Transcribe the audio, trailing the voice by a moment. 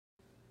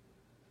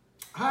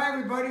Hi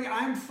everybody,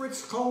 I'm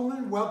Fritz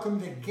Coleman.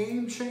 Welcome to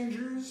Game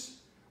Changers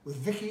with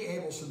Vicki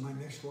Abelson, my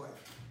next wife.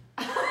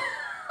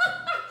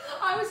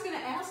 I was going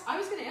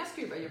to ask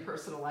you about your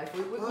personal life.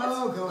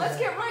 Let's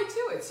get right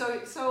to it.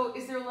 So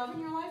is there love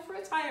in your life,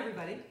 Fritz? Hi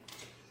everybody.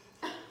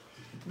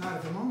 Not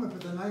at the moment,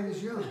 but the night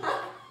is young.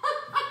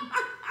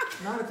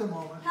 Not at the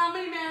moment. How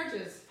many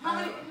marriages? How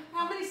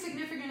many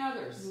significant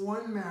others?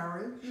 One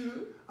marriage.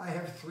 Mm-hmm. I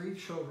have 3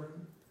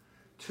 children,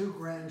 2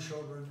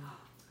 grandchildren,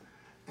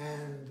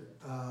 and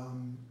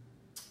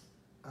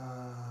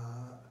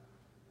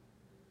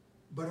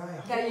but I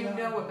hold that you out,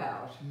 know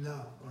about.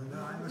 No.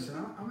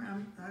 Listen,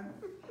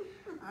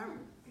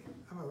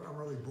 I'm a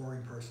really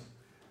boring person,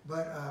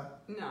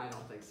 but no, I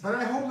don't think so. But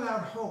I hold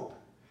out hope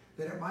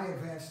that at my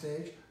advanced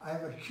age, I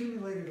have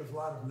accumulated a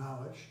lot of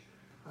knowledge.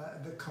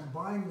 The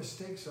combined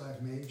mistakes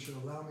I've made should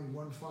allow me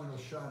one final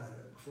shot at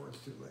it before it's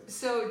too late.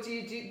 So do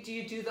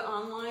you do the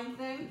online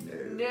thing?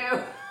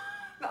 No.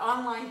 The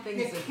online thing.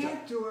 You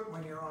can't do it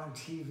when you're on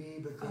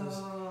TV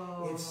because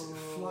it's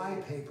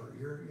flypaper.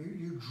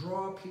 You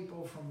draw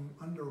people from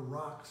under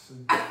rocks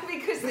and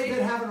because they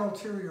have an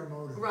ulterior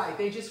motive. Right.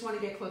 They just want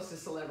to get close to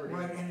celebrity.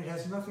 Right, and it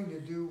has nothing to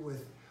do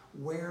with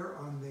where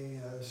on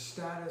the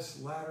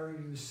status ladder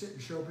you sit in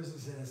show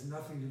business. It has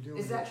nothing to do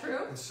with. Is that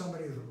true? It's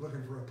somebody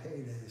looking for a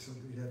payday, so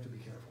you have to be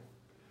careful.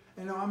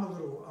 And no, I'm a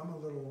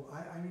little.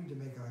 I need to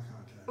make eye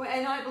contact. Well,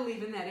 and I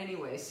believe in that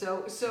anyway.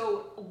 So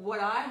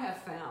what I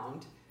have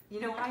found.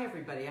 Hi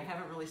everybody. I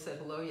haven't really said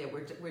hello yet.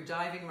 We're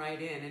diving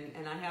right in,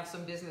 and I have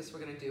some business we're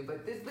going to do.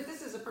 But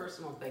this is a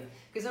personal thing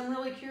because I'm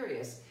really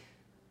curious.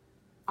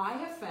 I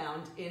have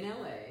found in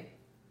LA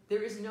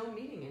there is no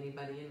meeting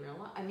anybody in real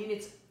life. I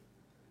mean,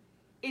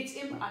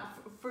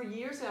 for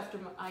years after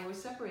I was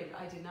separated,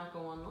 I did not go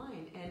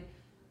online, and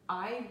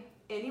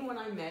anyone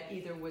I met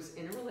either was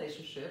in a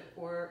relationship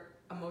or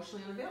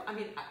emotionally unavailable. I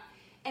mean,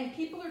 and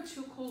people are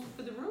too cool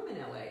for the room in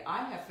LA.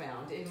 I have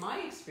found in my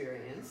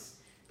experience.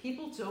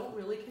 People don't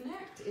really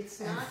connect.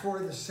 And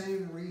for the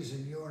same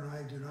reason, you and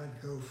I do not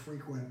go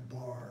frequent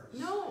bars.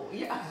 No,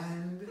 yeah.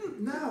 And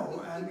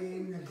no, I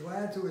mean,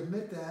 glad to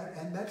admit that.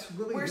 And that's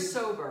really... We're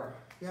sober.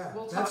 Yeah,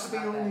 we'll that's talk the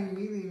about only that.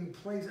 Meeting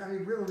place. I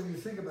mean, really, when you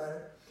think about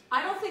it.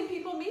 I don't think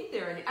people meet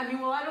there. I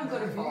don't go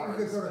to bars.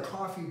 You could go to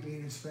Coffee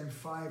Bean and spend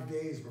 5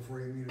 days before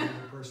you meet another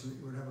person that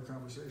you would have a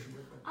conversation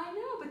with. I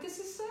know, but this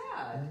is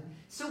sad. Mm-hmm.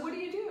 So what do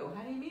you do?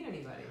 How do you meet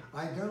anybody?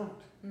 I don't.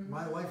 Mm-hmm.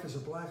 My life is a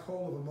black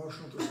hole of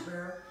emotional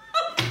despair.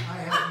 I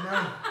have no.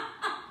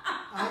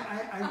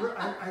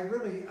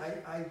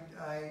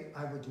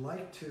 I would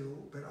like to,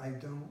 but I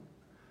don't.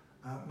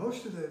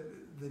 Most of the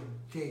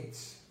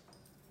dates.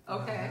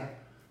 Okay.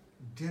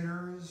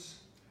 Dinners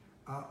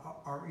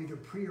are either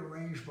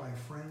prearranged by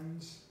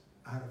friends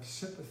out of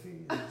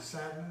sympathy and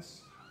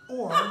sadness,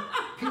 or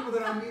people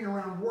that I meet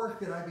around work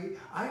that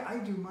I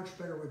do much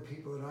better with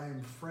people that I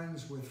am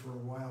friends with for a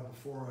while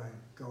before I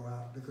go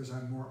out because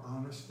I'm more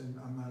honest and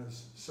I'm not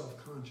as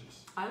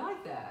self-conscious. I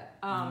like that.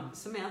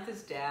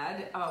 Samantha's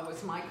dad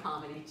was my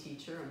comedy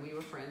teacher, and we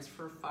were friends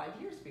for 5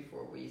 years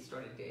before we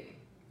started dating.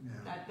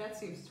 Yeah. That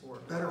seems to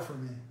work better well. For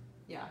me.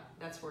 Yeah,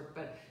 that's worked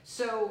better.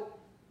 So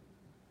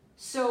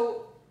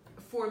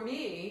for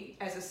me,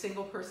 as a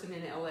single person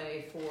in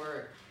LA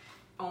for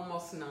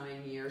almost 9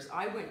 years,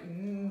 I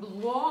went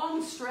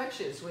long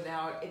stretches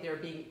without there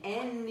being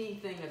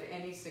anything of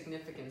any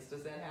significance.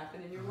 Does that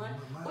happen in your life?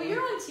 Well,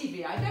 you're on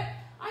TV. I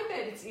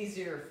bet it's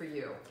easier for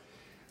you.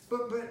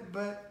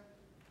 But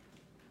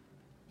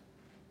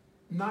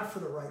not for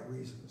the right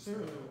reasons.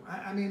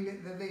 Mm-hmm. I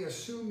mean, they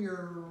assume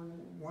you're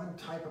one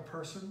type of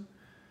person.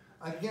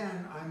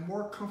 Again, I'm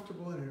more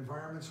comfortable in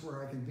environments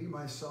where I can be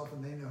myself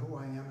and they know who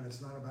I am, and it's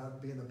not about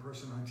being the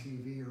person on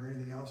TV or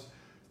anything else.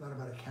 It's not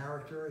about a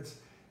character.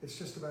 It's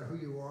just about who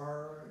you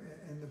are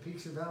and the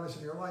peaks and valleys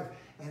of your life.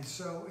 And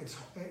so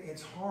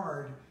it's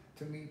hard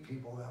to meet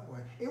people that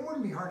way. It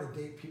wouldn't be hard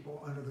to date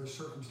people under those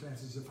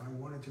circumstances if I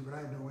wanted to, but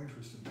I have no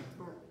interest in that.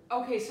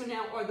 Okay, so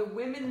now are the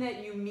women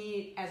that you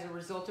meet as a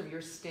result of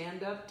your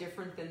stand-up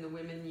different than the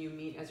women you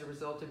meet as a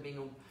result of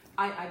being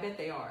I bet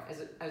they are,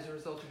 as a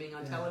result of being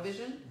on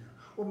television? Yeah.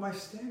 Well, my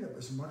stand-up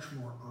is much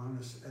more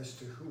honest as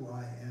to who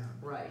I am.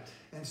 Right.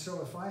 And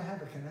so if I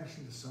have a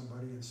connection to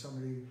somebody and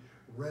somebody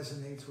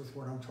resonates with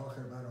what I'm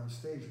talking about on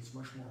stage, it's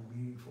much more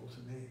meaningful to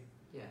me.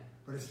 Yeah.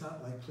 But it's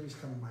not like, please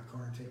come in my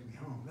car and take me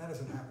home. That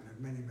hasn't happened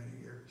in many, many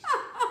years.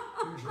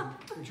 Usually,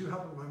 did you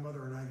help my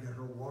mother and I get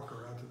her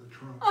walker out to the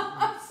trunk?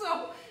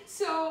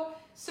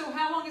 So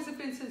how long has it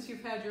been since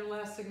you've had your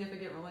last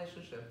significant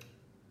relationship?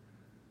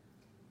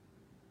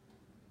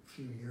 A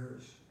few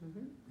years.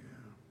 Mm-hmm. Yeah.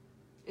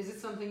 Is it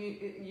something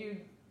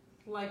you'd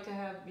like to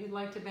have? You'd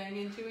like to bang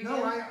into again?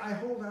 No, I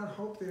hold out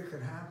hope that it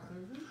could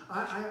happen.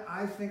 Mm-hmm.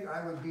 I think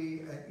I would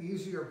be an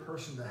easier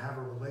person to have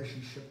a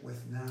relationship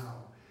with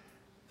now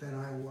than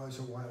I was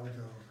a while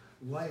ago.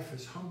 Life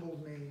has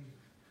humbled me.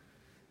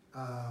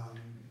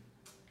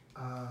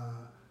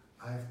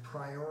 I've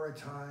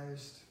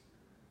prioritized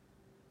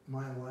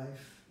my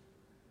life.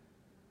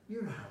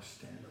 You know how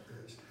stand-up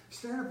is.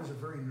 Stand-up is a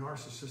very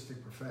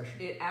narcissistic profession.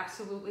 It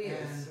absolutely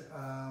is.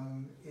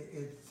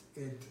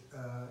 And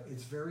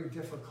very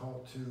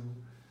difficult to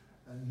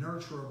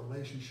nurture a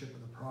relationship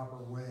in the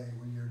proper way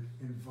when you're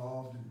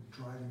involved in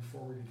driving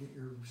forward to get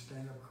your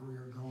stand-up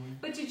career going.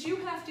 But did you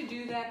have to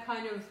do that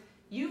kind of?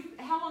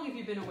 How long have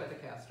you been a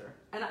weathercaster?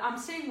 And I'm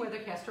saying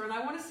weathercaster, and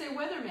I want to say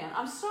weatherman.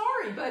 I'm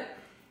sorry, but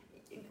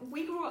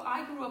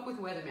I grew up with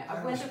weatherman. A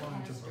I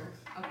respond to weathercaster.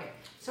 both. Okay.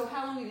 So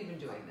how long have you been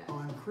doing that?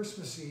 On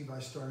Christmas Eve, I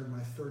started my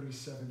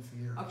 37th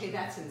year. Okay,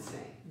 that's insane.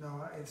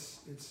 No,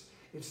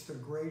 it's the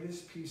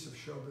greatest piece of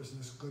show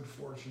business good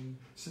fortune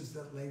since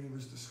that lady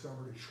was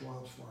discovered at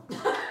Schwab's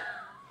Farm.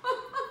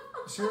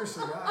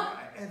 Seriously,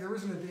 and there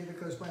isn't a day that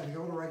goes by. The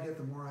older I get,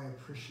 the more I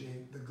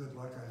appreciate the good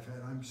luck I've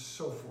had. I'm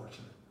so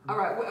fortunate. All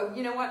right, well,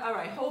 you know what? All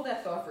right, hold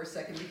that thought for a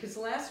second, because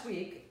last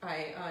week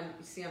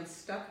see, I'm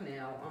stuck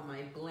now on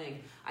my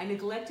bling. I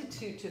neglected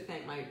to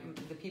thank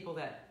the people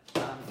that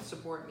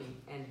support me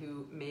and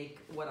who make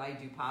what I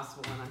do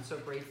possible, and I'm so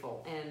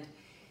grateful. And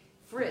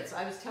Fritz,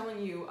 I was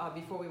telling you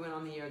before we went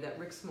on the air that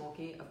Rick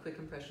Smolke of Quick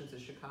Impressions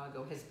of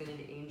Chicago has been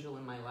an angel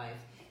in my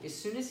life. As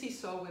soon as he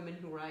saw Women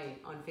Who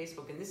Write on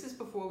Facebook, and this is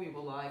before we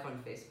were live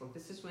on Facebook,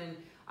 this is when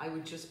I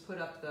would just put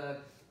up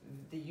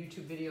the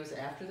YouTube videos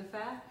after the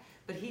fact,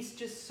 but he's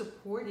just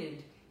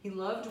supported, he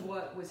loved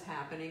what was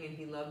happening, and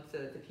he loved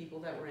the people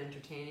that were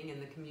entertaining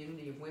and the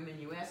community of women.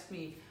 You asked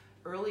me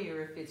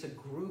earlier if it's a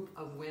group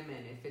of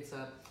women, if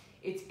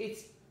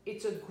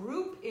it's a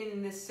group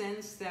in the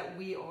sense that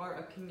we are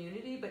a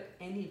community, but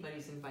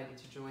anybody's invited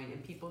to join,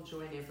 and people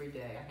join every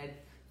day. I had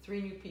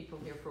 3 new people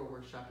here for a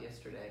workshop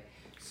yesterday.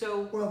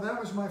 So, well, that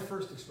was my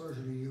first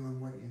exposure to you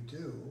and what you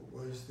do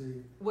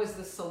was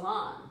the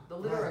salon, the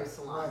literary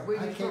salon, right.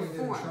 where you I came and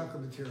did a perform. chunk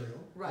of material.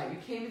 Right, you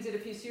came and did a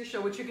piece of your show,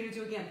 which you're going to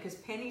do again, because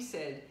Penny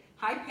said,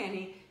 hi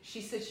Penny,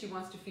 she said she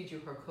wants to feed you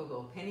her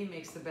kugel. Penny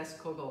makes the best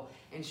kugel,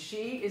 and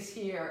she is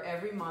here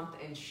every month,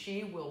 and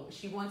she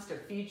wants to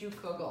feed you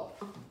kugel.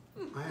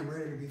 I am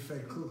ready to be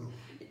fed kugel.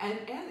 And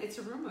it's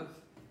a room of,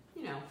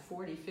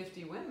 40,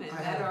 50 women I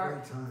that had a are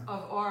great time.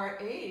 of our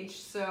age,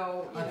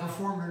 so, I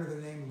performed under the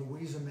name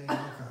Louisa May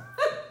Alcott.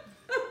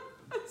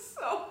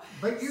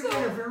 But you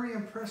had a very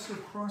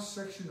impressive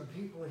cross-section of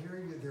people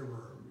here. There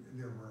were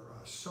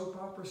soap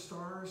opera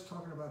stars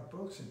talking about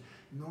books, and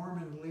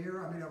Norman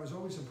Lear. I mean, I was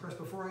always impressed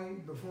before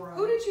I.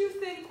 Who did you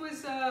think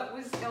was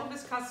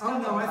Elvis Costello? Oh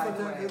no, I by thought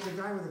the that way?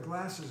 the guy with the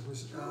glasses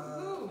was.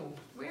 Who?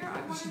 Where?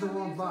 This is the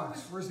wrong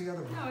box. Where's the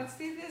other box?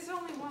 No, there's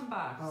only one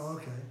box. Oh,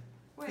 okay.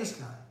 Wait. This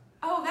guy.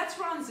 Oh, that's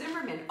Ron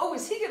Zimmerman. Oh,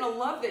 is he gonna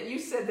love that you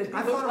said that he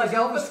I looks thought like it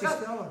was Elvis Elvis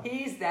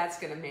Costello. That's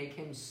gonna make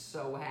him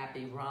so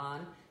happy,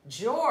 Ron.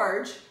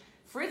 George,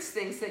 Fritz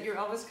thinks that you're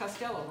Elvis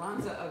Costello.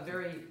 Ron's a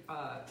very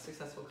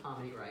successful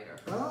comedy writer.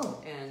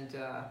 Oh. And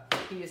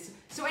he is.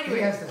 So anyway,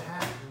 He has the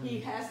hat. He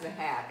has the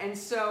hat, and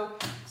so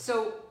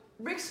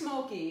Rick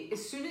Smolke,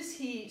 as soon as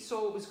he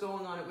saw what was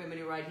going on at Women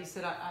Who Write, he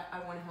said, I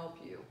want to help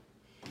you.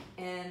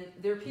 And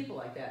there are people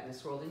like that in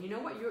this world, and you know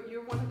what?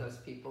 You're one of those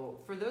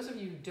people. For those of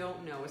you who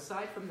don't know,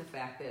 aside from the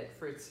fact that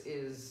Fritz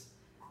is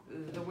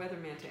the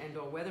weatherman to end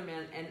all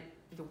weatherman, and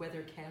the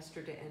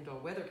weathercaster to end all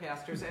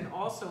weathercasters, and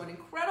also an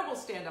incredible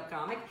stand-up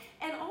comic,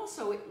 and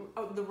also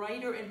the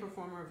writer and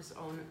performer of his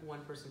own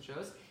one-person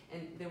shows,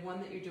 and the one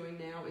that you're doing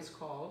now is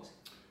called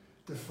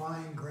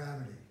Defying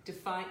Gravity.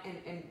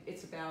 And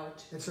it's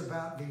about... It's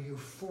about the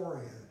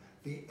euphoria,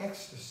 the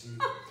ecstasy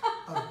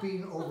of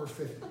being over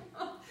 50.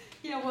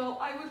 Yeah, well,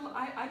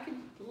 I could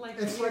like...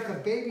 It's like a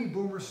baby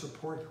boomer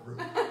support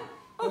group.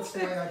 That's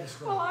the way I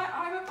describe well,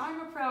 it.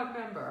 I'm a proud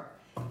member,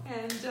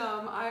 and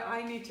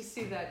I need to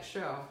see that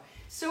show.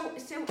 So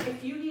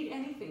if you need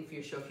anything for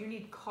your show, if you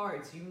need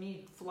cards, you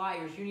need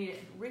flyers,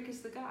 Rick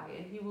is the guy,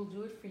 and he will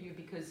do it for you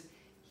because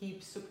he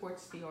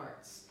supports the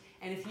arts.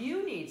 And if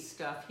you need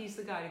stuff, he's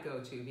the guy to go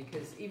to,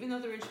 because even though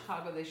they're in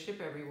Chicago, they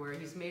ship everywhere.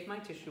 He's made my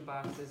tissue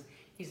boxes.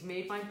 He's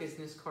made my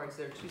business cards.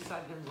 They're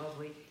two-sided and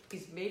lovely.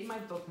 He's made my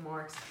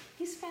bookmarks.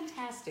 He's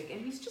fantastic,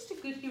 and he's just a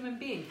good human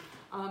being.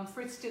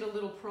 Fritz did a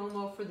little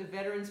promo for the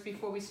veterans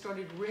before we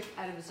started. Rick,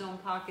 out of his own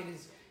pocket,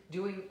 is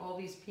doing all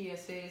these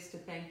PSAs to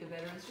thank the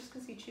veterans just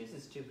because he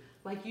chooses to,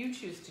 like you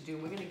choose to do.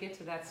 We're going to get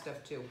to that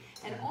stuff too.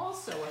 And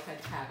also a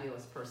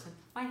fabulous person,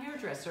 my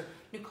hairdresser,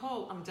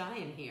 Nicole. I'm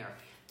dying here.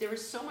 There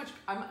is so much.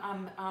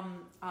 I'm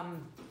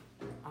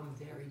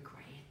very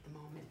gray at the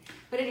moment.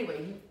 But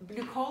anyway,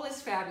 Nicole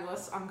is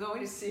fabulous. I'm going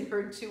to see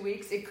her in 2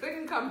 weeks. It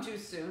couldn't come too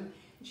soon.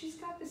 And she's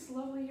got this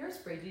lovely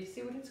hairspray. Do you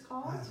see what it's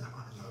called? I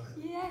love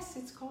it. Yes,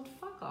 it's called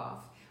Fuck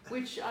Off,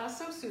 which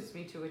so suits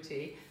me to a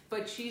T.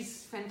 But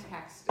she's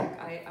fantastic.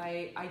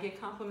 I get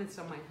compliments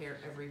on my hair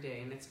every day,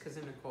 and it's because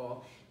of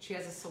Nicole. She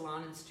has a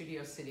salon in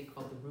Studio City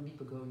called the Ruby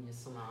Begonia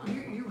Salon.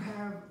 You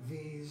have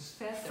these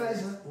Feathers.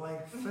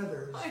 pheasant-like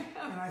feathers,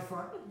 and I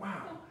thought,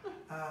 wow,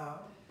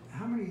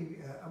 how many,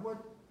 what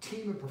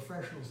team of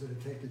professionals did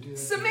it take to do that?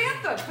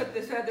 Samantha put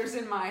the feathers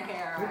in my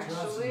hair, Good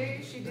job, actually.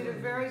 Samantha. She did a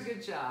very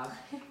good job.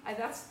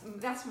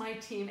 That's my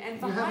team. And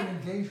You have behind... an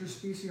endangered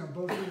species on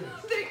both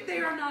ears. They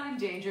are not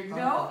endangered.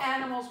 No Okay.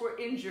 animals were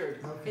injured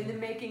Okay. in the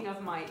making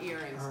of my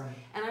earrings. All right.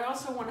 And I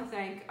also want to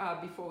thank,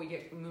 before we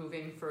get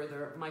moving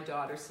further, my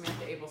daughter,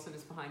 Samantha Abelson,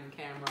 is behind the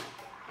camera.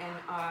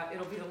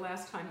 it'll be the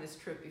last time this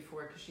trip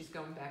before, because she's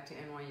going back to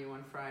NYU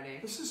on Friday.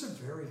 This is a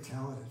very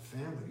talented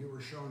family. You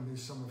were showing me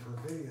some of her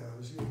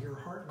videos. Your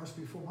heart must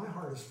be full. My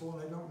heart is full,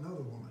 and I don't know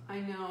the woman. I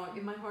know,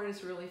 my heart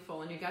is really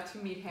full, and you got to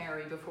meet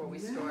Harry before we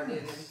started,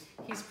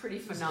 and he's pretty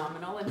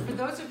phenomenal. And for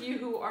those of you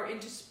who are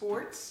into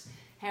sports,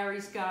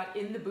 Harry's got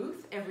In the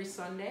Booth every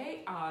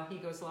Sunday. He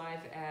goes live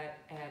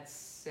at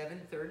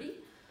 7:30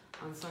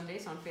 on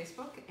Sundays on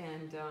Facebook,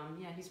 and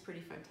yeah, he's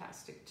pretty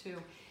fantastic too.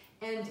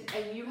 And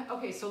you,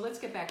 okay, so let's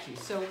get back to you.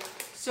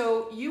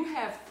 So you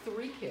have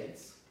 3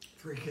 kids.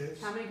 3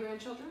 kids. How many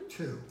grandchildren?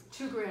 2.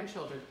 2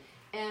 grandchildren.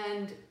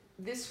 And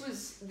this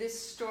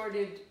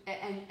started,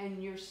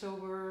 and you're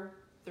sober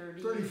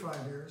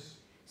 35 years.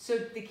 So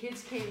the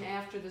kids came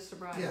after the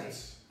sobriety.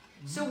 Yes.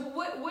 Mm-hmm. So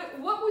what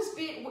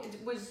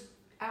was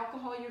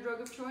alcohol your drug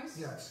of choice?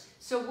 Yes.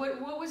 So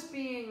what was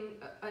being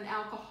an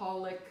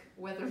alcoholic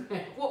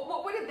weatherman?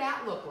 What did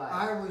that look like?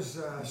 I was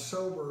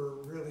sober,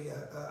 really.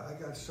 I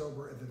got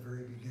sober at the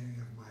very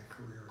beginning of my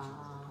career as a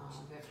weather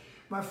person.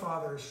 My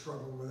father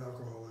struggled with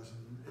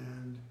alcoholism,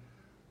 and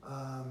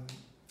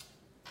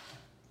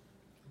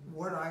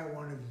what I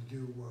wanted to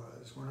do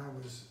was, when I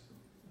was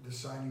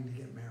deciding to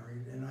get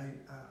married, and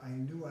I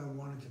knew I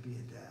wanted to be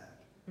a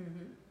dad,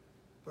 mm-hmm.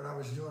 but I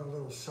was doing a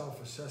little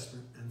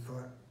self-assessment and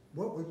thought,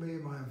 what would be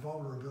my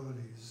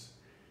vulnerabilities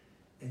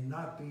in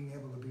not being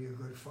able to be a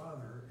good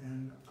father?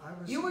 And I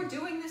was... You were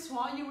doing this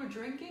while you were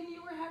drinking?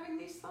 You were having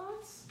these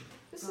thoughts?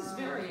 This is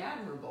very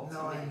admirable to me.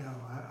 I know.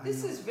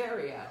 This is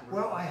very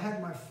admirable. Well, I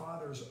had my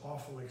father's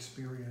awful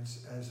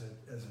experience as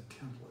a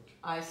template.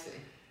 I see.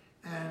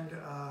 And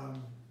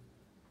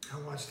I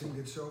watched him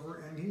get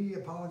sober, and he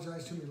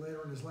apologized to me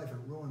later in his life. It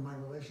ruined my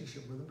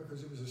relationship with him because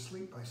he was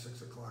asleep by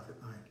 6 o'clock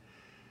at night.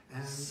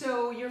 And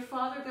so your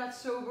father got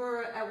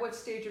sober at what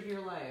stage of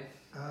your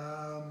life?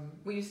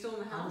 Were you still in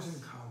the house? I was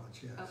in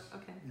college, yes. Oh,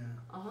 okay. Yeah.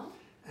 Uh-huh.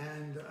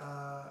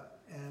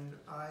 And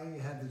I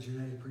had the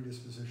genetic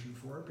predisposition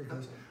for it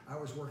because I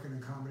was working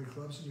in comedy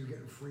clubs and you're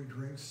getting free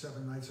drinks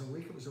 7 nights a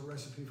week. It was a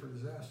recipe for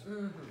disaster.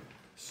 Mm-hmm.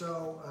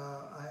 So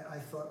I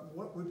thought,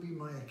 what would be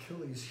my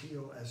Achilles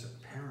heel as a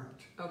parent?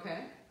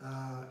 Okay.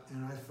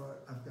 And I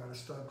thought, I've got to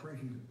stop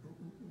drinking.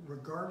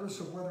 Regardless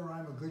of whether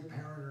I'm a good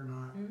parent or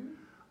not, mm-hmm.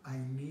 I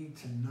need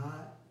to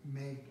not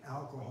make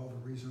alcohol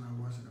the reason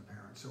I wasn't a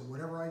parent. So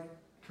whatever I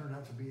turned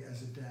out to be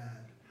as a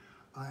dad,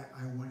 I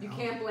went. You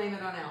can't blame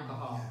it on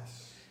alcohol.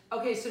 Yes.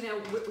 Okay, so now,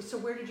 so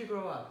where did you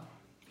grow up?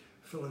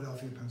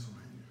 Philadelphia,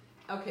 Pennsylvania.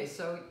 Okay,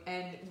 so,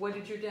 and what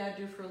did your dad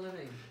do for a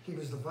living? He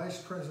was the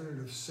vice president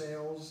of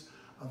sales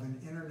of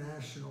an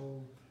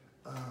international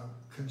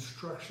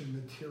construction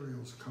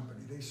materials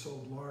company. They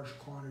sold large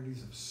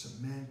quantities of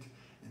cement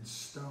and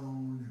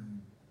stone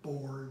and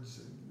boards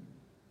and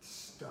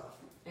stuff.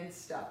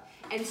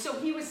 And so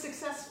he was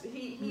successful.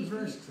 He was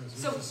very successful.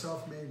 He was a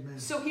self-made man.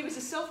 So he was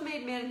a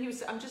self-made man, and he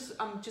was.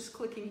 I'm just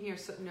clicking here.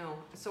 So no.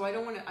 So I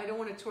don't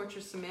want to torture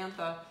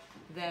Samantha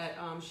that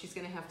she's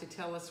going to have to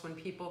tell us when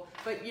people.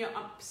 But you know,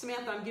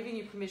 Samantha, I'm giving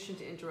you permission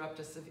to interrupt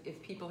us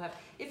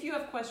if you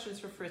have questions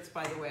for Fritz.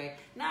 By the way,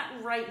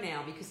 not right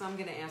now because I'm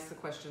going to ask the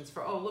questions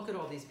for. Oh, look at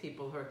all these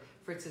people.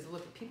 Fritz says,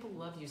 look, people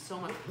love you so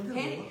much.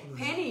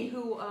 Penny,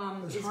 who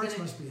those hearts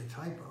must be a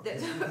typo.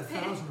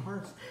 1,000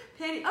 hearts.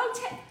 Penny.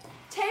 Oh,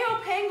 Teo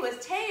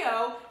Penglis.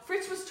 Teo,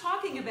 Fritz was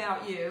talking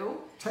about you.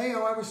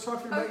 Teo, I was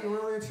talking about you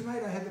earlier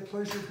tonight. I had the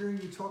pleasure of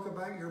hearing you talk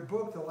about your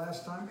book the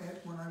last time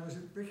when I was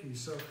at Vicky's.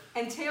 So.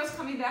 And Teo's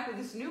coming back with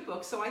this new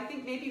book, so I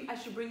think maybe I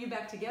should bring you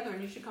back together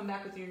and you should come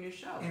back with your new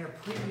show. In a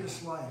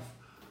previous life,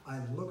 I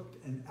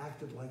looked and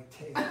acted like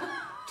Teo.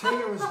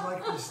 Teo is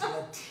like this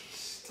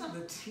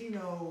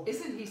Latino.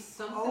 Isn't he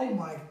something? Oh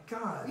my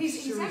God.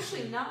 He's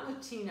actually not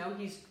Latino,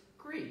 he's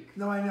Greek.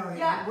 No, I know.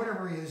 Yeah.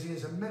 Whatever he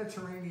is a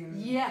Mediterranean.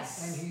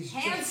 Yes. And he's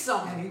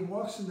handsome. And he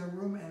walks in the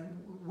room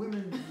and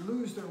women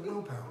lose their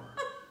willpower.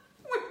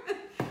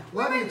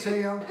 Love you,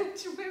 Teo.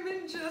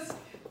 Women just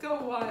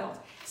go wild.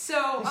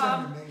 So, He's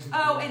an amazing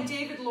and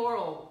David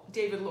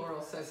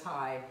Laurel says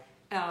hi.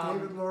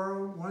 David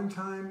Laurel, one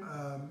time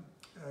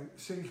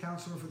city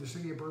councilor for the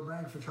city of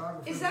Burbank,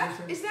 photographer. Is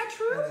that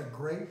true? And a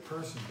great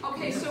person.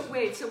 Okay, yes. So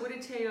wait. So what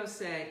did Teo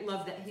say?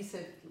 Love that.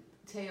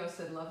 Teo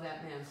said, "Love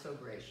that man, so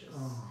gracious."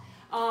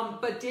 Oh.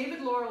 But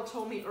David Laurel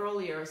told me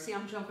earlier. See,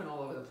 I'm jumping all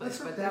over the place,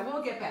 but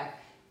we'll get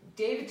back.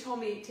 David told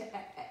me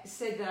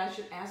said that I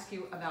should ask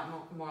you about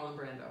Marlon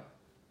Brando.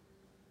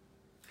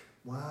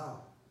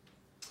 Wow.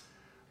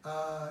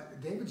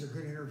 David's a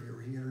good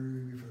interviewer. He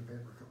interviewed me for the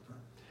paper a couple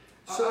times.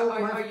 So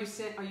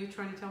are you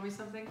trying to tell me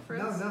something,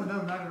 Fritz? No,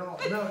 not at all.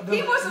 No,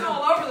 he wasn't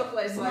all over the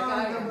place like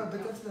I am. No,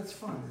 but that's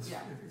fun.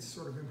 It's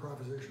sort of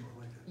improvisational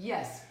like that.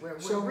 Yes, we're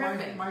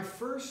riffing. My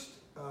first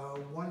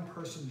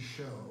one-person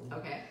show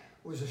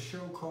was a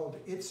show called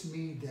It's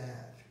Me,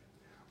 Dad,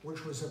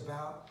 which was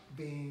about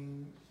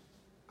being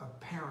a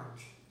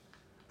parent,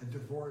 a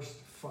divorced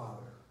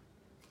father.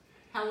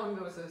 How long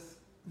ago was this?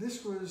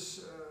 This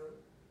was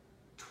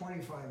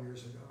 25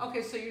 years ago.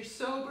 Okay, so you're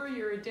sober,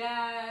 you're a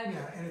dad.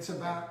 Yeah, and it's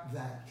about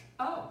that.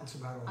 Oh. It's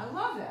about all I that.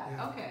 love that.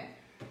 Yeah. Okay.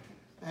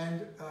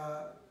 And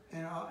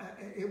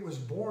it was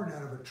born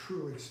out of a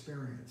true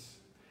experience.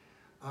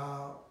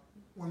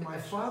 When my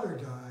father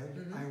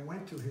died, I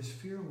went to his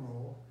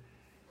funeral,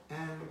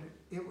 and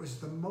it was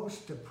the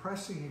most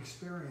depressing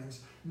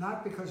experience,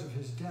 not because of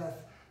his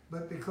death,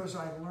 but because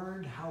I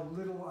learned how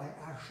little I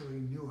actually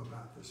knew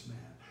about this man.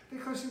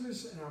 Because he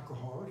was an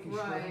alcoholic, he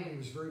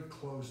was very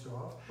closed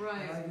off,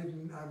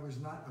 and I was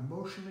not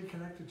emotionally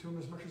connected to him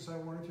as much as I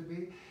wanted to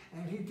be,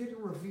 and he didn't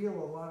reveal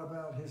a lot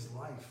about his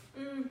life.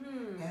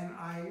 And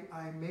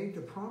I made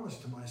the promise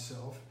to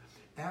myself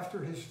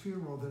after his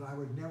funeral that I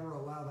would never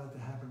allow that to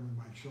happen with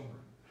my children.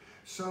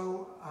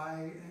 So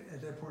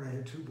at that point I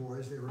had 2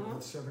 boys, they were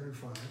about 7 and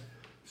 5.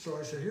 So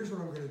I said, here's what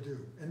I'm going to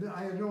do. And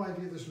I had no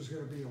idea this was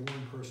going to be a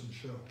one-person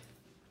show.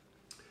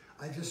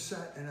 I just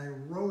sat and I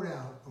wrote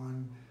out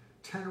on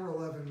 10 or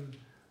 11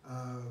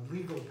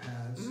 legal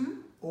pads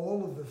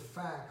all of the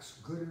facts,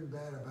 good and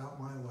bad, about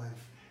my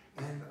life.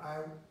 And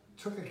I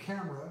took a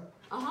camera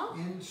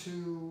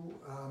into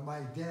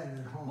my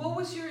den at home. What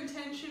was your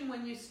intention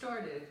when you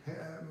started?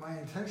 My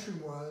intention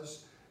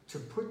was to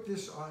put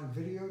this on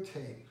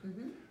videotape,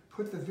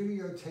 put the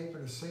videotape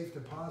in a safe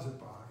deposit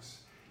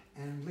box,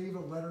 and leave a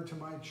letter to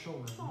my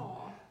children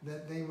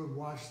that they would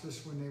watch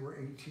this when they were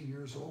 18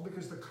 years old,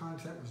 because the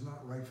content was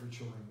not right for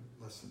children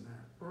less than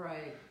that.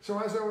 Right. So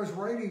as I was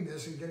writing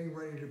this and getting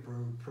ready to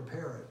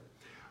prepare it,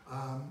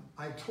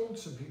 I told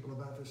some people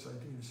about this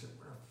idea and said,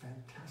 what a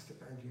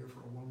fantastic idea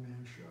for a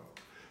one-man show.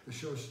 The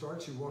show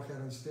starts, you walk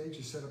out on stage,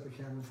 you set up a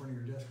camera in front of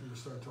your desk and you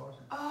start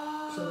talking.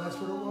 Oh. So that's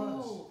what it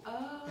was.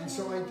 Oh. And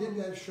so I did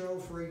that show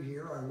for a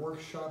year. I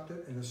workshopped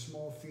it in a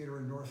small theater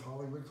in North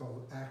Hollywood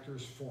called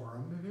Actors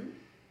Forum.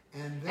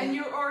 And then,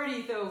 you're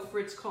already, though,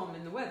 Fritz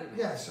Coleman, the weatherman.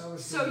 Yes, I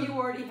was. So you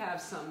already have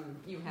some,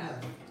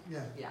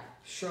 Yeah.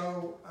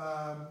 So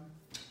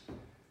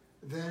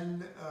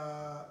then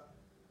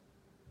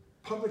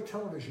public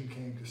television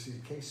came to see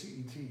it.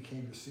 KCET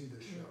came to see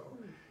the show.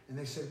 And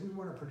they said, we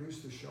want to produce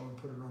the show and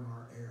put it on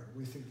our air.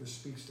 We think this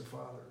speaks to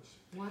fathers.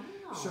 Wow.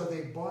 So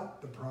they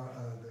bought the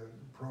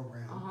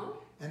program,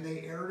 and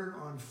they aired it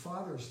on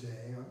Father's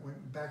Day,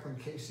 back when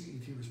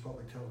KCET was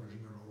public television.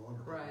 They're no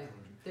longer public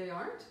television. They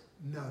aren't?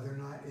 No, they're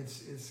not.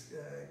 It's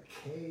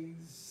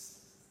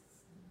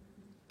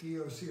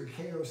KDOC or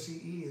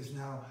KOCE is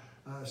now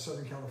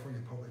Southern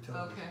California Public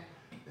Television. Okay.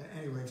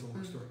 Anyway, it's a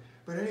long story.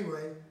 But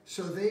anyway,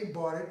 so they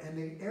bought it and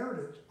they aired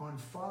it on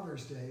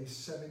Father's Day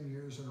 7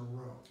 years in a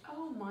row.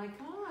 Oh my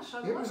gosh,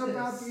 It was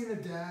about being a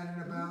dad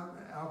and about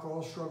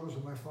alcohol struggles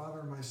with my father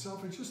and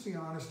myself, and just the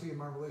honesty in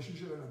my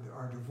relationship and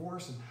our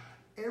divorce and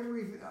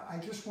I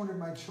just wanted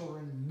my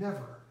children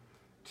never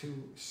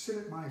to sit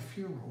at my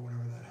funeral,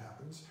 whenever that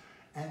happens,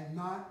 and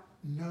not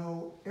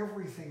know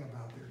everything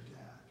about their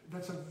dad.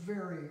 That's a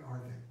very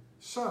hard thing.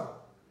 So.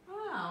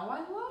 Wow, I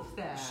love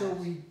that. So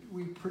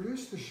we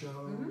produced the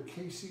show.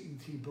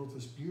 KCET built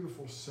this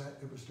beautiful set.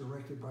 It was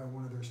directed by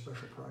one of their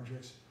special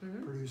projects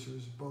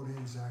producers,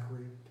 Bodan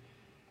Zachary.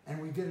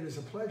 And we did it as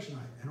a pledge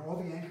night. And all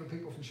the anchor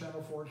people from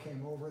Channel 4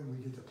 came over and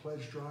we did the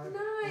pledge drive.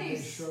 Nice. And they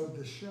showed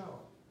the show.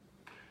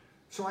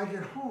 So I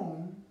get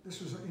home, this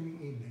was in the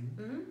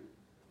evening.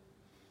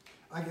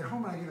 I get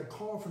home and I get a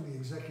call from the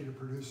executive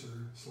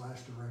producer /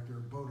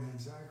 director, Bodan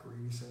Zachary.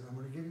 And he said, I'm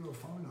going to give you a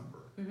phone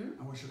number.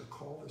 I want you to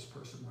call this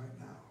person right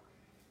now.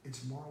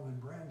 It's Marlon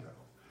Brando.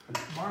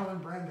 Marlon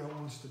Brando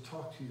wants to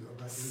talk to you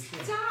about your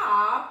show.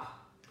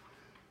 Stop!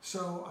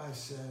 So I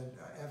said,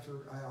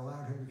 after I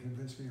allowed him to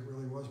convince me it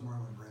really was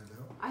Marlon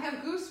Brando. I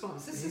have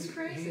goosebumps. This is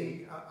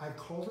crazy. I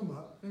called him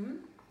up,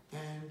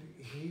 and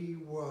he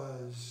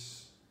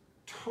was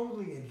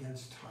totally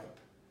against type.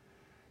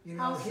 You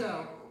know, how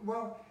so?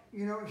 Well,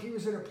 you know, he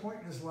was at a point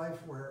in his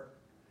life where...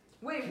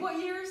 Wait, what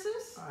year is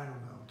this? I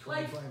don't know,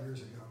 25 years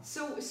ago.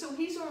 So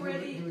he's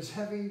already... He was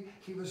heavy.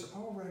 He was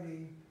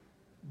already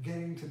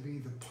getting to be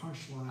the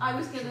punchline. I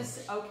was going to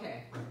say,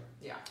 okay. Right.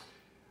 Yeah.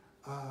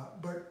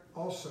 But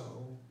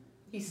also,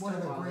 he's one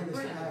of the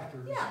greatest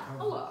actors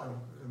of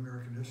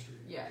American history.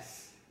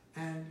 Yes.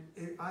 And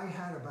I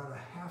had about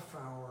a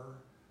half-hour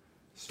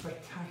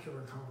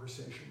spectacular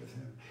conversation with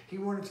him. He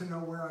wanted to know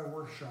where I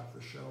workshopped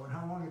the show and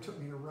how long it took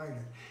me to write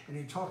it. And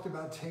he talked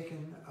about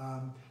taking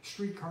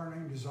Streetcar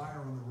Named Desire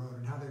on the road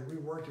and how they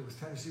reworked it with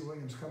Tennessee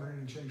Williams coming in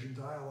and changing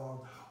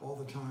dialogue all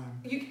the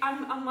time.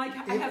 I'm like,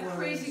 I have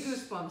crazy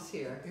goosebumps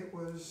here. It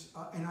was,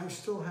 and I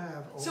still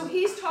have. So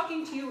he's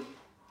talking to you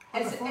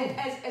as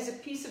a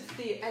piece of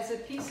theater.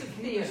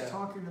 He was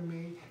talking to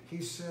me. He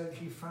said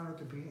he found it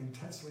to be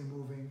intensely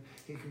moving.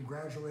 He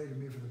congratulated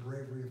me for the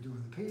bravery of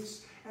doing the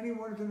piece, and he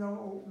wanted to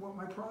know what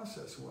my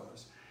process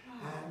was. Wow.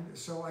 And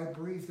so I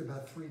breathed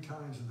about 3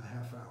 times in the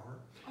half hour.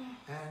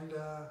 And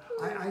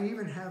I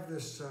even have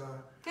this...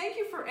 Thank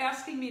you for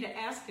asking me to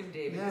ask him,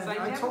 David. Yeah,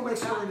 I told my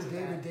story to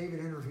David. David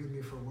interviewed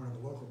me for one of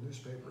the local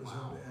newspapers.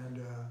 Wow.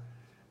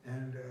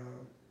 And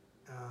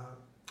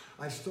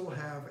I still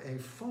have a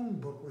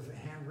phone book with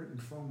handwritten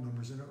phone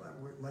numbers in it,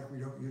 like we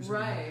don't use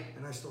anymore. Right.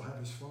 And I still have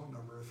his phone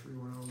number,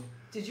 310.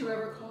 Did you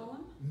ever call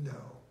him? No.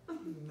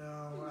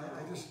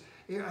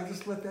 I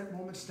just let that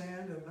moment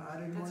stand, and I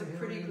didn't want to hear anything. That's a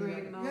pretty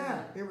great moment.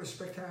 Yeah, it was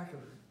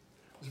spectacular.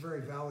 was a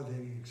very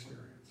validating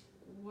experience.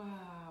 Wow.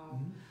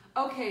 Mm-hmm.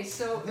 Okay,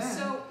 so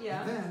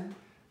yeah. Then,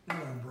 now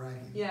that I'm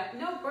bragging. Yeah,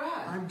 no,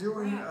 brag. I'm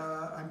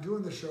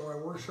doing the show. I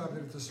workshopped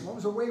it at this. What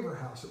was a waiver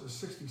house? It was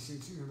 60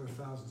 seats. You know, there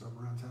are thousands of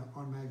them around town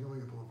on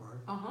Magnolia Boulevard.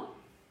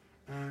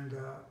 And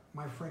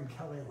my friend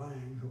Kelly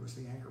Lang, who was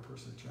the anchor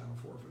person at Channel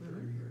 4 for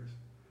 30 years,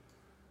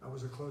 I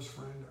was a close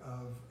friend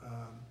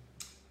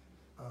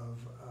of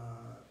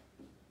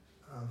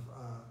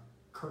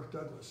Kirk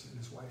Douglas and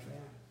his wife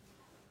Ann.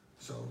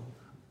 So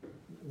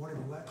one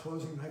of the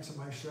closing nights of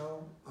my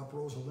show, up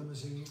rolls a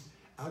limousine,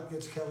 out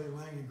gets Kelly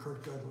Lang and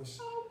Kirk Douglas,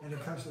 and it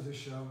comes to this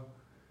show.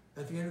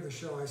 At the end of the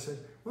show, I said,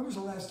 "When was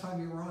the last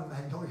time you were on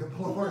Magnolia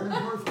Boulevard in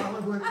North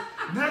Hollywood?"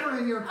 "Never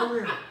in your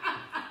career."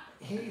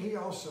 He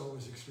also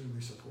was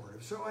extremely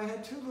supportive. So I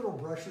had two little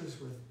brushes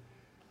with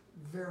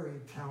very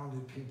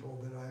talented people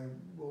that I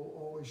will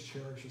always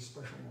cherish as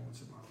special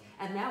moments in my life.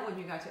 And that one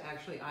you got to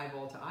actually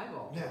eyeball to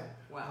eyeball. Yeah.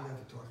 Wow. I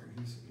got to talk, and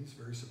he's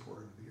very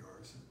supportive of the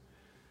arts. And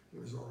he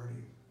was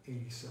already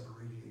 87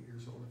 or 88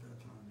 years old at that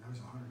time. Now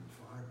he's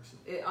 105 or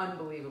something.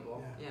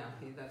 Unbelievable. Yeah,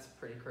 that's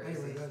pretty crazy.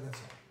 Anyway, that's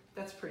all.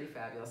 That's pretty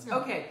fabulous. Yeah.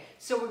 Okay,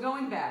 so we're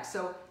going back.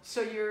 So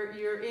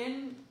you're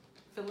in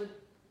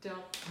Philadelphia.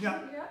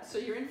 Yeah. So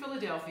you're in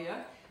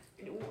Philadelphia.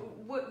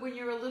 When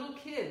you're a little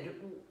kid,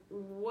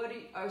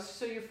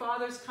 so your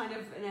father's kind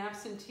of an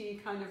absentee,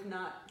 kind of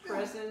not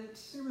present.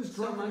 He was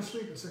drunk and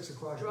asleep at 6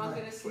 o'clock at night. Drunk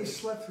and asleep. He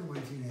slept through my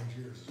teenage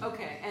years.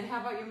 Okay, and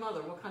how about your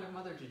mother? What kind of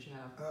mother did you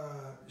have?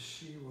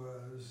 She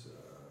was.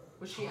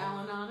 Was she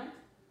Al-Anon?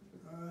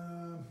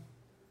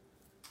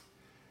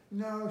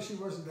 No, she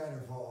wasn't that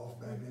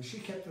involved back then. She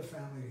kept the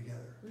family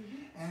together.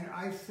 And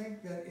I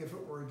think that if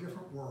it were a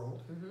different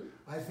world,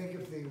 I think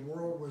if the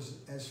world was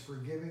as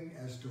forgiving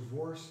as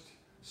divorced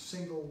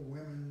single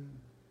women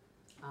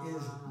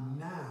is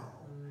now,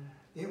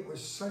 it was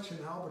such an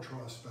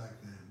albatross back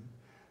then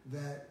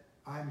that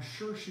I'm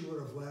sure she would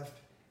have left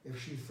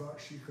if she thought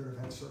she could have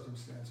had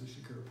circumstances.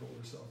 She could have pulled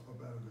herself up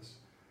out of this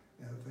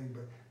thing.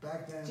 But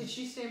back then... Did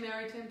she stay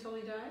married to him till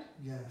he died?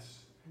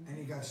 Yes. And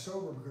he got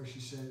sober because she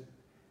said,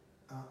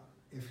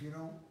 if you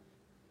don't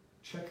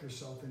check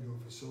yourself into a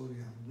facility,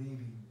 I'm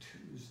leaving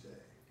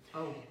Tuesday.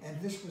 Oh. And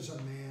this was a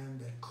man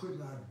that could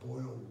not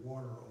boil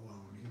water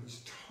alone. He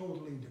was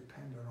totally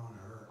dependent on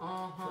her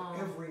for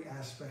every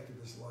aspect of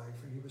his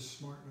life, and he was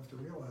smart enough to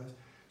realize.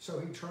 So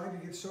he tried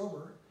to get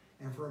sober,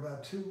 and for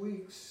about 2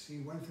 weeks, he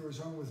went through his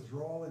own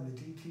withdrawal and the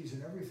DTs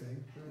and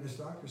everything. And his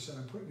doctor said,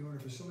 "I'm putting you in a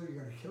facility,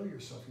 you're going to kill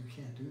yourself. You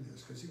can't do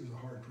this," because he was a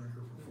hard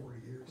drinker for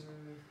 40 years.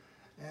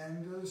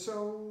 And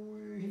so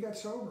he got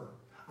sober.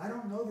 I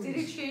don't know that. Did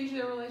he change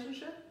their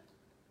relationship?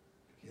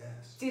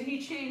 Yes. Did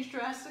he change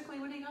drastically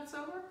when he got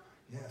sober?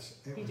 Yes,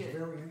 it was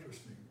very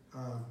interesting.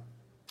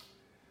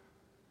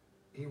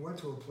 He went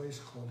to a place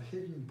called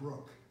Hidden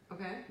Brook,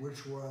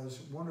 which was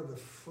one of the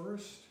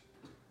first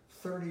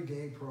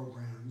 30-day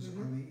programs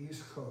on the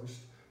East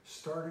Coast,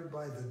 started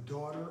by the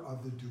daughter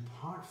of the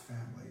DuPont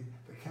family,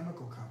 the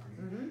chemical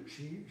company.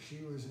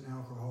 She was an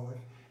alcoholic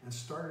and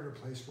started a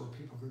place where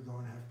people could go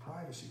and have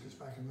privacy, because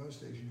back in those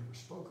days you never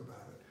spoke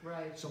about it.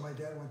 Right. So my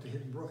dad went to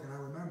Hidden Brook, and I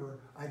remember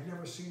I'd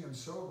never seen him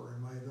sober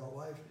in my adult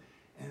life,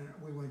 and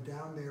we went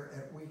down there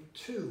at week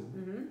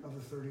 2 of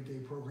the 30-day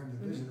program to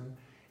visit him,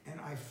 and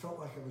I felt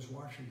like I was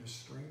watching a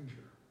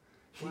stranger.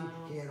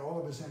 He had all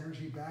of his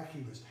energy back.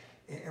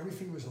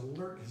 Everything was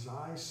alert. His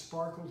eyes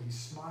sparkled. He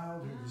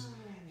smiled.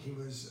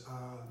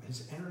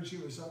 His energy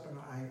was up, and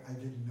I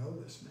didn't know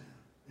this man.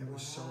 It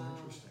was so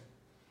interesting.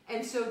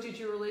 And so did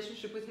your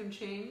relationship with him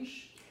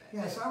change?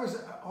 Yes, I was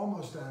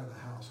almost out of the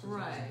house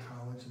because I was in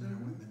college, and then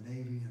I went in the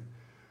Navy and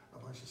a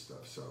bunch of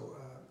stuff. So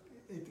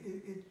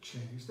it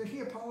changed. Then he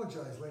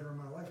apologized later in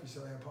my life. He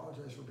said, "I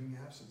apologize for being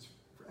absent."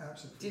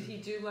 Did he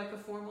do like a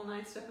formal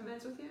night step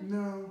amends with you?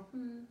 No.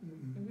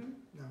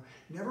 No.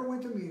 Never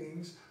went to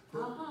meetings,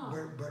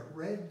 but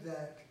read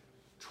that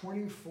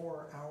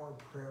 24-hour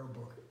prayer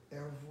book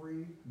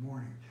every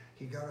morning.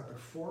 He got up at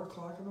 4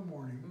 o'clock in the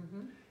morning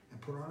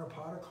and put on a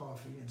pot of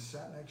coffee and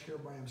sat in that chair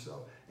by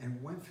himself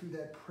and went through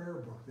that prayer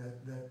book.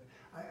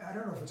 I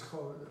don't know if it's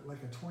called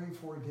like a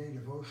 24-day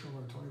devotional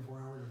or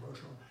 24-hour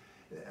devotional.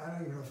 I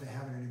don't even know if they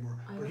have it anymore.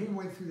 But he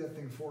went through that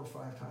thing 4 or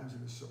 5 times in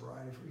his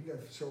sobriety. He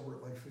got sober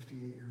at like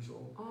 58 years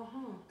old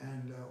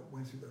and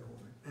went through that whole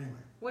thing.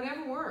 Anyway.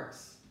 Whatever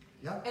works.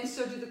 Yep. And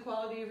so did the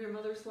quality of your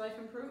mother's life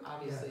improve?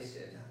 Obviously it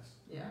did. Yes.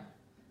 Yeah.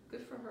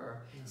 Good for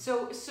her. Yeah.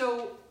 So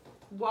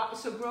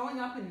growing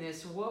up in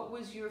this, what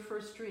was your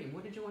first dream?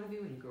 What did you want to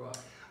be when you grew up?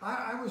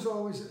 I was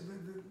always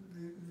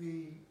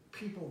the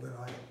people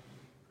that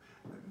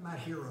not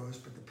heroes,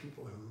 but the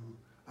people who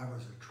I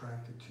was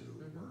attracted to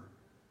were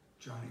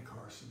Johnny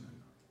Carson and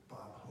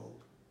Bob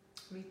Hope.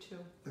 Me too.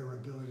 Their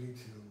ability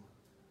to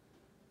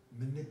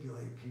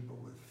manipulate people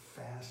with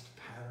fast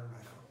pattern.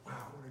 I thought,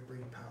 wow, what a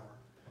great power.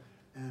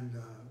 And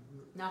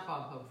not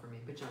Bob Hope for me,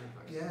 but Johnny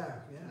Carson.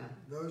 Yeah.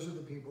 Those are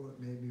the people that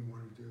made me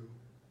want to do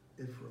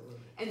it for a living.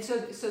 And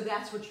so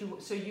that's what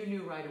you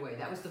knew right away.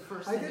 That was the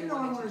first thing I you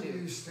wanted to do.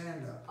 do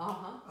stand-up.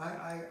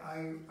 I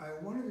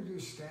wanted to do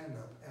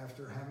stand-up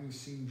after having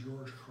seen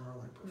George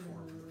Carlin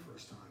perform for the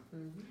first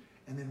time,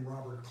 and then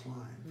Robert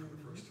Klein for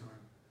the first time.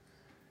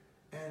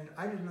 And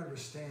I didn't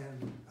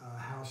understand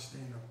how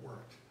stand-up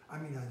worked. I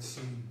mean, I'd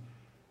seen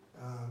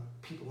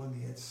people on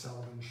the Ed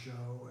Sullivan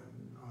Show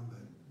and on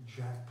the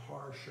Jack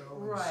Paar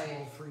Show, and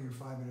small 3 and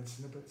 5 minute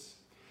snippets.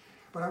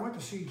 But I went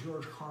to see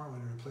George Carlin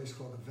in a place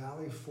called the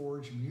Valley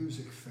Forge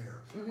Music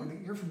Fair.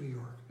 You're from New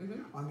York.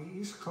 On the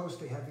East Coast,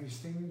 they have these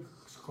things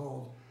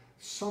called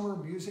summer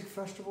music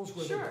festivals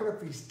where they put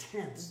up these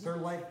tents. They're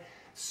like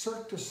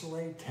Cirque du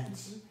Soleil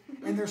tents.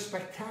 And they're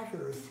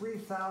spectacular,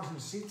 3,000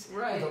 seats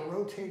with a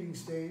rotating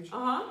stage.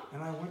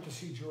 And I went to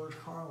see George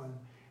Carlin,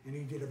 and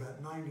he did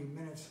about 90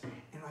 minutes,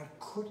 and I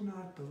could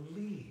not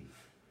believe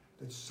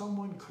that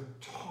someone could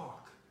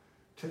talk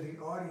to the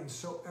audience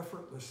so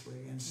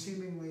effortlessly and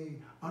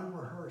seemingly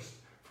unrehearsed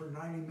for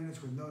 90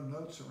 minutes with no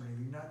notes or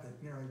anything. Not that,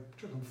 it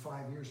took him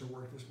 5 years to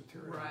work this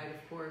material. Right,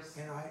 of course.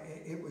 And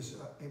it was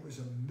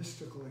a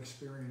mystical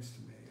experience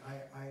to me.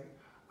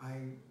 I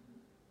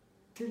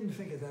didn't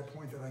think at that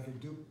point that I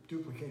could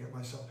duplicate it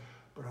myself,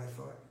 but I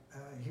thought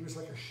he was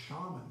like a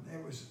shaman.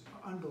 It was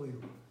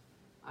unbelievable.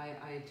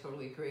 I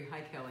totally agree. Hi,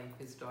 Kelly,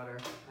 his daughter.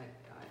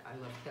 I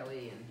love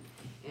Kelly,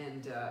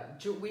 and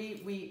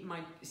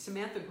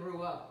Samantha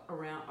grew up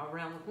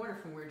around the corner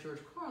from where George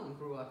Carlin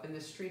grew up, and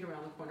the street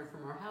around the corner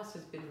from our house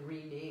has been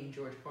renamed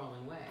George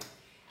Carlin Way.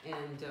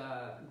 And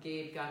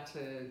Gabe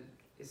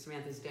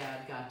Samantha's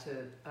dad got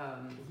to,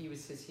 he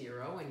was his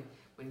hero, and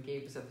when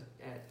Gabe was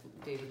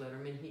at David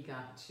Letterman, he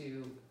got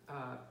to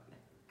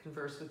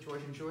converse with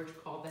George, and George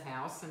called the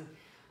house, and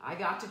I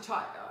got to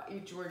talk.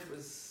 George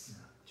was.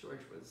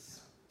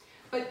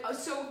 But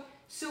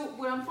so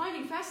what I'm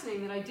finding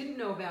fascinating that I didn't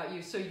know about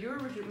you. So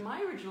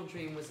my original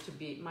dream was to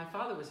be. My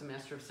father was a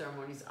master of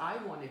ceremonies. I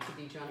wanted to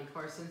be Johnny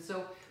Carson.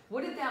 So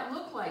what did that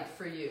look like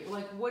for you?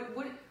 Like what?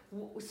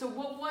 So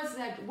what was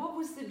that? What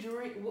was the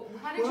dream?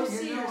 How did you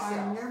see yourself?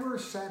 I never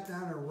sat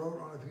down and wrote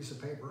on a piece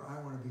of paper, "I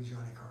want to be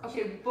Johnny Carson."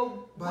 Okay,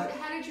 but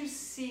how did you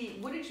see?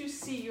 What did you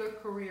see your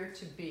career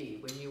to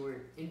be when you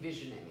were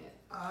envisioning it?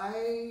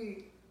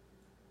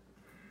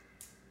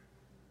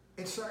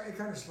 It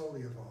kind of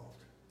slowly evolved.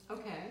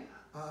 Okay.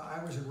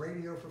 I was in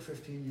radio for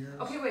 15 years.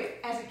 Okay,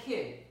 wait. As a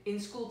kid, in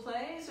school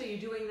plays, are you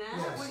doing that?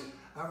 Yes.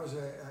 I was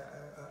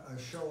a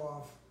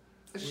show-off.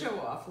 A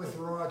show-off. With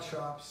raw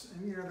chops.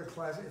 And the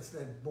classic, it's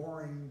that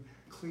boring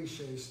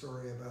cliche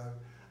story about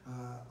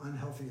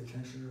unhealthy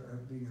attention or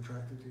being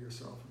attracted to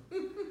yourself.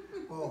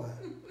 All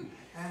that.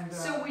 And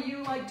so were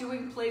you like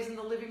doing plays in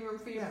the living room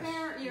for your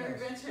parents?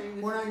 Yes.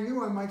 When I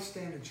knew I might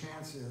stand a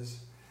chance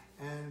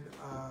and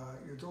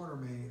your daughter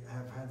may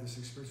have had this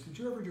experience. Did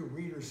you ever do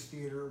Reader's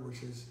Theater,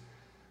 which is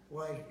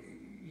like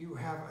you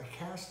have a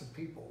cast of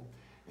people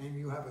and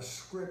you have a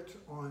script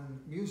on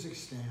music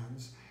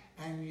stands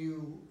and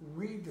you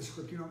read the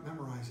script, you don't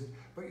memorize it,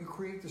 but you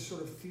create this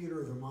sort of theater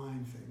of the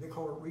mind thing. They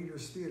call it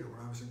Reader's Theater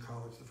when I was in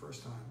college the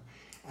first time.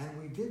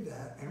 And we did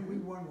that, and we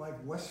won like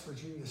West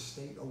Virginia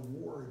State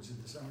Awards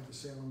in this. I went to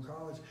Salem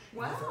College.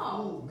 Wow. And I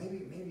thought,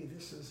 maybe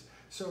this is...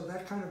 So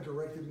that kind of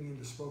directed me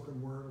into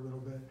spoken word a little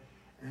bit.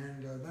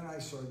 And then I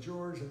saw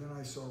George, and then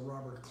I saw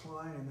Robert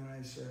Klein, and then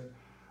I said,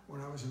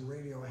 when I was in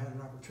radio, I had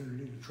an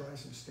opportunity to try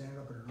some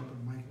stand-up at an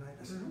open mic night.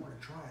 I said, I want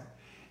to try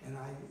it. And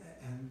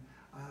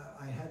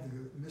I had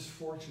the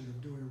misfortune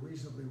of doing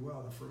reasonably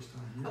well the first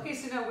time. Okay,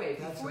 so now wait,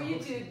 before you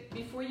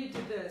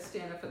did the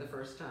stand-up for the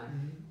first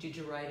time, did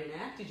you write an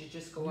act? Did you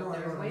just go up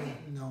there and wing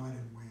it? No, I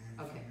didn't wing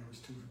anything. Okay. I was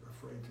too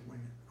afraid to wing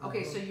it.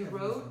 Okay, so you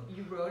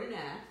wrote an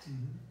act.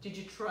 Did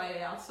you try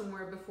it out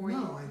somewhere before?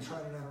 No, I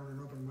tried it out on an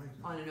open mic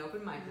night. On an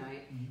open mic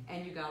night,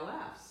 and you got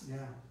laughs. Yeah.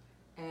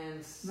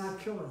 And not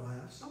killer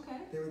laughs. Okay.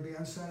 They would be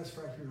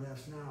unsatisfactory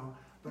laughs now,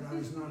 but I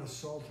was not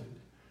assaulted.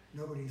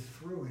 Nobody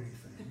threw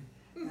anything.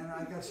 And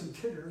I got some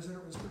titters, and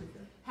it was pretty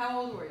good. How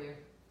old were you?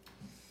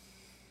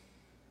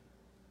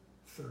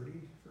 30,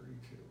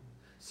 32.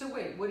 So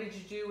wait, what did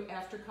you do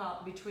after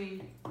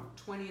between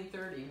 20 and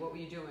 30? What were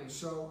you doing?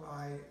 So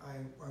I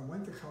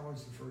went to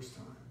college the first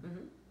time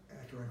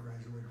after I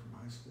graduated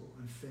from high school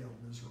and failed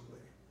miserably.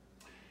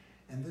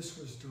 And this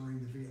was during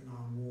the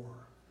Vietnam War.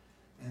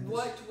 And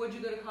what did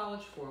you go to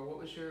college for? What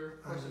was your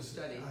course of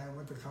study? I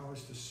went to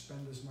college to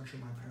spend as much of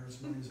my parents'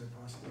 money as I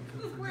possibly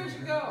could. Where'd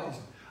you go?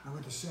 I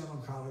went to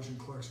Salem College in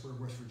Clarksburg,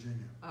 West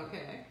Virginia.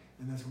 Okay.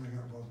 And that's when I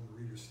got involved in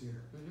the Reader's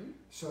Theater.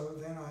 So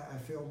then I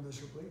failed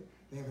miserably.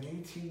 They have an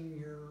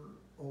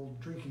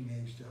 18-year-old drinking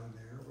age down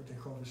there, what they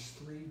call this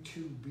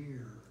 3-2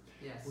 beer,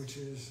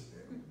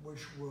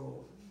 which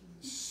will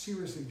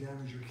seriously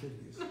damage your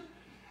kidneys.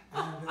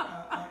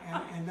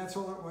 And that's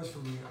all it was for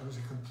me. It was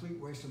a complete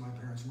waste of my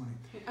parents' money.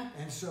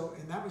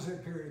 And that was a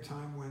period of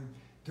time when,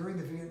 during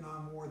the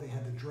Vietnam War, they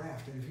had the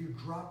draft. And if you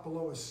dropped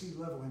below a C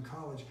level in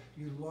college,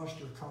 you lost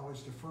your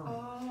college deferment.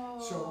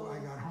 Oh. So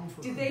I got home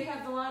for Did they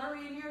have the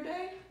lottery in your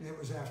day? It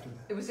was after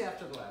that. It was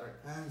after the lottery.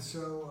 And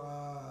so,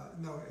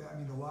 no, I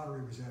mean, the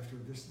lottery was after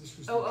This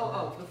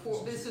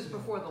was This is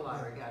before the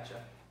lottery.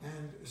 Gotcha.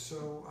 And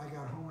so I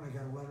got home and I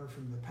got a letter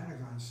from the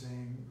Pentagon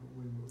saying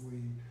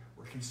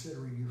we're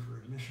considering you for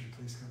admission.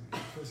 Please come and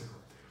get a physical.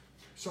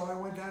 So I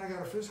went down and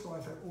got a physical. I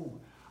thought, oh,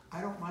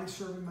 I don't mind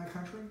serving my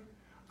country.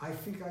 I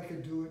think I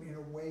could do it in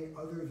a way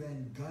other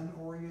than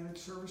gun-oriented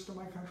service to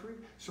my country.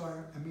 So I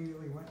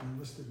immediately went and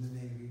enlisted in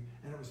the Navy,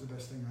 and it was the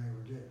best thing I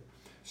ever did.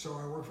 So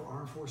I worked for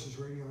Armed Forces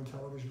Radio and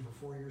Television for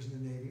 4 years in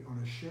the Navy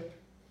on a ship.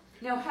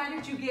 Now,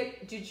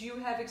 did you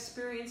have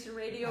experience in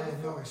radio I had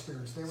before? no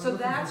experience. They were So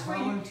looking that's for where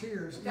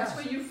volunteers. That's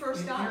where you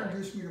first got It it.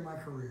 introduced me to my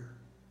career.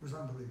 It was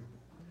unbelievable.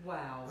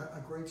 Wow.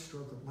 A great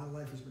stroke of my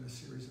life has been a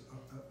series of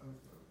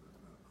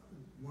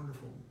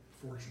wonderful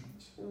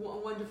fortunes.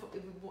 Wonderful.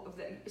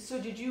 So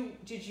did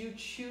you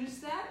choose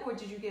that, or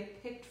did you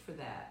get picked for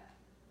that?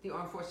 The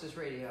Armed Forces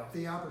Radio.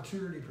 The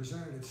opportunity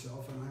presented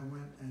itself, and I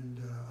went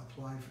and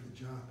applied for the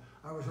job.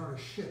 I was on a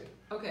ship.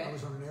 Okay. I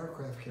was on an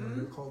aircraft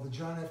carrier called the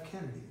John F.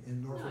 Kennedy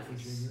in Norfolk,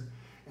 Nice. Virginia,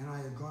 and I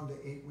had gone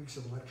to 8 weeks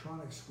of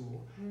electronics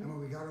school. And when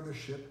we got on the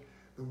ship,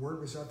 the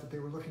word was out that they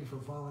were looking for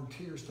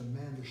volunteers to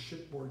man the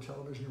shipboard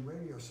television and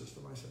radio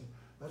system. I said,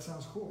 that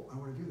sounds cool. I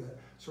want to do that.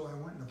 So I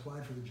went and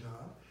applied for the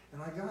job,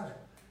 and I got it.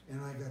 And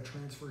I got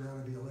transferred out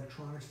of the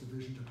electronics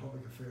division to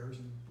public affairs,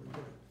 and we did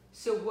it.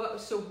 So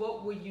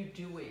what were you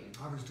doing?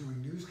 I was doing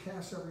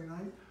newscasts every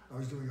night. I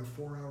was doing a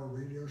 4-hour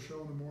radio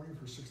show in the morning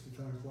for 6 to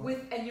 10 o'clock.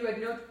 And you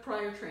had no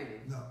prior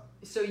training. No.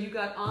 So you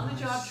got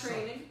on-the-job So-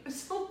 training.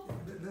 So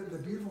The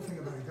beautiful thing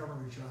about a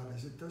government job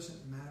is it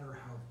doesn't matter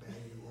how bad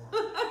you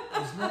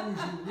are. As long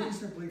as you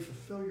reasonably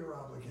fulfill your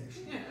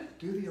obligation,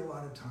 do the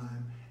allotted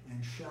time,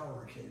 and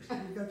shower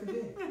occasionally, you got the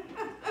gig.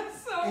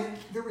 And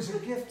there was a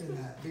gift in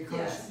that, because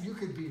Yes. you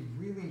could be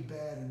really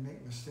bad and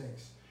make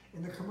mistakes.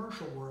 In the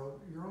commercial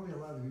world, you're only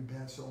allowed to be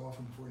bad so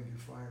often before you get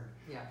fired.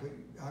 Yeah. But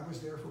I was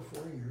there for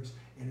 4 years,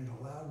 and it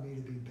allowed me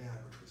to be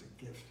bad, which was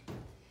a gift.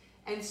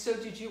 And so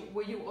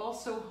were you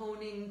also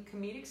honing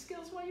comedic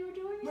skills while you were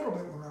doing it? A little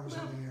bit when I was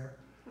in the air.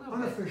 Little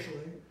bit.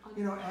 Unofficially,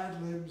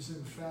 ad-libs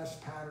and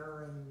fast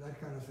patter and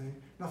that kind of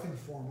thing. Nothing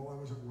formal. I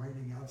wasn't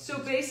writing out. So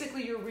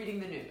basically you're reading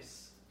the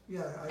news.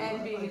 Yeah.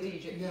 And being a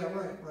DJ. Yeah,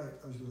 right.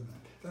 I was doing that.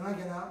 Then I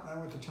got out and I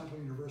went to Temple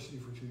University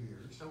for 2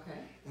 years. Okay.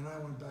 And I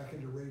went back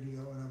into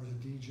radio, and I was a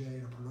DJ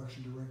and a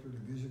production director and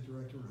a music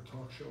director and a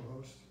talk show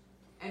host.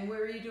 And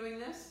where are you doing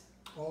this?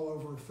 All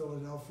over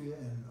Philadelphia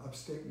and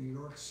upstate New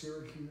York,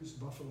 Syracuse,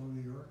 Buffalo,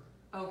 New York.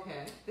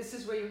 Okay. This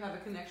is where you have a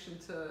connection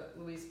to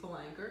Louise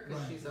Palanker,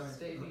 because she's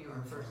upstate New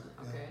York person.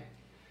 Yeah. Okay.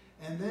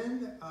 And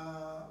then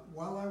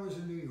while I was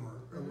in New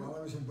York, while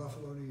I was in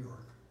Buffalo, New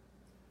York,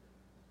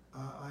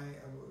 I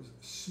was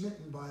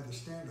smitten by the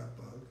stand-up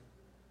bug,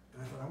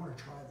 and I thought, I want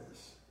to try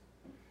this.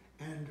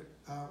 And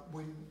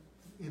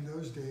in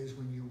those days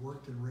when you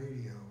worked in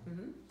radio,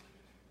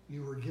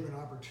 you were given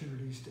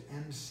opportunities to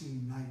MC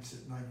nights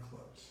at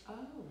nightclubs.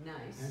 Oh,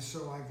 nice. And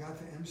so I got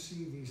to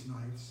MC these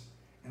nights,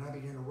 and I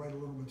began to write a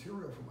little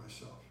material for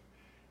myself.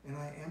 And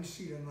I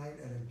MC'd a night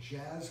at a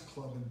jazz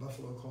club in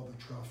Buffalo called the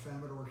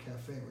Tralfamadore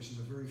Cafe, which is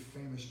a very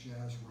famous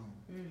jazz room.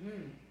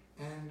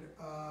 And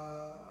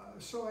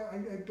so I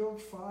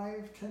built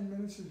 5-10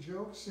 minutes of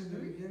jokes in the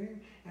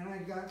beginning, and I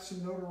got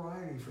some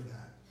notoriety for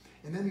that.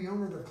 And then the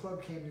owner of the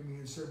club came to me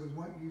and said, we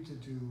want you to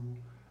do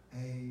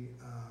a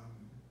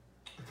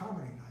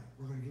comedy night.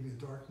 We're going to give you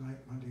a dark night,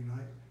 Monday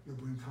night. You'll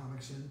bring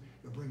comics in.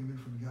 You'll bring them in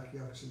from Yuck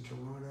Yucks in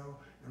Toronto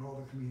and all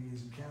the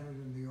comedians in Canada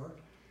and New York.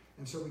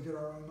 And so we did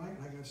our own night,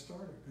 and I got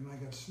started, and I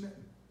got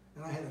smitten.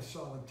 And I had a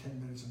solid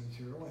 10 minutes of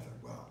material. I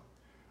thought, well,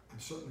 I'm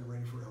certainly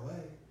ready for LA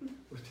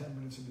with 10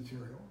 minutes of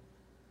material.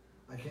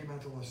 I came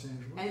out to Los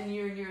Angeles. And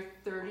you're in your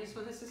 30s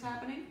when this is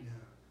happening?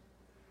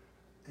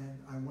 Yeah. And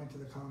I went to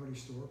the Comedy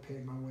Store,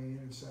 paid my way in,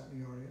 and sat in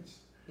the audience.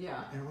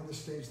 Yeah. And on the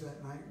stage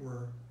that night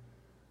were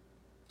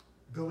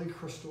Billy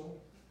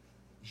Crystal,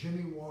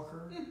 Jimmy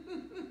Walker,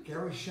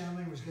 Gary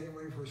Shandling was getting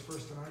ready for his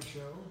first Tonight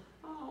Show.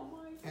 Oh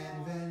my God.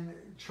 And then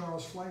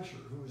Charles Fleischer,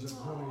 who was a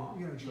brilliant,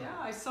 you know, Charles. Yeah,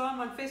 I saw him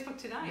on Facebook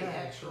tonight,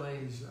 actually.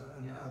 He's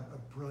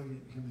a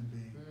brilliant human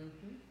being.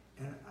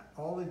 And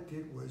all it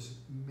did was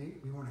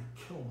make me want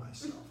to kill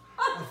myself.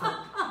 I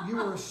thought, you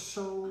are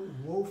so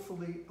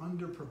woefully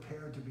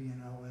underprepared to be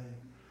in LA.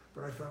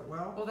 But I thought,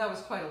 well, that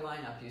was quite a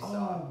lineup you saw.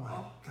 Oh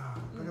my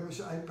God! But it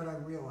was. But I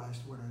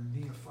realized what a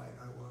neophyte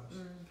I was.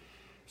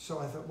 So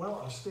I thought,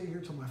 well, I'll stay here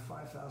till my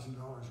 $5,000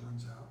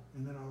 runs out,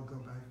 and then I'll go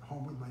back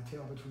home with my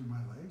tail between my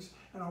legs,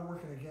 and I'll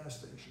work at a gas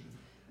station.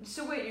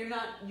 So wait, you're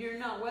not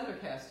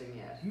weathercasting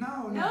yet?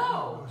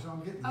 No. So I'm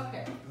getting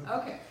there.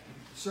 Okay.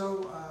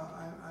 So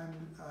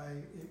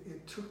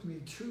it took me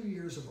 2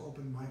 years of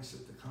open mics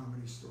at the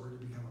Comedy Store to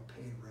become a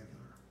paid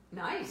regular.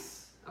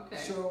 Nice. Okay.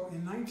 So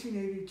in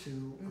 1982,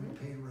 I'm a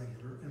paid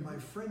regular, and my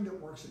friend that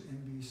works at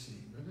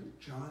NBC,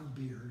 John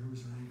Beard, who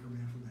was an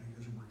anchorman for many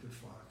years and worked at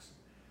Fox,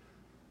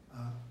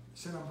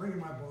 said, I'm bringing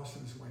my boss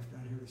and his wife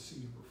down here to see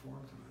you perform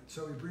tonight.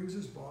 So he brings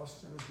his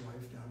boss and his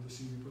wife down to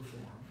see me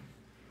perform.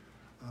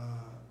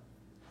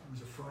 It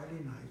was a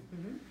Friday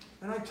night,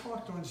 and I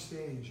talked on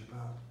stage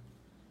about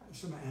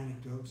some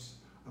anecdotes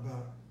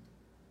about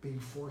being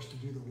forced to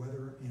do the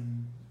weather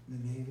in the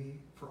Navy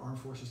for Armed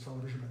Forces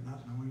Television, but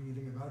not knowing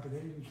anything about it. But they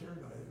didn't care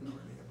that I didn't know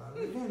anything about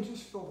it. Again,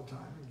 just fill the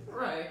time. And get it.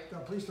 Right. Now,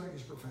 please don't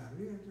use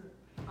profanity.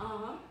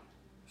 Uh-huh.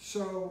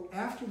 So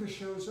after the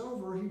show's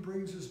over, he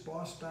brings his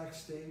boss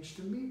backstage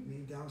to meet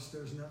me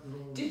downstairs in that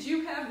little. Did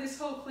you have this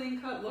whole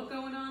clean-cut look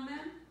going on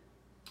then?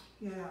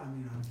 Yeah, I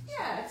mean.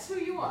 Yeah, it's who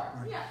you are.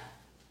 Right. Yeah.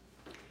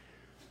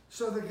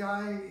 So the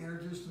guy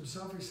introduced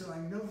himself. He said, "I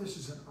know this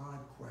is an odd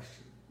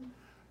question,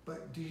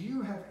 but do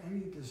you have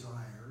any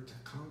desire to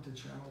come to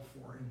Channel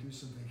 4 and do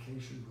some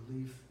vacation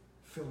relief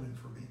fill-in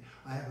for me?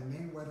 I have a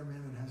Maine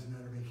weatherman that hasn't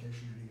had a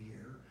vacation in a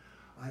year.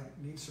 I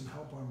need some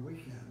help on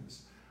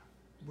weekends.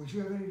 Would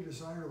you have any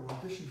desire to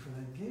audition for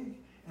that gig?"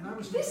 And I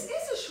was. This is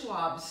a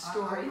Schwab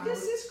story.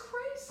 This is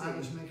crazy. I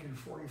was making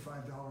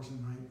 $45 a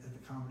night at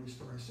the Comedy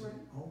Store. I said, Right.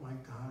 "Oh my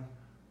God,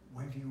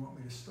 when do you want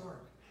me to start?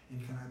 And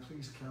can I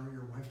please carry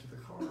your wife to the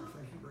car?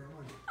 Thank you very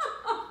much."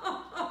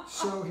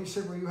 So he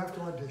said, "Well, you have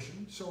to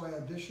audition." So I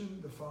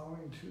auditioned the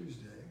following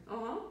Tuesday.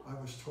 Uh-huh. I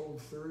was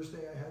told Thursday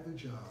I had the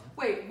job.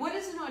 Wait, what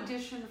is an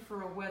audition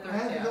for a weathercaster? I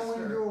had to go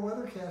in and do a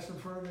weathercast in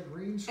front of the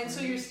green screen. And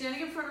so you're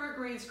standing in front of a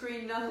green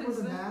screen, with nothing's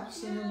the there.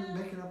 maps and then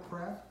making up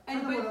crap.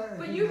 And I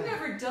but do you've that.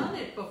 never done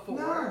it before.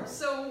 No.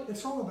 So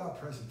It's all about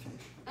presentation.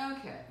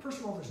 okay. First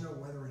of all, there's no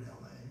weather in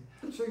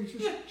LA, so you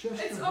just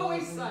It's your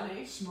always body,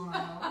 sunny.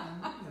 smile,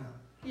 and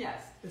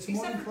Yes. it's Except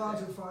morning for-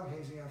 clouds and fog,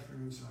 hazy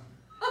afternoon sun.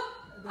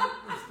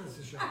 That's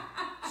the show.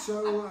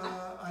 So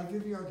I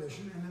did the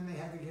audition, and then they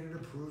had to get it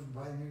approved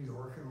by New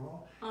York and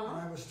all. Uh-huh.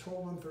 And I was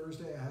told on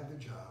Thursday I had the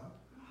job.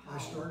 I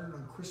started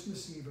on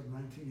Christmas Eve of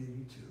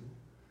 1982.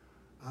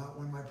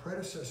 When my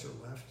predecessor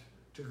left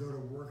to go to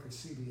work at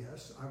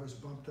CBS, I was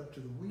bumped up to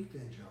the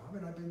weekday job,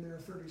 and I've been there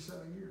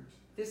 37 years.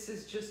 This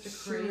is just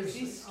a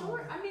crazy Seriously,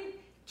 story. I mean,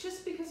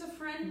 just because a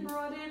friend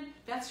brought in,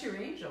 that's your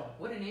angel.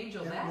 What an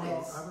angel Yeah, that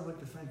well, is. I would like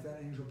to thank that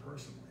angel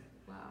personally,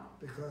 Wow.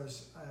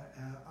 because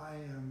I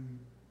am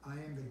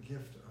the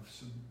gift of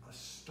some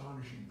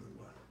astonishing good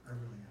luck. I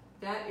really am.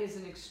 That is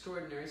an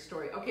extraordinary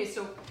story. Okay,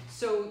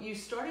 so you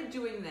started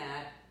doing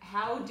that.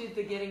 How did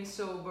the getting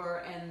sober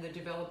and the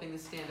developing the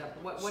stand-up,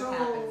 what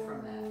happened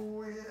from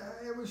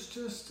that? It was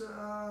just,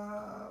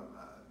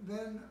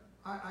 then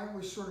I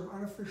was sort of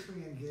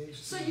unofficially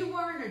engaged. So you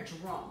weren't a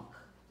drunk.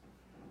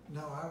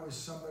 No, I was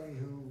somebody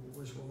who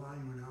was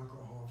relying on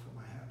alcohol for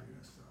my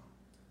happiness,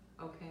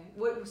 though. Okay.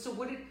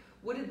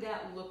 What did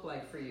that look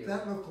like for you?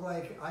 That looked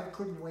like I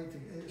couldn't wait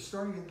to,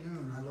 starting at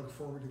noon, I looked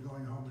forward to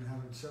going home and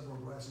having several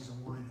glasses of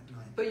wine at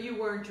night. But you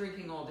weren't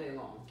drinking all day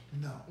long.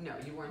 No. No,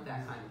 you weren't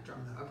that No, kind of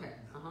drunk. no, Okay.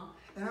 no. Uh-huh.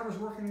 And I was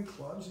working in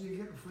clubs and you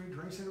get free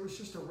drinks, and it was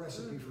just a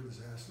recipe for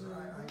disaster.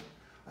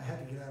 I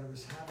had to get out of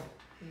this habit.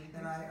 Mhm.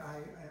 And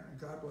I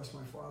God bless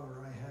my father,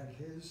 I had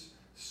his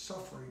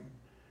suffering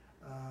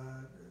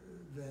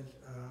that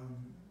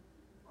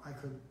I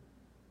could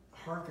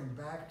hearken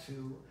back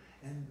to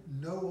and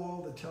know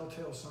all the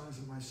telltale signs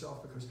of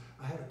myself, because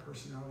I had a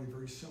personality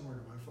very similar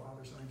to my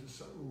father's. And I just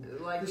said,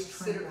 ooh, Like this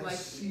train, I like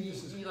see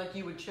this as like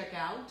you would check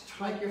out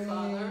type like your A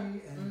father.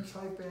 and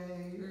type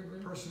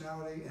A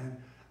personality, and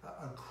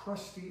a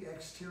crusty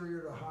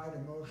exterior to hide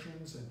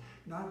emotions, and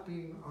not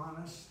being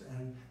honest,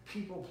 and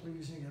people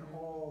pleasing, and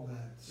all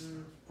that stuff.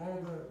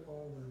 All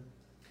the.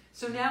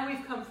 So now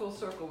we've come full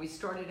circle. We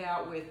started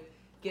out with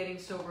getting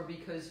sober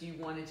because you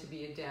wanted to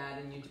be a dad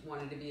and you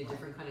wanted to be a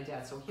different kind of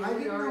dad. So here I we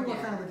didn't are know again.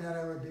 what kind of a dad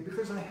I would be,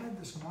 because I had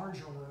this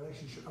marginal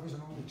relationship. I was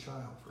an only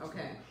child, for Okay.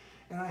 example.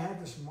 And I had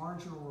this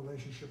marginal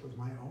relationship with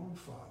my own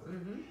father.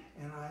 Mm-hmm.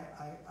 And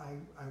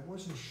I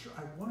wasn't sure.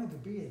 I wanted to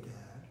be a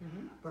dad,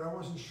 Mm-hmm. but I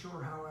wasn't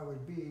sure how I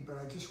would be. But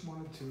I just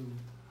wanted to.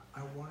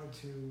 I wanted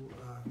to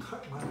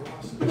cut my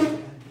losses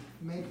and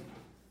make.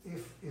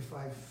 If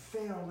I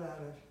failed at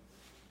it,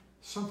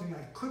 something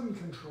I couldn't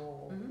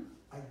control, Mm-hmm.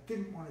 I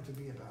didn't want it to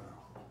be about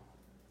alcohol.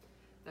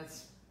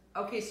 That's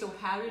okay. So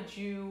how did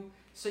you?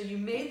 So you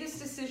made this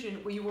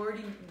decision. Were you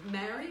already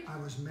married? I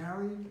was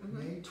married Mhm.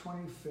 May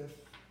 25th,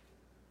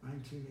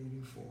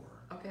 1984.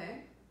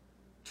 Okay.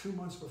 2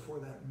 months before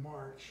that,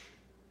 March,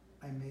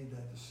 I made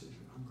that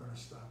decision. I'm going to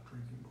stop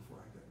drinking before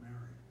I get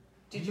married.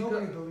 Did you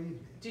Nobody go?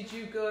 believed me. Did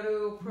you go to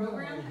a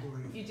program? Nobody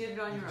believed You me. did it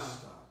on I your just own.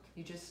 stopped.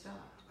 You just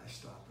stopped. I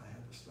stopped. I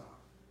had to stop.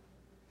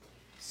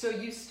 So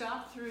you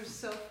stopped through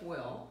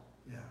self-will,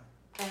 Yeah.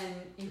 and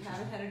you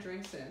haven't had a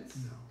drink since.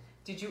 No.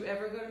 Did you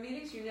ever go to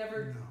meetings? You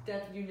never.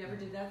 No. You never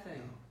did that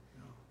thing.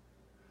 No.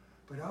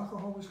 But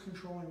alcohol was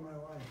controlling my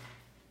life.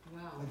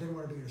 Wow. I didn't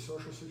want to be in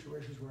social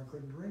situations where I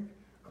couldn't drink.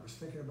 I was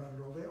thinking about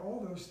it all day.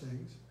 All those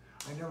things.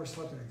 I never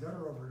slept in a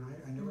gutter overnight.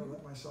 I never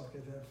let myself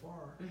get that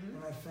far. Mhm.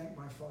 And I thank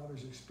my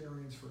father's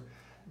experience for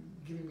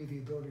giving me the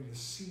ability to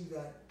see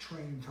that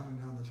train coming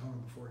down the tunnel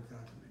before it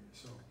got to me.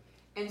 So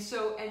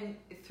And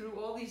through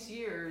all these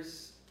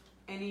years,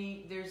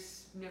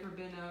 there's never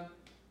been a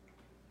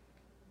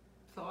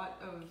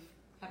thought of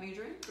having a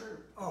drink, or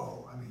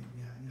I mean,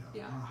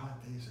 Yeah. on a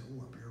hot day, you say,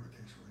 "Oh, a beer would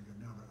taste really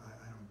good now," but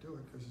I don't do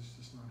it because it's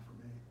just not for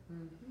me.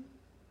 mm-hmm.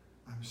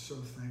 I'm so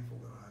thankful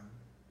that I'm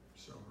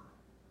sober.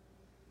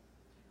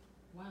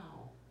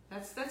 Wow.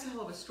 That's a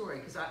hell of a story,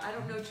 because I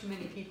don't know too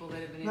many people that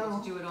have been No. able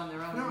to do it on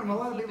their own. No, and a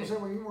lot of keep people it. say,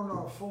 well, you weren't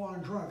all full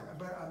on drunk,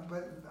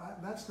 but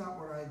that's not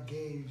what I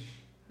gauge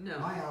No.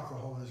 my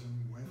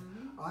alcoholism with.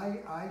 Mhm.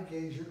 I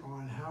gauge it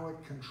on how it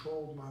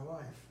controlled my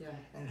life Yeah,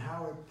 and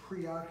how it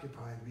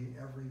preoccupied me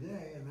every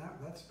day, and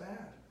that's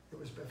bad. It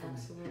was bad for me.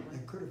 absolutely.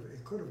 It could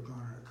have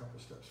gone a couple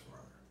steps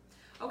farther.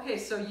 Okay,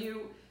 so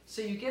you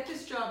get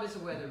this job as a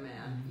weatherman.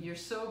 Mhm. You're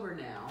sober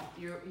now.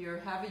 You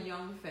have a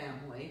young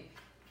family.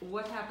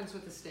 What happens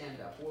with the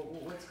stand-up?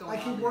 What's going on?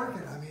 I keep there?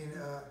 working. I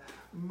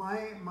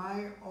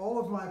mean, all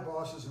of my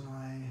bosses and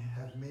I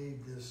have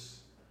made this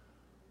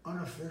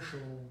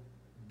unofficial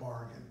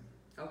bargain.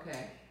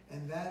 Okay.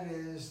 And that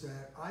is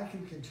that I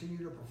can continue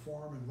to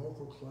perform in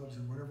local clubs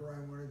and whatever I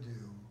want to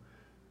do.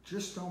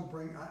 Just don't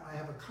bring, I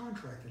have a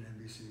contract at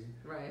NBC,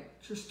 Right.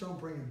 just don't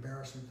bring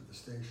embarrassment to the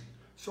station.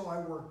 So I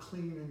work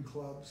clean in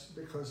clubs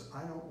because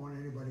I don't want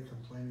anybody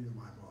complaining to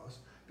my boss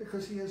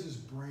because he has his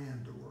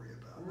brand to worry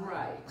about.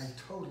 Right. I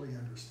totally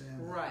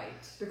understand that.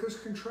 Right. Because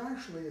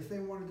contractually, if they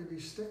wanted to be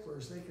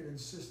sticklers, they could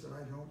insist that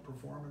I don't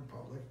perform in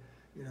public,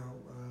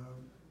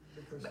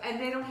 because... And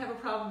they don't have a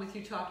problem with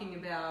you talking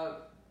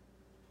about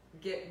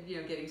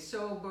getting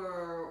sober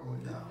or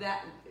No.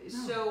 that.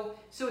 No.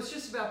 So it's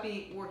just about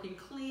working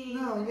clean.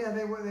 No, yeah,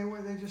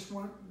 they just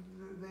want,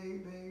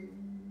 they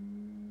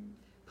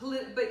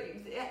But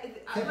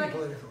I can't like. be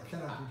political,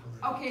 cannot be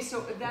political. Okay,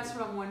 so that's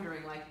what I'm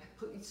wondering. Like,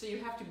 so you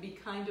have to be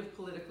kind of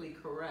politically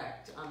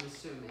correct. I'm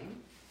assuming,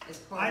 as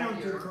part I of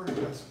don't do your. current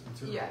investment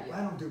material. Yeah, yeah.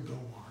 I don't do Bill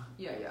Maher.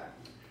 Yeah, yeah,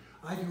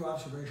 I do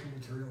observational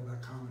material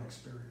about common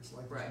experience,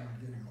 like this Right. when I'm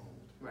getting old.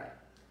 right.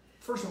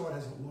 First of all, it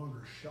has a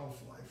longer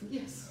shelf life, as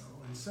Yes. you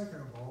know. And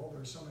second of all,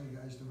 there's so many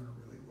guys doing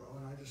it really well,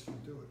 and I just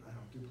don't do it. I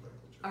don't do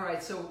political journalism. All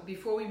right. So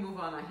before we move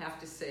on, I have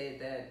to say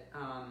that.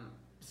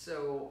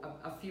 So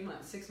a few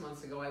months, 6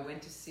 months ago, I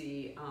went to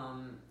see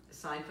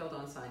Seinfeld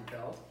on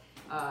Seinfeld,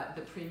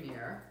 the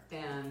premiere,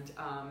 and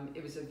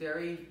it was a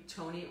very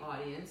Tony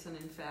audience, and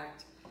in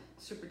fact,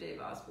 Super Dave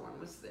Osborne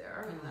was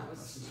there, and that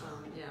was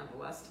the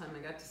last time I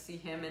got to see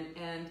him,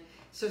 and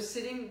so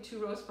sitting 2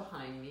 rows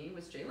behind me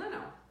was Jay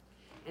Leno,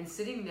 and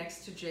sitting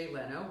next to Jay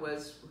Leno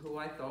was who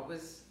I thought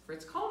was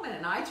Fritz Coleman,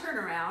 and I turn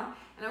around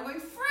and I'm going,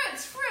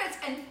 Fritz,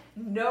 and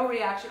no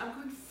reaction. I'm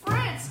going,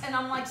 Fritz, and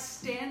I'm like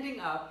standing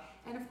up.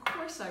 And of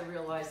course I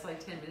realized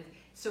like 10 minutes.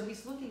 So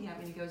he's looking at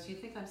me and he goes, you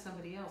think I'm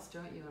somebody else,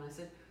 don't you? And I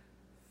said,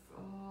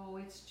 oh,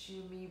 it's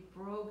Jimmy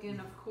Brogan.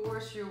 Of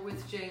course you're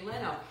with Jay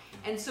Leno.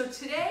 And so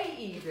today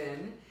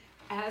even,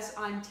 as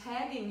I'm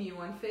tagging you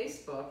on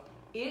Facebook,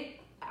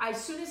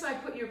 as soon as I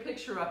put your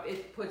picture up,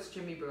 it puts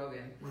Jimmy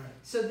Brogan. Right.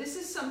 So this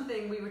is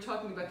something, we were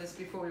talking about this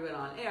before we went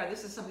on air,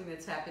 this is something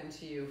that's happened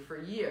to you for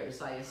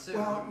years, I assume.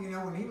 Well,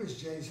 when he was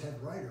Jay's head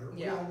writer,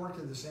 we Yeah. all worked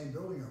in the same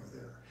building over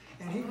there.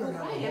 And he'd go down the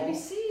right, hall,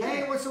 NBC.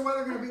 hey, what's the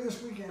weather going to be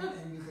this weekend?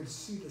 And you could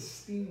see the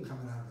steam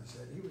coming out of his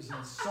head. He was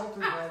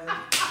insulted by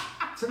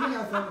that. To me,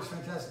 I thought it was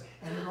fantastic.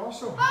 And it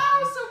also happened.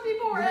 Oh, so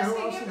people were You know who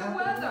asking else him it the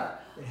happened weather.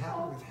 with? It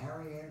happened with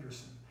Harry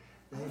Anderson.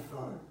 They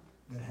thought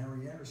that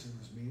Harry Anderson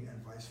was me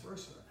and vice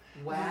versa.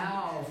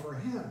 Wow. And for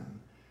him,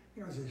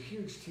 as a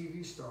huge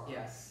TV star,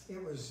 Yes.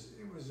 it was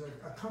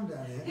a come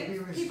down to him. He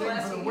was People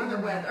staying for asking him the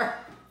weatherman. weather.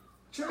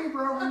 Jimmy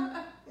Brogan,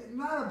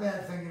 not a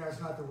bad thing, it's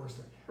not the worst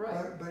thing.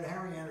 Right. But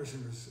Harry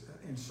Anderson was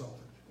insulted.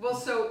 Well,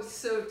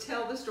 so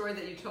tell the story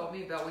that you told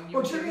me about when you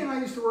Well, were Jimmy and I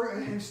used to work,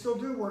 and still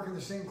do work in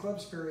the same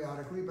clubs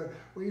periodically, but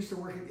we used to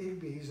work at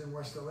Igby's in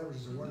West LA, which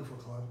is a wonderful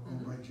club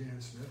owned by Jan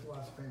Smith.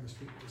 Lots of famous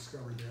people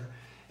discovered there.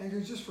 And it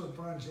was just for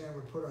fun, Jan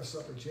would put us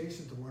up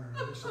adjacent to one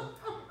another, so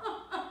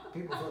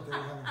people thought they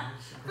were having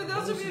For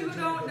those of you who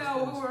don't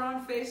know, who are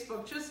on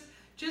Facebook,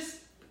 just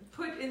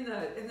put in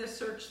the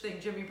search thing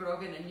Jimmy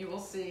Brogan and you will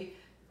see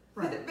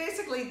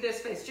basically this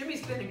face.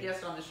 Jimmy's been a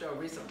guest on the show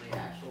recently,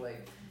 actually.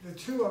 The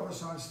two of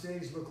us on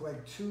stage look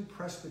like 2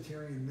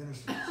 Presbyterian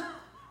ministers.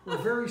 We're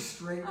very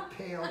straight,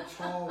 pale,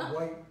 tall,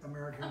 white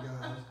American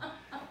guys.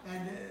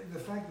 And the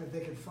fact that they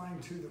could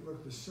find 2 that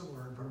looked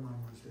similar and put them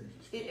on one stage.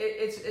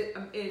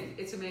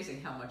 It's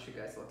amazing how much you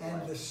guys look And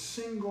alike. the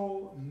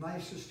single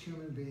nicest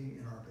human being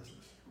in our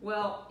business.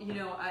 Well,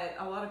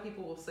 a lot of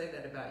people will say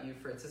that about you,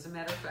 Fritz. As a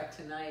matter of fact,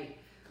 tonight,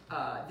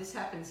 this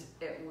happens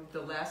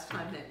the last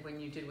time that when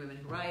you did Women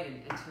Who Write,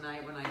 and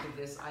tonight when I did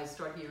this, I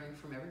start hearing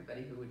from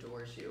everybody who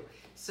adores you.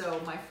 So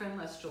my friend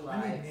Les I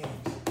July, need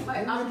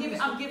names.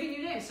 I'm giving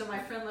you names. So my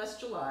friend Les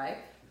July,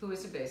 who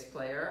is a bass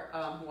player,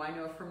 who I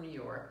know from New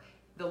York,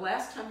 the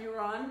last time you were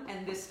on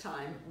and this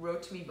time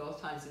wrote to me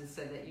both times and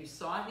said that you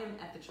saw him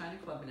at the China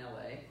Club in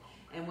LA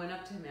and went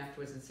up to him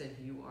afterwards and said,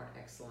 you are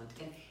excellent.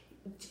 And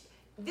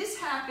this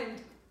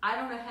happened, I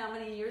don't know how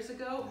many years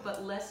ago,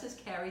 but Les has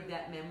carried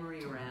that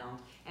memory around,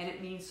 and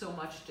it means so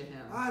much to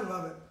him. I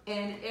love it.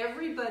 And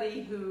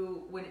everybody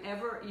who,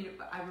 whenever,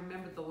 I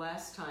remember the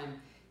last time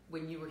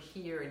when you were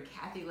here and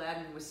Kathy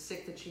Ladman was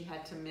sick that she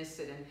had to miss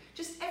it, and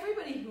just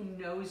everybody who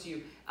knows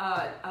you.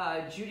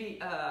 Judy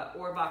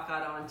Orbach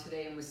got on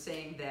today and was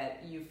saying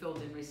that you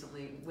filled in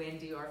recently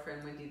Wendy, our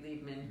friend Wendy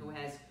Liebman, who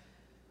has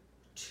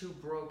 2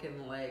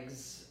 broken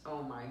legs.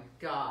 Oh my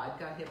God,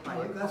 got hit by a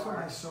car. That's when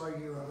I saw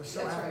you. I was so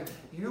That's happy. right.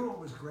 You know what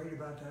was great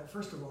about that?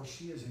 First of all,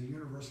 she is a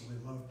universally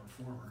loved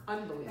performer.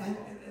 Unbelievable.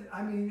 And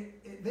I mean,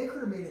 they could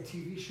have made a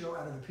TV show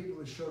out of the people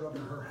that showed up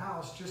at her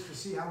house just to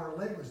see how her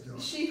leg was doing.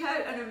 She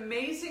had an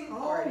amazing Oh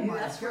party. my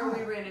That's God.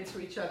 where we ran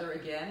into each other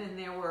again, and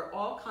there were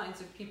all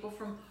kinds of people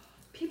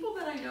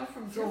that I know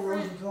from Phil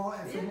different. Rosenthal,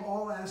 and from Yeah.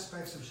 all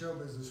aspects of show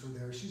business were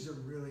there. She's a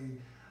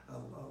really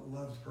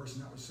loved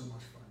person. That was so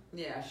much fun.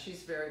 Yeah,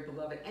 she's very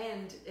beloved,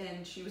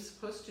 and she was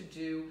supposed to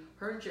do.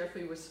 Her and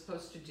Jeffrey was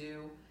supposed to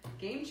do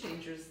Game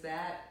Changers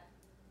that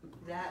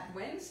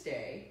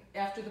Wednesday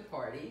after the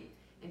party,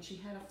 and she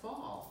had a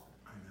fall.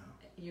 I know.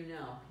 You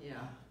know,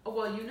 yeah. Oh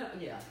well, you know,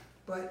 yeah.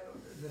 But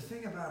the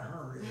thing about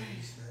her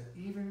is that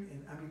even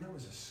in, I mean, that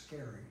was a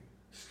scary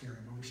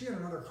moment. She had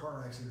another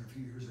car accident a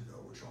few years ago,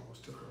 which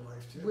almost took her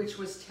life too. Which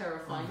was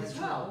terrifying as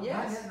well. Not-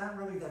 Yes. Not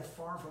really that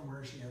far from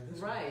where she had this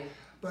one. Right.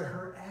 But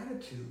her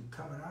attitude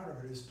coming out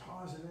of it is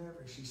positive,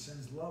 and she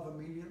sends love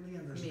immediately,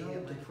 and there's no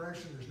Immediately.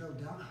 depression, there's no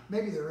down.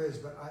 Maybe there is,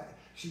 but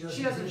she doesn't.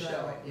 She doesn't do that.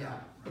 show it, yeah.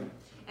 Right.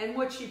 And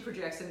what she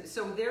projects, and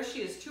so there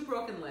she is, 2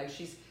 broken legs.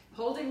 She's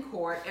holding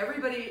court.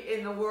 Everybody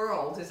in the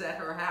world is at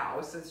her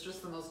house. It's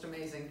just the most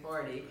amazing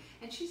party,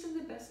 and she's in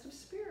the best of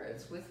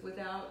spirits,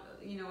 without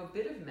a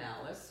bit of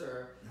malice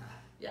or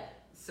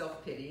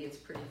self-pity. It's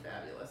pretty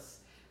fabulous.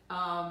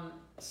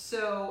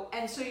 So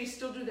you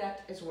still do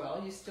that as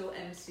well. You still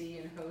MC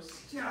and host.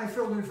 Yeah, I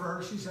filled in for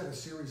her. She's had a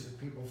series of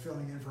people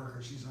filling in for her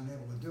because she's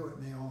unable to do it,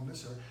 and they all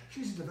miss her.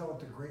 She's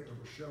developed a great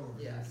little show over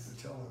there Yes.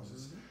 to tell us.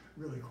 It's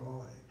really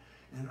quality.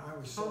 And I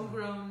was so...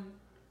 Homegrown.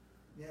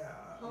 Yeah,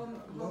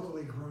 Home-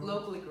 locally grown.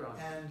 Locally grown.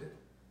 And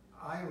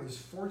I was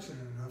fortunate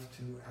enough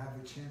to have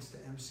a chance to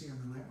MC on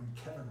the night when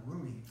Kevin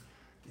Rooney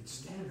did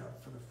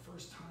stand-up for the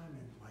first time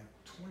in like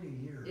 20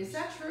 years. Is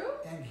that true?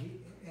 And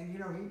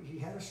he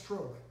had a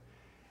stroke,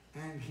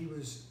 and he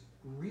was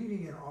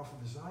reading it off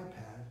of his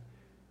iPad,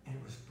 and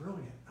it was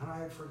brilliant. And I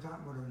had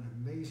forgotten what an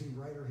amazing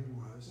writer he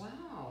was.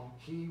 Wow.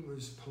 He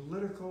was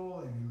political,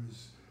 and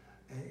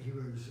he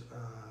was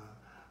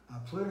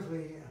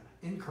politically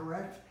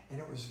incorrect, and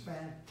it was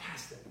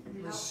fantastic.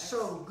 It was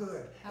so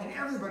good. And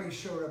everybody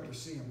showed up to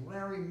see him.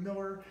 Larry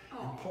Miller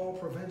and Paul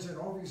Provenza and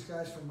all these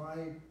guys from my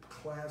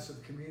class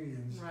of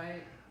comedians.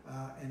 Right.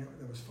 And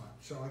it was fun.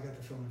 So I got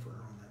to fill in for her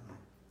on that night.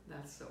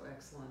 That's so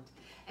excellent.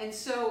 And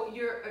so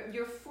you're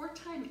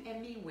 4-time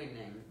Emmy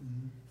winning.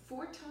 Mm-hmm.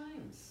 4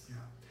 times. Yeah.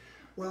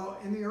 Well,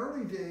 in the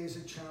early days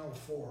at Channel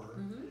 4,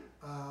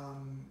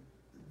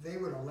 they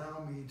would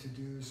allow me to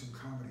do some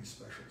comedy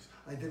specials.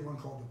 I did one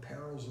called The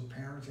Perils of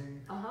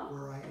Parenting,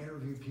 where I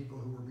interviewed people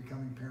who were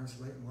becoming parents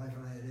late in life,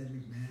 and I had Ed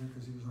McMahon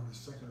because he was on his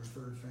 2nd or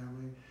 3rd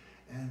family,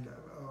 and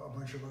a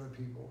bunch of other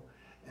people.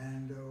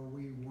 And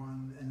we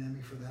won an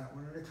Emmy for that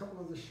one, and a couple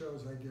of the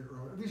shows I did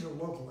earlier. These are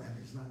local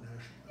Emmys, not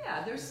national.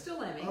 Yeah, there's still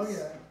Emmys. Oh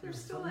yeah, There's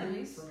still for me,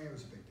 Emmys. For me, it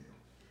was a big deal.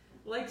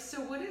 Like,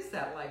 so what is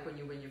that like when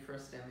you win your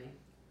first Emmy?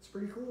 It's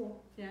pretty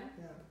cool. Yeah.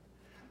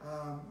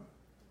 Yeah.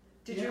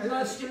 Did Yeah,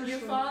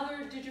 your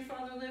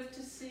father live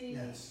to see?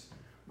 Yes,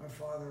 my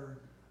father.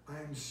 I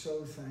am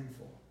so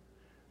thankful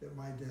that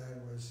my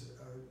dad was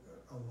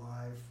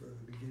alive for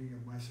the beginning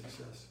of my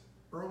success.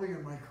 Early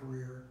in my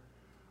career,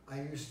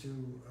 I used to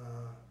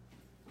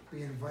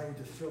be invited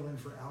to fill in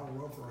for Al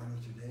Roker on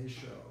the Today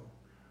Show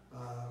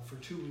for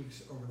 2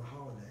 weeks over the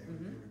holiday.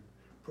 They would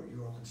put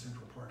you up in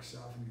Central Park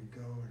South, and you'd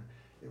go, and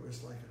it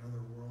was like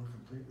another world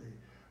completely.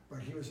 But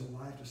he was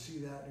alive to see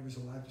that. He was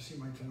alive to see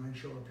my Tonight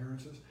Show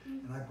appearances,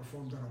 and I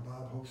performed on a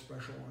Bob Hope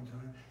special one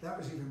time. That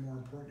was even more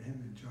important to him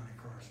than Johnny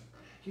Carson.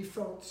 He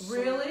felt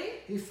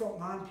He felt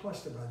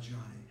nonplussed about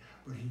Johnny,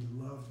 but he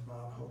loved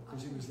Bob Hope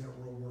because he was that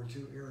World War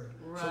II era.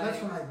 Right. So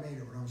that's when I made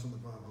it, when I was on the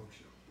Bob Hope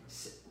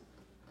show.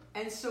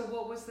 And so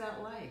what was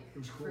that like It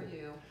was cool. for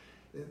you?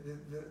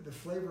 The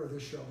flavor of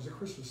this show was a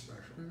Christmas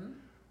special.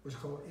 It was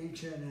called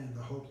HNN,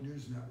 the Hope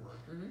News Network,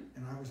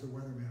 and I was the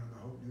weatherman on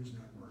the Hope News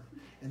Network.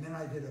 And then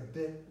I did a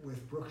bit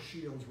with Brooke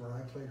Shields where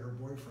I played her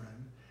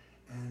boyfriend,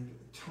 and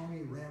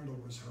Tony Randall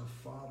was her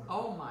father.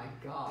 Oh my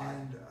God.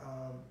 And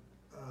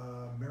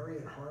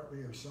Marriott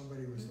Hartley or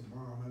somebody was the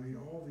mom. I mean,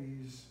 all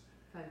these.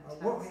 And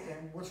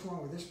what's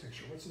wrong with this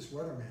picture? What's this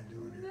weatherman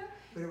doing here?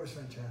 But it was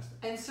fantastic.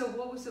 And so,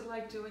 what was it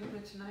like doing the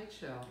Tonight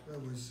Show? It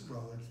was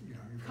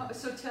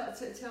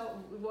So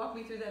walk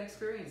me through that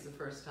experience the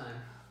first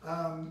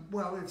time.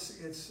 Well,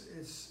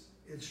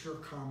 it's your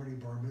comedy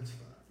bar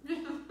mitzvah.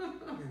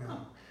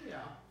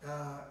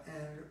 Yeah.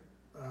 And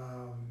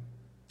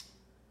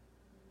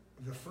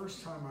the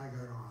first time I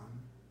got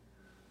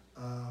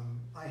on,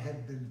 I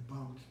had been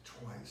bumped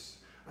twice.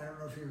 I don't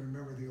know if you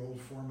remember the old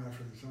format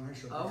for the Tonight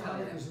Show. Oh, the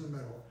comic yeah. was in the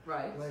middle.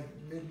 Right. Like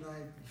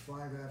midnight, 5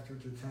 after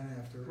to 10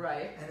 after.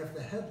 Right. And if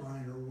the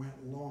headliner went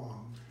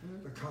long,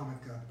 the comic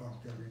got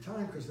bumped every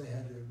time because they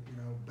had to,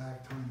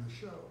 back time the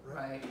show.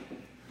 Right. Right.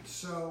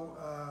 So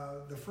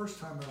the first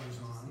time I was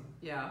on,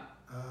 Yeah.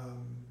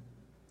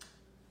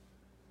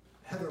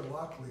 Heather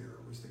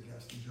Locklear was the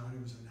guest, and Johnny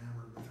was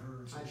enamored with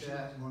her. So I she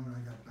bet. went along and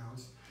I got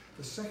bounced.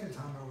 The second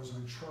time I was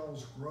on,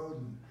 Charles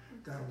Grodin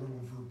got a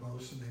little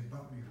verbose and they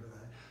bumped me for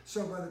that.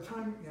 So by the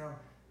time,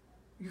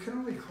 you can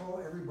only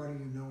call everybody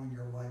you know in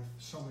your life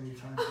so many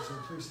times and say,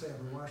 please stay up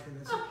and watch me.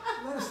 And say,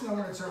 let us know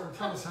when it's over.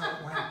 Tell us how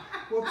it went.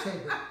 We'll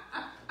tape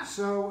it.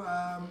 So,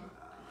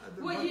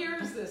 what year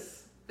is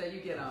this that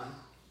you get on?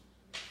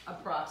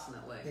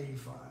 Approximately.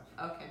 85.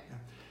 Okay. Yeah.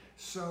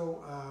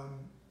 So,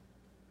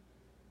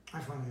 I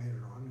finally made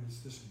it on. It's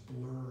this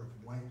blur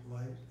of white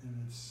light, and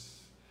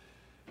it's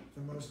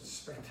the most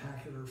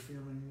spectacular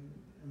feeling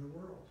in the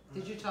world.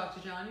 Did you talk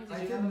to Johnny?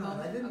 I did not.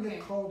 I didn't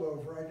get called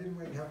over. I didn't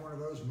wait to have one of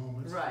those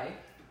moments. Right.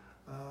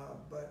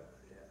 But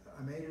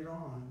I made it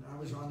on. I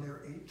was on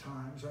there 8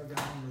 times. I got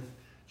on with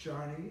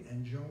Johnny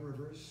and Joan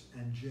Rivers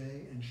and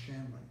Jay and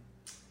Shanley.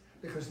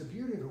 Because the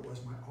beauty of it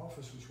was my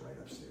office was right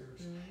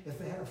upstairs. Mm-hmm. If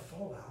they had a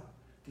fallout,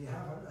 do you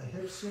have a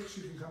hip 6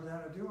 you can come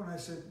down and do? And I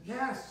said,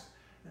 yes.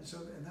 And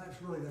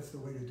that's the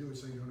way to do it,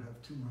 so you don't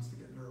have 2 months to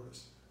get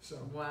nervous. So.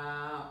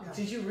 Wow. Yeah.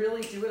 Did you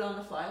really do it on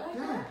the fly like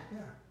that? Yeah.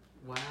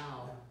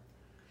 Wow.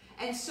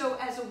 Yeah. And so,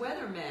 as a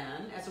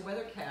weatherman, as a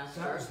weathercaster,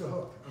 that was the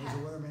hook. I was a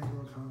weatherman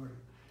doing comedy.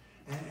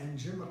 And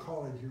Jim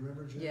McCauley, do you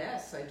remember Jim?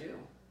 Yes, I do.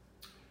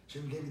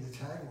 Jim gave me the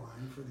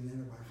tagline for the end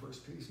of my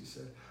first piece. He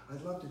said,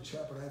 I'd love to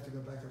chat, but I have to go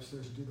back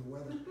upstairs and do the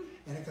weather.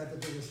 And it got the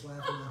biggest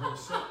laugh in the whole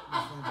set. It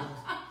was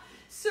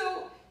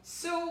fantastic.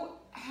 So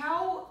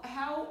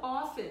how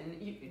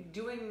often,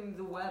 doing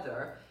the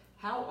weather,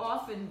 how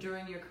often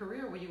during your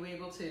career were you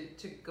able to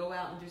go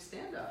out and do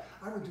stand-up?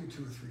 I would do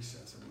 2 or 3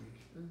 sets a week.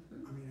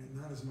 Mm-hmm. I mean,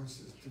 not as much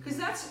as... Because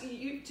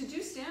to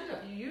do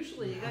stand-up, you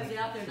got to be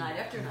out there night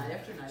after night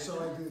after night.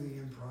 So I do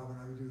the Improv, and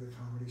I would do the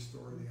Comedy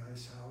Store, the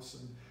Ice House,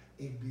 and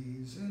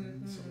Igby's,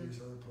 and some of these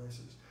other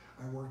places.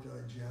 I worked at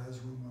a jazz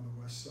room on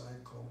the west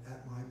side called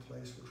At My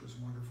Place, which was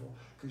wonderful,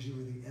 because you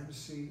were the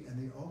MC and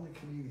the only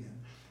comedian,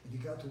 and you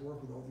got to work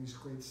with all these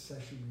great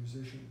session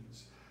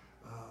musicians,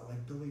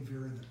 like Billy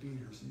Veer and the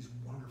Beaters, these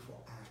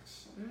wonderful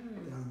acts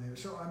down there.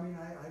 So, I mean,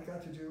 I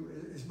got to do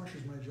as much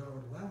as my job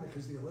would allow me,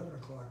 because the 11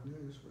 o'clock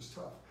news was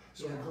tough.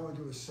 So I'd go and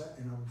do a set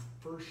in a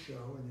first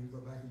show, and then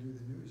go back and do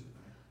the news at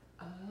night.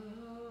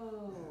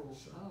 Oh,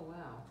 yeah, oh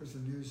wow. Because the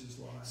news is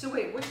live. So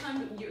wait, what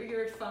time,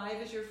 you're at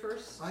 5 is your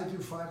first? I do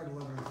 5 and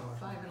 11 o'clock.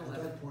 5 and 11.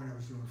 At that point I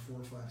was doing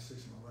 4, 5,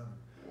 6, and 11.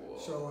 Whoa.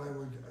 So I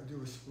would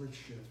do a split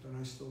shift, and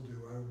I still do.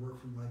 I would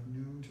work from like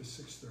noon to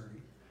 6:30,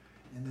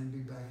 and then be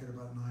back at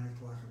about 9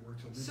 o'clock and work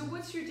till midnight. So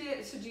what's your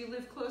day, so do you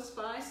live close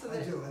by? I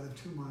do, I live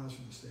 2 miles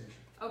from the station.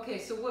 Okay,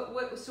 so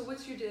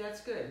what's your day,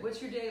 that's good.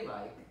 What's your day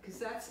like?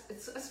 Because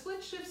it's a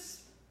split shift's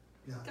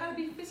gotta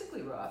be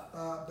physically rough.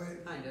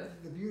 But kind of.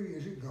 The beauty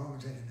is you can go home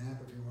and take a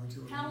nap if you want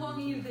to. How long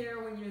are you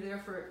there when you're there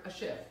for a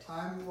shift?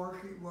 I'm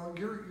working, well,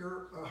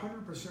 you're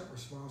 100%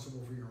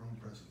 responsible for your own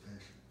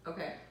presentation.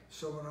 Okay.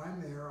 So when I'm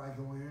there, I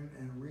go in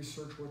and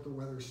research what the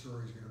weather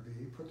story is going to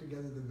be, put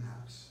together the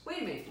maps.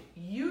 Wait a minute,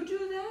 you do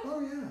that? Oh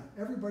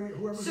yeah, everybody,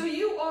 whoever. So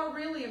you are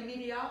really a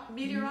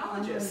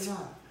meteorologist? I'm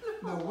not.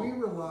 No, we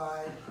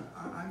rely.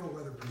 I'm a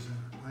weather presenter.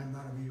 I'm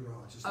not a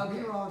meteorologist. A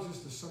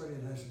meteorologist is somebody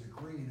that has a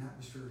degree in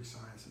atmospheric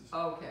sciences.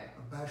 Okay.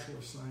 A Bachelor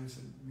of Science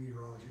in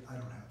meteorology. I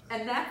don't have that.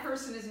 And that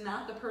person is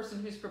not the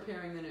person who's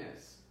preparing the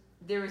news.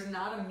 There is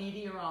not a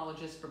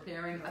meteorologist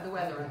preparing the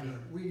weather.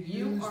 We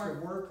use the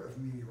work of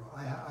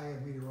meteorologists. I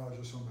have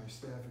meteorologists on my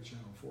staff at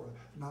Channel 4,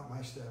 not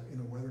my staff, in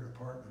the weather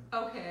department.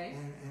 Okay.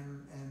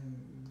 And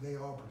they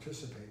all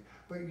participate.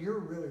 But you're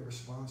really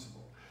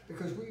responsible,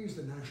 because we use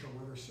the National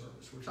Weather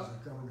Service, which is a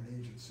government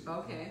agency.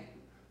 Okay.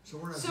 So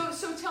we're not.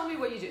 So tell me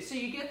what you do. So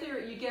you get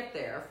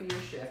there for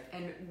your shift,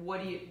 and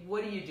what do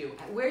you do?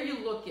 Where are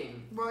you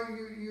looking? Well,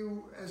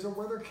 you as a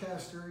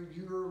weathercaster,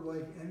 you're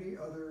like any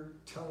other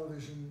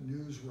television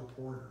news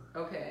reporter.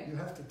 Okay. You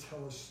have to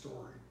tell a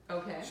story.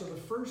 Okay. So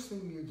the first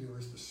thing you do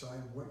is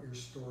decide what your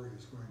story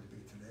is going to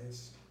be. Today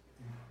it's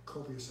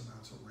copious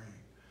amounts of rain.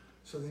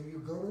 So then you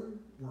go to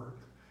work,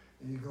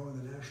 and you go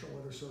on the National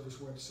Weather Service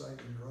website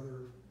and your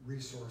other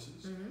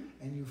resources,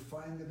 and you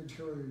find the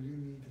material you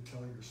need to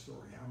tell your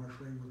story. How much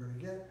rain we're going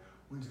to get,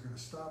 when's it going to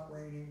stop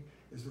raining,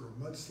 is there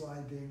a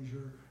mudslide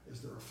danger,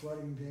 is there a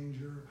flooding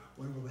danger,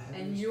 when will the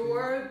heavens And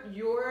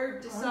you're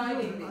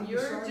deciding,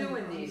 you're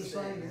doing these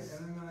things.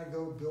 And then I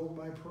go build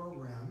my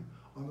program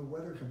on the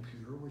weather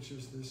computer, which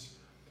is this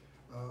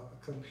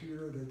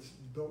computer that's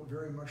built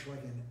very much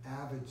like an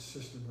Avid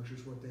system, which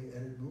is what they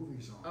edit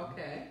movies on.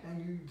 Okay.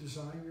 And you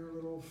design your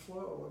little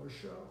flow of a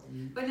show.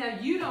 But now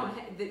you don't.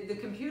 The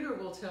computer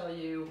will tell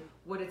you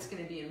what it's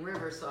going to be in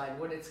Riverside,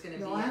 what it's going to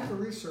be. No, I have to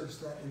research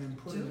that and then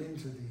put it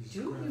into these.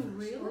 Do graphics. you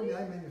really? Oh, yeah,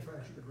 I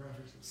manufacture the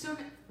graphics. So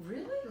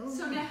really? Oh,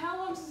 So yeah. now, how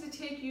long does it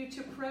take you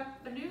to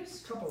prep a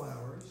news? A couple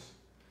hours.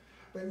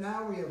 But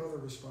now we have other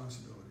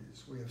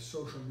responsibilities. We have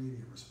social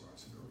media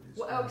responsibilities.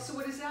 Well, so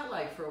what is that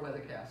like for a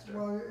weathercaster?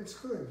 Well, it's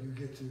good. You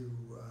get to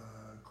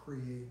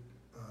create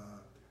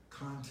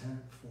content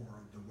for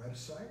the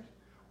website.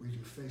 We do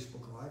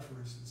Facebook Live, for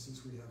instance,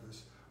 since we have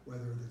this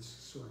weather that's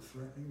sort of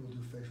threatening. We'll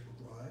do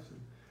Facebook Lives,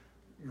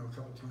 and a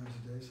couple times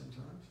a day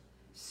sometimes.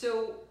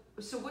 So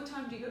what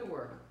time do you go to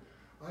work?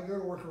 I go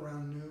to work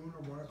around noon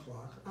or 1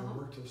 o'clock. I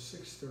work till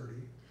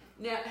 6:30.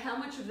 Now, how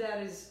much of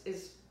that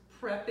is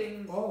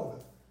prepping, All of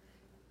it.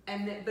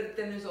 and then, but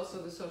then there's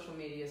also the social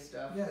media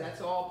stuff. Yeah.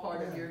 That's all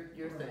part of Yeah.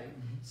 your Right. thing.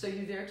 Mhm. So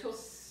you're there till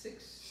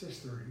 6,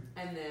 6:30.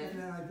 and And then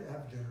then I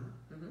have dinner,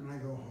 Mhm. and I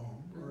go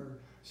home, or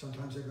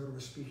sometimes I go to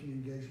a speaking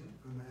engagement.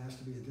 I'm asked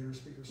to be a dinner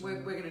speaker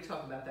somewhere. we're going to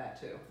talk about that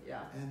too.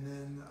 Yeah. And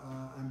then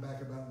I'm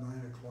back about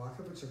 9 o'clock.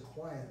 If it's a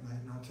quiet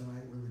night, not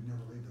tonight, we would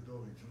never leave the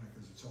building tonight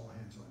because it's all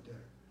hands on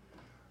deck.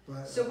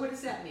 But So what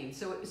does that mean?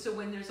 So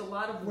when there's a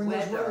lot of When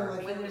there's weather, weather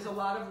like when here- there's a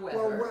lot of weather,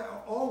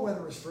 well, all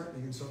weather is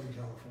threatening in Southern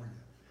California.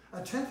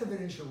 A tenth of an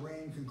inch of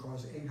rain can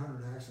cause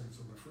 800 accidents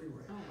on the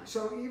freeway. oh my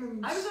So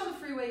even I was on the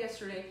freeway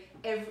yesterday.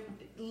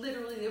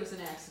 Literally, there was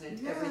an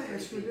accident Yeah, every 3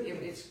 it's feet.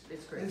 ridiculous.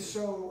 It's and crazy.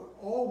 so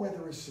all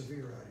weather is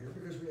severe out here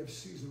because we have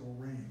seasonal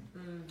rain.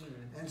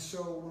 Mhm. And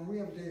so when we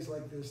have days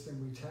like this,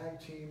 then we tag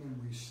team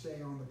and we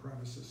stay on the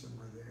premises and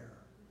we're there.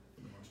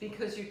 for the most part.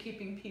 Because you're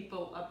keeping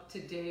people up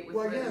to date with.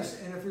 Well, weather. yes,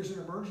 and if there's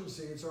an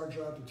emergency, it's our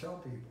job to tell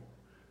people.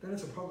 Then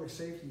it's a public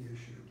safety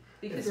issue.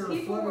 Because there are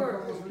people flooding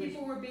were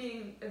advisories-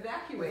 being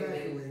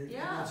evacuated. And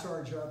Yeah. it's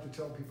our job to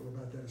tell people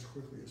about that as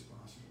quickly as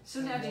possible. So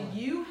now, And do why.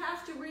 you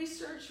have to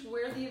research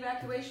where the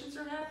evacuations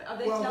are happening? Are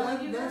they Well,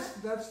 telling you that's,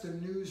 that? that's the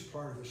news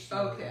part of the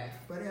story. Okay.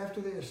 But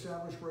after they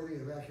establish where the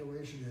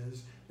evacuation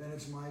is, then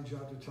it's my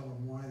job to tell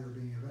them why they're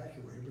being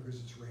evacuated, because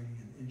it's raining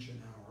an inch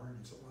an hour and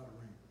it's a lot of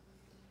rain.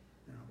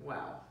 You know.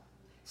 Wow.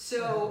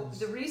 So happens.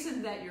 the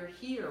reason that you're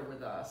here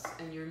with us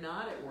and you're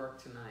not at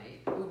work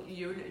tonight,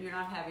 you're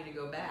not having to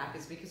go back,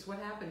 is because what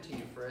happened to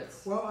you,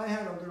 Fritz? Well, I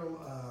had a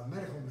little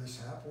medical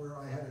mishap where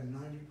I had a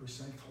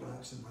 90%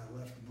 collapse in my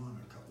left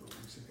lung a couple of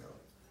weeks ago.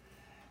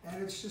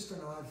 And it's just an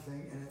odd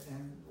thing,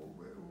 and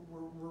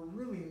we're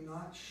really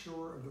not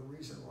sure of the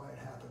reason why it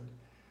happened,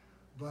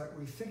 but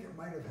we think it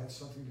might have had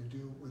something to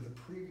do with a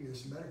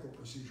previous medical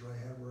procedure I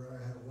had where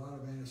I had a lot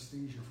of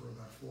anesthesia for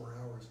about 4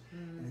 hours,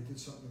 and it did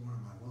something to one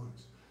of my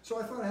lungs. So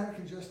I thought I had a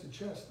congested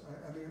chest.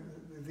 I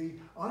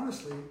mean,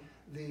 honestly,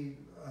 the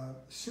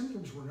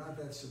symptoms were not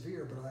that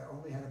severe, but I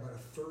only had about a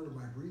third of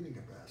my breathing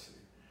capacity.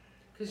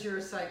 Because you're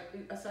a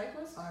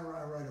cyclist? I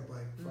ride a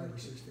bike 5 or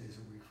 6 days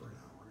a week for an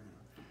hour. You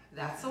know.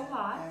 That's a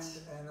lot.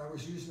 And I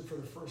was using it for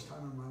the first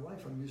time in my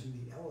life. I'm using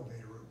the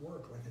elevator at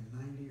work like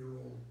a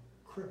 90-year-old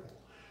cripple.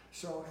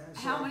 So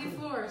How many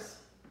floors?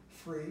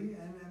 3.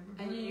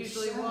 And you it was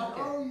usually sad. walk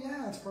it? Oh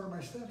yeah, it's part of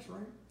my steps,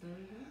 right?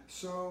 Mm-hmm.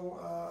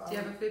 So Do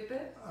you have a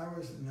Fitbit?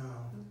 no.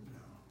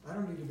 I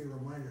don't need to be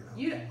reminded how.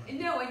 You old I am.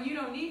 no, and you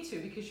don't need to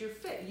because you're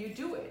fit. You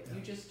do it. Yeah.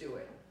 You just do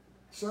it.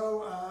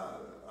 So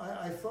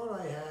I thought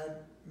I had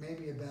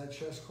maybe a bad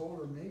chest cold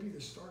or maybe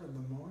the start of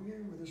pneumonia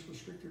with this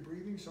restricted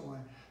breathing. So my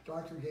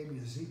doctor gave me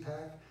a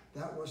Z-Pack.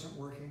 That wasn't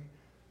working.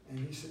 And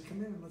he said, come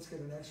in and let's get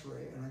an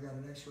x-ray. And I got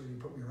an x-ray and he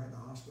put me right in the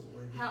hospital.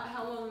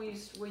 How long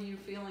were you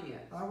feeling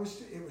it?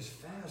 It was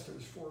fast. It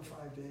was 4 or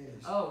 5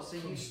 days. Oh, so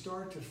From you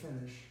start to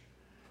finish.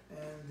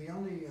 And the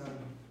only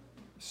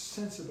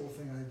sensible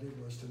thing I did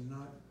was to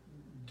not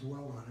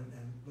dwell on it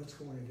and let's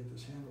go in and get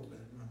this handled.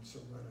 And I'm so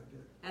glad I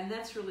did. and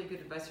that's really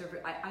good advice.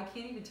 I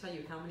can't even tell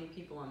you how many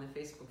people on the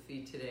Facebook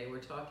feed today were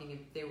talking if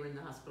they were in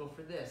the hospital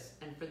for this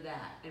and for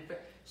that and for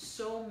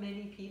so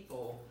many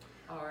people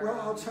are.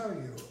 Well, I'll tell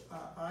you,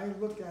 I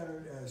look at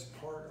it as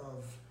part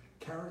of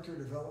character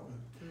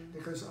development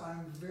because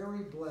I'm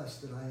very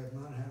blessed that I have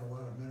not had a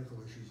lot of medical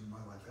issues in my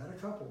life. I had a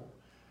couple,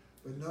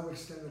 but no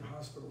extended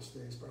hospital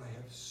stays. But I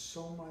have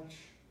so much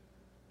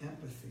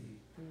empathy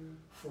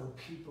for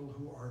people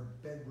who are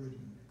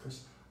bedridden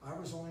because I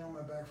was only on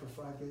my back for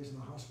 5 days in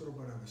the hospital,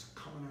 but I was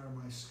coming out of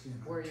my skin.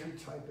 Were I'm you?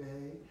 T-type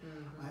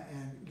A,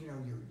 and you know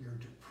you're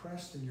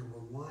depressed and you're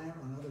reliant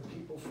on other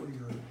people for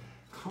your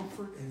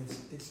comfort, and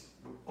it's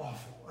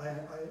awful.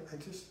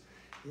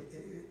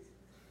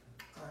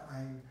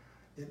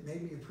 It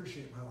made me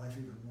appreciate my life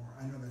even more.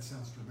 I know that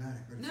sounds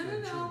dramatic, but it's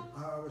very true.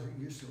 I wasn't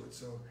used to it,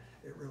 so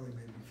it really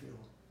made me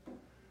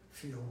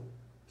feel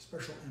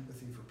special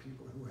empathy for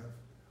people who have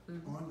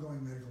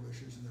ongoing medical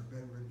issues and they're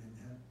bedridden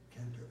and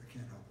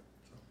can't help it.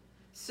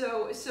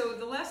 So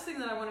the last thing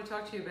that I want to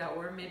talk to you about,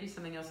 or maybe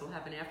something else will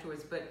happen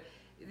afterwards, but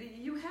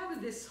you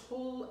have this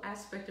whole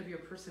aspect of your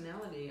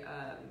personality.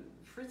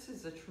 Fritz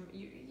is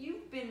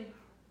you've been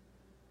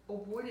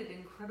awarded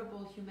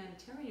incredible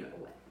humanitarian.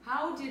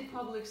 How did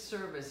public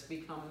service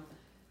become?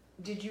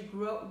 Did you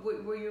grow?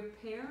 Were your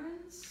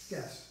parents?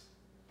 Yes.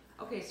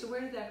 Okay, so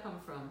where did that come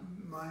from?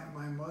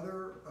 My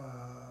mother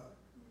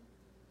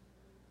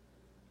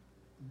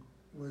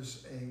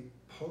was a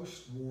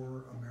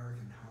post-war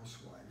American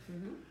housewife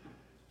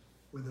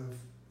with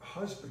a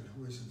husband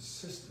who was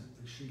insistent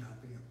that she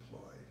not be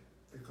employed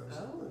because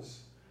it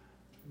was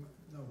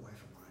no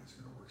wife of mine is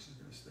going to work. She's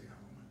going to stay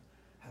home and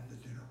have the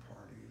dinner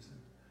parties.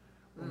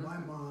 And my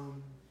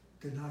mom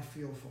did not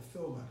feel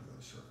fulfilled under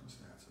those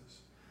circumstances,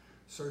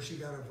 so she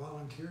got a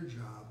volunteer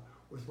job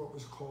with what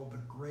was called the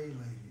Gray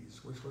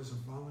Ladies, which was a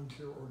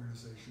volunteer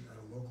organization at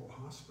a local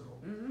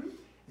hospital.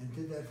 And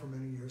did that for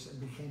many years and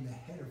became the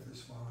head of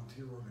this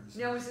volunteer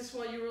organization. Now, was this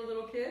while you were a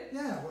little kid?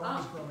 Yeah, while I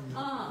was growing up.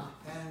 Ah.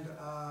 And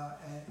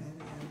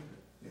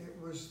it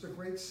was the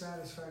great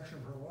satisfaction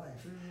of her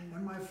life.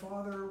 And my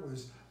father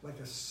was like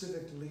a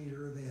civic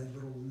leader. They had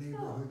little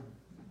neighborhood,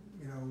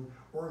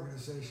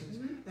 organizations,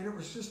 and it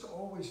was just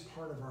always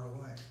part of our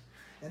life.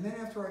 And then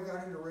after I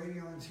got into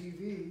radio and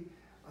TV,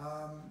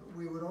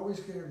 we would always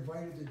get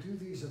invited to do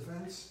these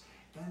events,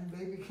 and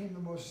they became the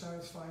most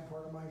satisfying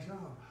part of my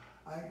job.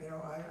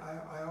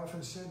 I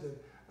often said that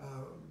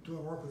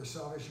doing work with the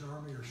Salvation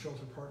Army or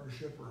Shelter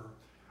Partnership or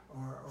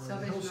Salvation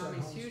the Hillside Army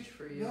is Homes, huge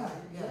for you. Yeah.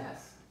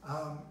 Yes.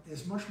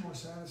 Is much more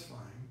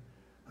satisfying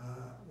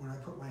when I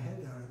put my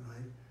head down at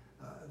night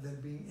than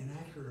being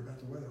inaccurate about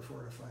the weather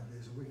 4 to 5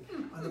 days a week.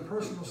 On the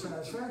personal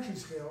satisfaction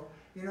scale,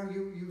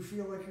 you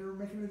feel like you're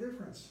making a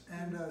difference.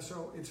 And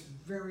so it's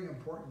very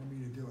important to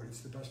me to do it.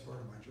 It's the best part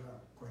of my job,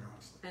 quite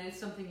honestly. And it's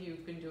something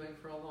you've been doing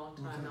for a long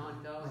time,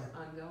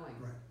 ongoing.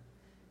 Right.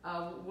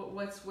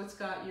 What's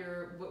got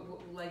your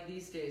like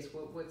these days?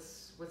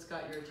 What's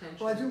got your attention?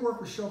 Well, I do work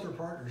with Shelter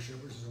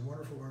Partnership, which is a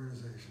wonderful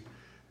organization,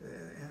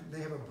 and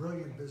they have a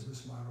brilliant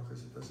business model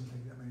because it doesn't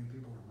take that many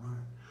people to run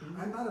it.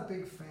 I'm not a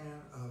big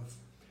fan of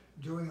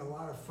doing a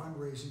lot of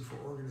fundraising for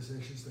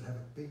organizations that have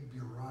a big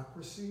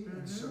bureaucracy,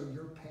 and so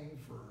you're paying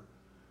for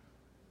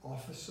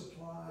office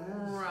supplies.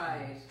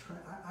 Right.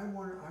 I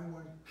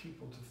want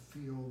people to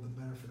feel the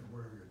benefit of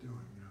whatever you're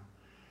doing,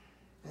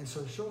 And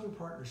so Shelter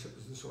Partnership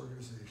is this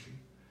organization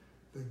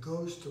that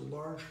goes to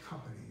large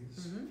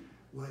companies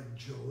like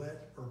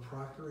Gillette or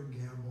Procter &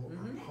 Gamble or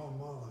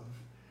Palmolive,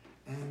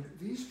 and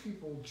these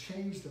people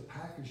change the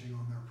packaging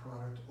on their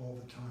product all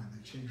the time.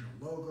 They change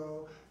the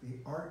logo, the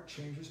art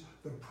changes,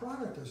 the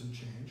product doesn't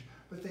change,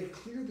 but they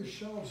clear the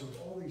shelves of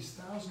all these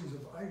thousands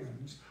of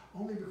items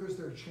only because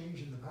they're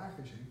changing the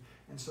packaging.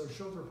 And so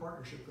Shelter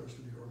Partnership goes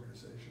to the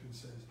organization and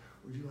says,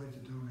 would you like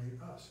to donate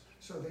us?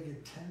 So they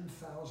get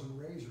 10,000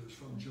 razors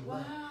from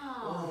Gillette,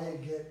 or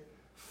they get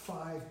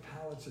 5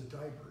 pallets of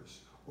diapers,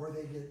 or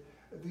they get,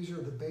 these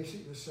are the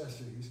basic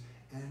necessities,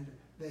 and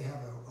they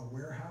have a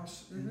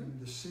warehouse in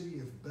the city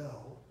of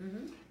Bell,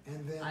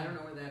 and then I don't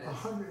know where that is.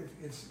 100.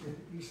 It's in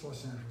East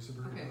Los Angeles, a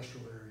very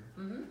industrial area,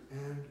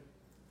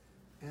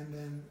 and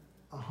then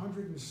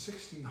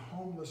 160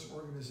 homeless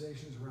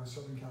organizations around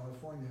Southern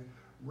California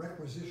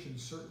requisition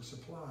certain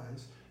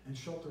supplies, and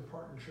Shelter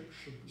Partnership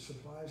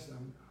supplies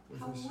them with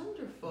How this.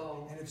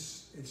 wonderful! And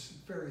it's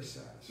very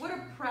satisfying. What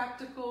a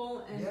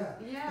practical and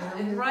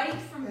and right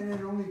from. And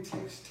it only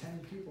takes 10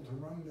 people to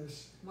run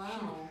this.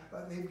 Wow.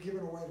 They've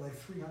given away like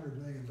 $300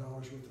 million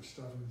worth of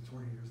stuff in the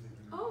 20 years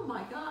they've been. Oh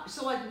my God!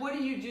 So what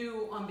do you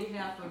do on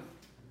behalf of?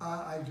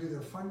 I do their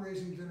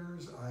fundraising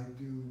dinners. I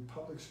do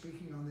public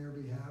speaking on their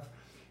behalf.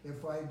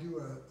 If I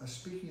do a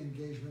speaking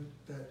engagement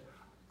that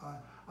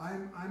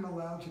I'm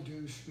allowed to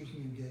do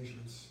speaking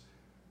engagements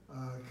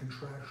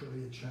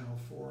contractually at Channel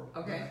 4,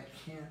 but I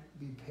can't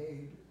be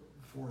paid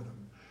for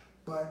them.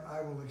 But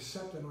I will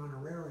accept an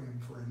honorarium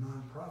for a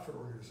nonprofit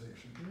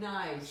organization.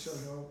 Nice.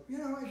 So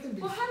it can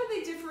be. Well, how do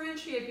they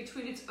differentiate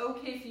between it's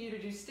okay for you to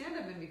do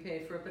stand-up and be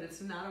paid for it, but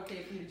it's not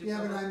okay for you to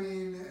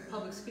do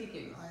public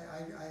speaking?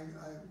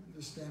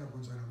 The stand-up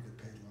ones I don't get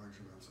paid large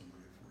amounts of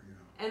money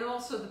for, And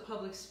also the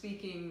public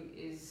speaking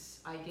is,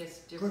 I guess,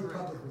 different. Good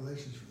public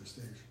relations for the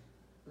stage.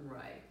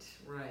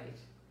 Right.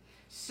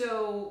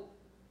 So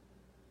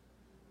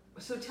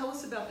tell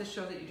us about the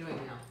show that you're doing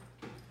now.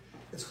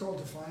 It's called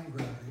Defying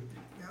Gravity.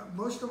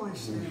 Most of my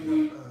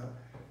stand-up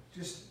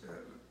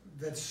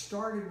that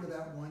started with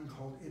that one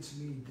called It's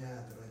Me,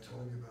 Dad, that I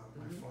told you about,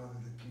 my father,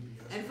 the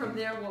PBS. And from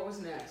there, what was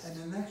next? And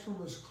the next one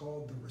was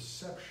called The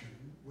Reception,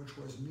 which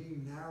was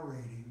me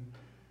narrating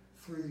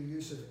through the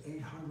use of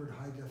 800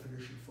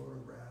 high-definition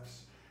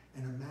photographs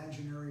an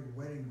imaginary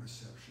wedding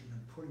reception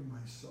and putting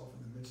myself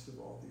in the midst of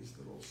all these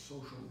little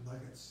social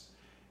nuggets.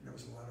 And it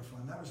was a lot of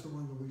fun. That was the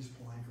one Louise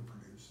Polanco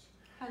produced.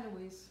 Hi,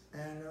 Louise.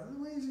 And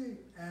Louise,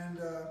 and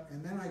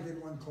then I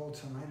did one called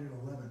Tonight at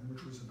 11,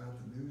 which was about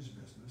the news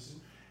business.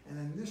 And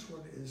then this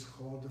one is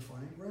called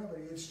Defying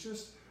Gravity. It's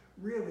just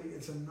really,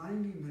 it's a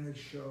 90-minute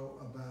show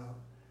about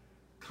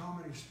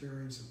common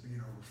experience of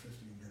being over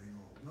 50 and getting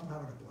old. And I'm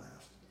having a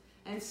blast.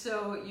 And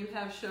so you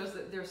have shows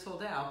that they're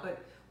sold out,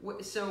 but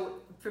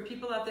so for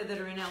people out there that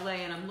are in LA,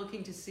 and I'm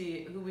looking to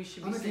see who we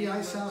should be seeing. I'm at the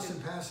Ice House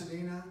in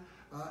Pasadena.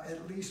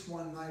 At least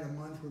one night a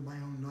month with my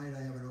own night.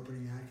 I have an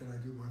opening act and I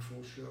do my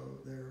full show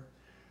there.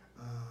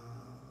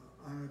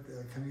 I'm at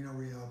the Camino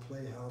Real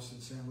Playhouse in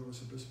San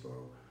Luis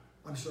Obispo.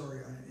 I'm sorry,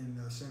 in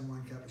San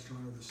Juan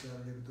Capistrano this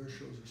Saturday, but those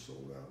shows are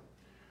sold out.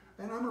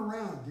 And I'm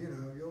around,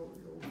 you'll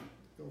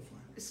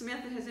find it.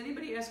 Samantha, has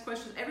anybody asked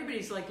questions?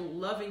 Everybody's like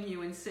loving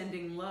you and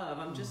sending love.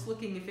 I'm just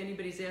looking if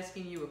anybody's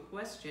asking you a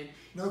question.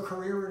 No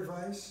career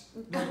advice,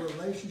 no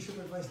relationship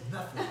advice,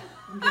 nothing.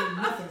 I'm getting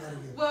nothing out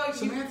of you. Well,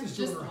 Samantha's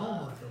doing her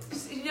homework.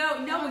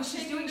 No, what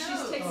she's doing,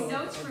 she's taking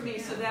notes for me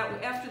so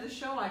that after the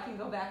show I can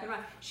go back and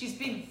run. She's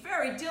being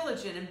very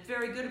diligent and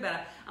very good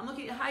about it. I'm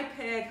looking at hi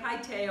Peg, hi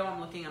Teo.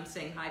 I'm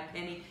saying hi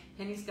Penny.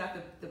 Penny's got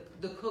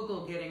the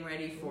kugel getting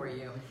ready for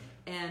you.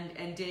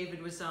 and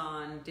David was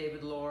on,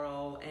 David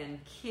Laurel and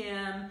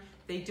Kim.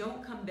 They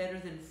don't come better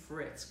than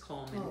Fritz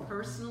Coleman,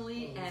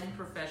 personally and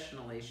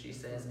professionally, she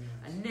says.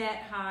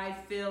 Annette, hi.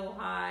 Phil,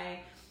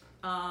 hi.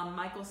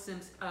 Michael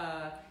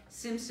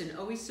Simpson,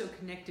 always so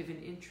connective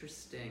and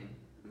interesting.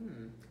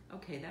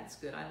 Okay, that's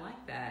good. I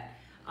like that.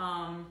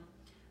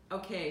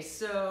 Okay,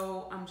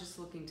 so I'm just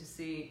looking to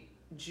see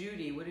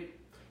Judy.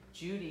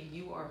 Judy,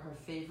 you are her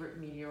favorite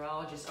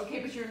meteorologist. Okay,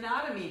 but you're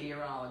not a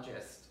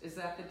meteorologist. Is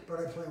that the? But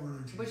I play one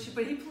on TV.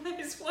 But he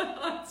plays one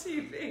on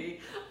TV.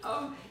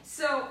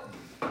 So,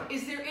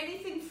 is there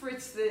anything,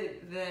 Fritz,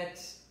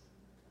 that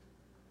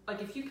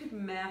like if you could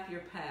map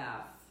your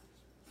path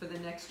for the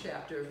next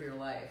chapter of your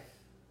life,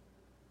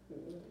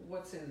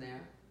 what's in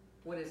there?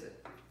 What is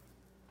it?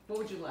 What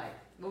would you like?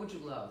 What would you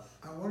love?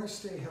 I want to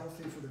stay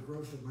healthy for the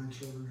growth of my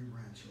children and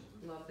grandchildren.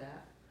 Love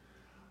that.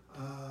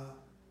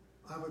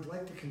 I would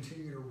like to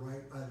continue to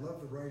write. I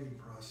love the writing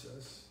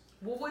process.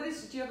 Well,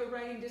 do you have a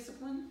writing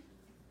discipline?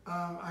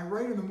 I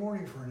write in the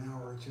morning for an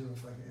hour or two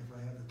if I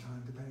have the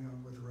time, depending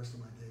on what the rest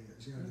of my day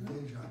is. You know, the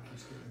day job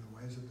keeps getting in the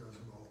way as it does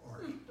with all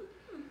art.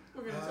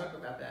 We're going to talk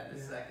about that in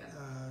a second.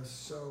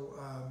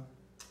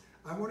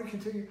 I want to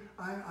continue.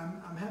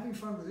 I'm having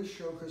fun with this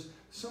show because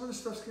some of the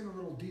stuff's getting a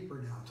little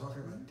deeper now,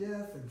 talking about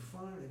death and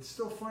fun. It's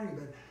still funny,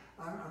 but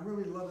I'm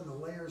really loving the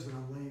layers that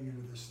I'm laying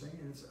into this thing,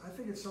 and I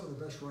think it's some of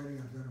the best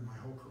writing I've done in my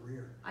whole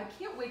career. I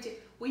can't wait to.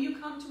 Will you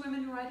come to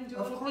Women Who Write and do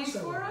a little piece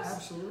for us?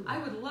 Absolutely. I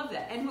would love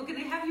that, and we're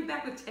going to have you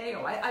back with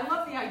Teo. I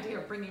love the idea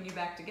of bringing you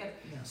back together.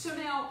 Yeah. So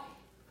now,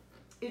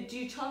 do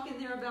you talk in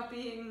there about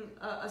being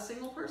a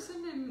single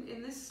person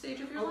in this stage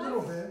of your life? A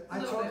little bit. I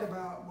talk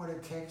about what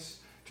it takes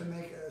to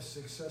make a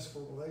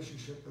successful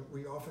relationship, but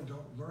we often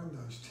don't learn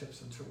those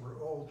tips until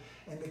we're old.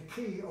 And the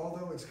key,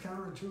 although it's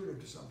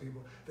counterintuitive to some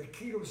people, the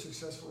key to a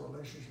successful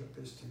relationship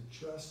is to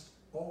just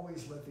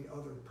always let the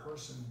other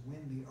person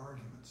win the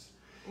arguments.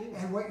 Ooh.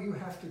 And what you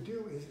have to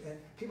do is, and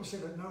people say,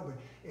 but no, but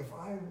if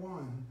I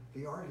won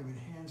the argument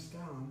hands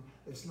down,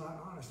 it's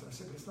not honest. And I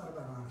said, but it's not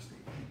about honesty.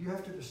 You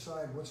have to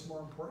decide what's more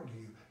important to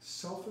you,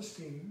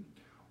 self-esteem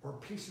or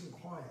peace and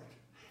quiet.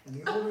 And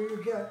the older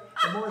you get,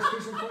 the more it's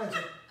peace and quiet.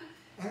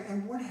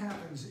 And what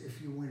happens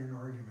if you win an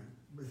argument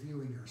with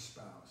you and your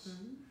spouse?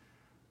 Mm-hmm.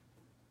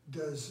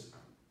 Does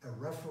a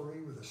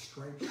referee with a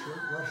striped shirt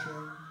rush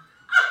in,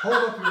 hold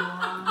up your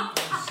arm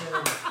and say,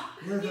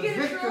 you're the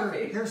victor,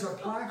 here's a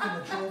plaque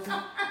and a trophy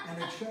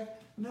and a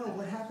check? No,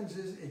 what happens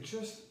is it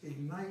just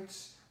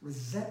ignites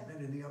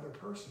resentment in the other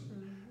person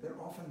that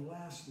often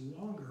lasts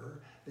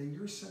longer than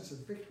your sense of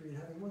victory and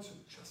having won. So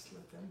just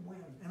let them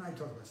win. And I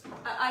talk about stuff.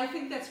 I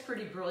think that's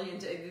pretty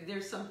brilliant.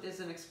 There's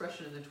an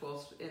expression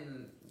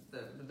in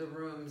the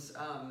rooms.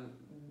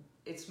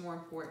 It's more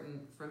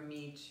important for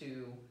me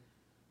to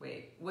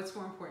what's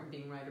more important,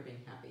 being right or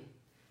being happy?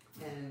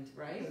 And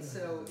right,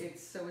 yeah.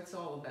 So it's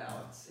all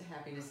about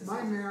happiness.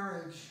 My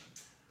marriage,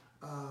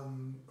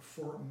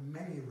 for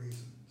many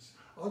reasons,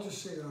 I'll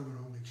just say that I'm an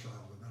only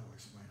child, and that'll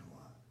explain a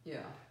lot. Yeah.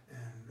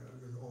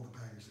 And all the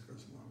baggage that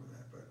goes along with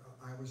that. But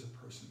I was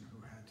a person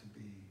who had to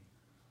be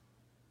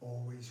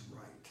always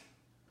right.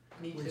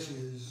 Me too. Which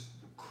is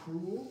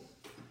cruel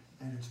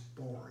and it's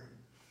boring.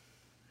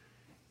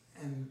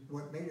 And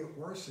what made it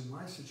worse in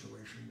my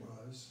situation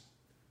was,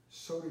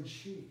 so did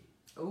she.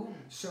 Ooh.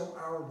 So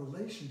our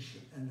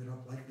relationship ended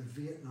up like the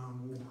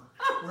Vietnam War,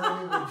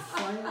 where we would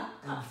fight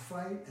and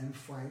fight and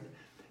fight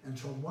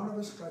until one of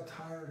us got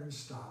tired and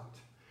stopped.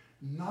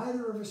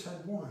 Neither of us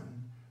had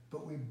won,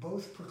 but we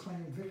both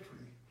proclaimed victory.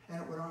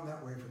 And it went on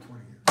that way for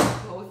 20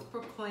 years. Both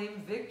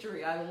proclaim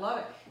victory. I love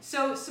it.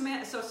 So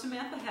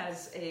Samantha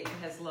has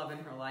love in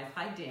her life.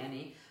 Hi,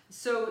 Danny.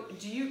 So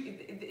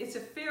it's a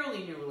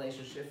fairly new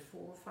relationship,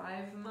 4 or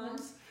 5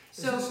 months.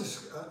 Is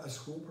this a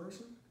school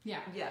person?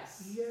 Yeah.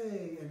 Yes.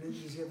 Yay! And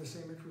does he have the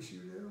same interests you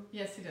do?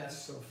 Yes, he does.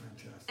 That's so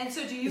fantastic. And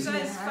so do you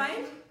guys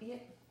fight? Yeah.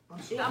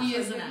 I'm sorry. He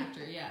is an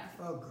actor, yeah.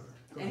 Oh, good.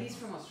 And he's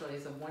from Australia.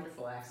 He has a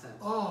wonderful accent.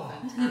 Oh,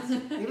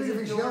 fantastic. Even if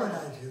he's yelling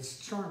at you,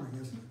 it's charming,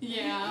 isn't it?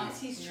 Yeah.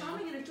 Yes, he's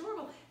charming and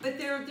adorable. But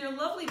they're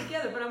lovely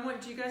together.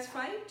 But do you guys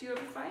fight? Do you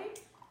ever fight?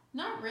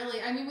 Not really.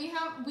 I mean,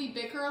 we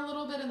bicker a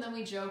little bit, and then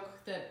we joke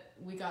that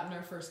we got in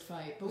our first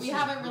fight, but we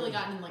haven't really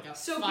gotten in like a fight.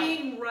 So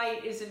being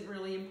right isn't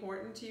really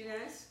important to you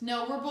guys?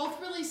 No, we're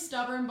both really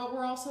stubborn, but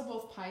we're also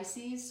both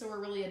Pisces, so we're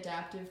really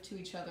adaptive to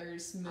each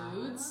other's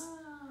moods.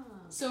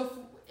 So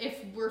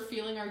if we're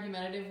feeling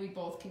argumentative, we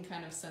both can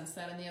kind of sense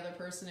that in the other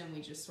person, and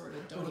we just sort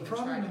of don't even try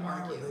to argue. The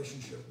problem in my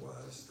relationship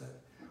was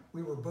that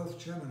we were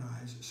both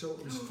Geminis, so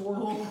it was 4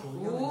 people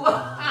yelling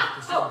at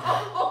the same time.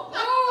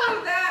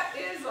 Oh, that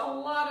is a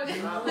lot of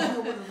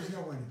trouble. There was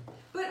no winning.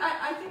 But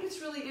I think it's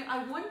really,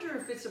 I wonder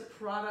if it's a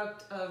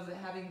product of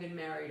having been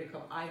married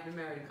I've been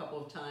married a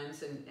couple of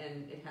times and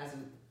it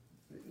hasn't,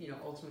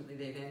 ultimately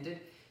they've ended.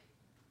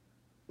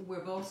 We're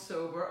both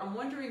sober. I'm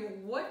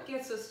wondering what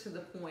gets us to the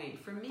point.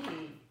 For me,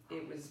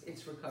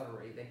 it's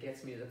recovery that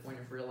gets me to the point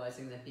of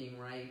realizing that being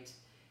right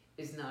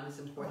is not as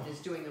important as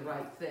doing the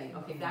right thing.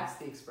 Okay, that's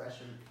the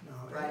expression.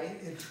 No, right?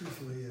 It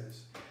truthfully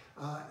is.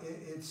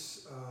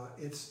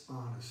 It's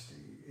honesty.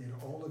 in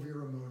all of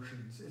your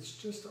emotions. It's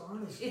just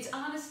honesty. It's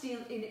honesty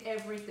in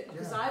everything.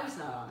 Because Yeah. I was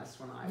not honest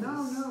when I was.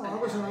 No, I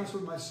wasn't honest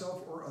with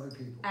myself or other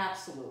people.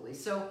 Absolutely.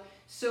 So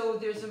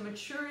there's a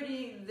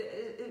maturity.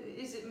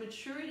 Is it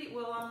maturity?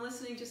 Well, I'm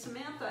listening to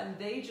Samantha, and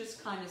they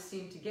just kind of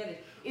seem to get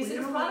it. Is Well,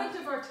 it you a know product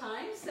of our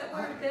times that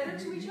we're better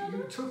to each other?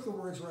 You took the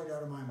words right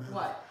out of my mouth.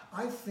 What?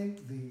 I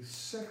think the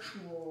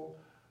sexual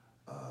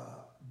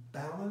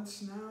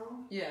balance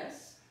now,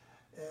 Yes.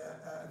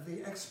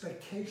 the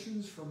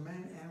expectations for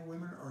men and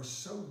women are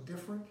so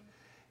different.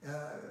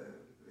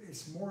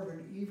 It's more of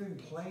an even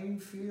playing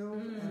field,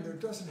 and there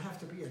doesn't have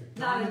to be a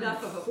Not dominant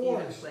enough of a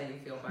force. even playing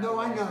field. By No, the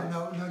way. I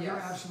know. No, you're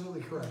Yes.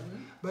 absolutely correct.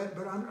 But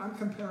I'm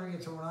comparing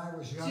it to when I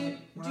was young.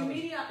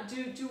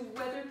 Do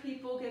weather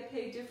people get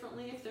paid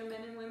differently if they're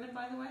men and women?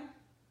 By the way.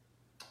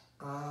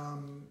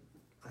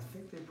 I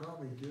think they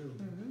probably do.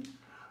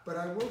 But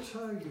I will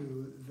tell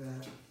you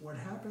that what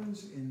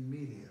happens in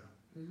media,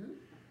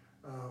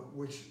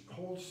 which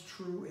holds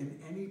true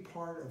in any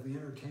part of the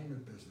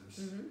entertainment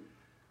business,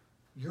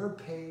 you're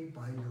paid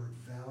by your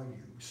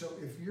value. So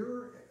if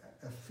you're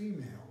a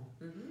female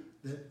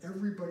that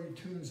everybody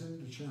tunes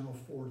into Channel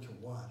 4 to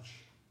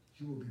watch,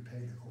 you will be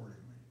paid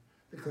accordingly,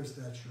 because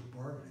that's your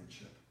bargaining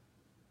chip.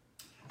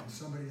 And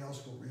somebody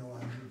else will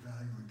realize your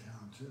value in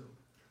town too.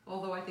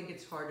 Although I think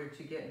it's harder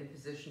to get in a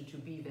position to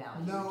be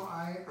valued. No,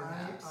 I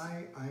perhaps.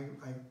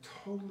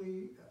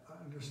 totally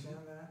understand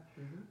that.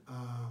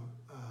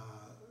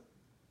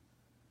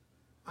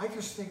 I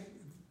just think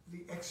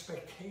the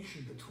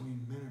expectation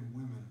between men and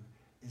women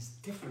is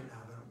different now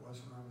than it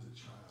was when I was a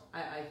child.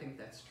 I think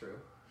that's true.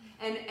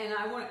 And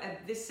I want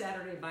this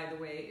Saturday, by the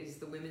way, is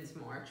the Women's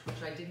March,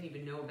 which I didn't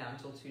even know about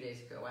until 2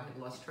 days ago. I had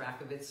lost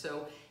track of it.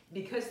 So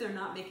because they're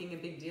not making a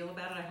big deal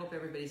about it, I hope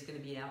everybody's going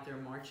to be out there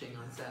marching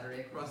on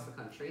Saturday across the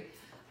country.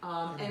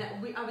 And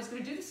I was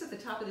going to do this at the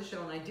top of the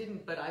show, and I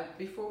didn't. But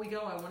before we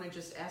go, I want to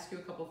just ask you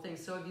a couple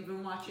things. So have you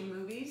been watching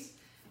movies?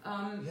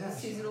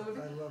 Yes, Seasonal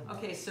movie? I love it.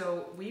 Okay,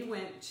 so we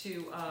went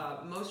to,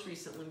 most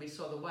recently we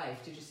saw The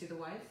Wife. Did you see The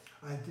Wife?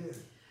 I did.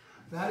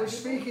 That is,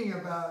 speaking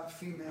about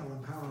female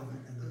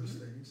empowerment and those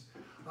things,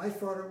 I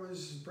thought it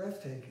was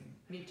breathtaking.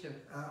 Me too.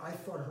 I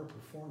thought her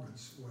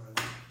performance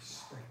was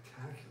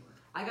spectacular.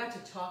 I got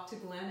to talk to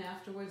Glenn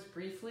afterwards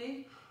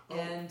briefly,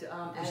 and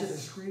Was it a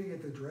screening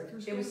at the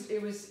Directors Guild?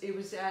 it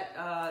was at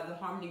the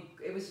Harmony.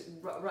 It was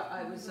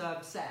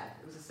SAG.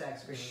 It was a SAG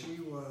screening.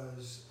 She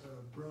was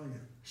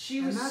brilliant.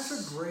 She was, and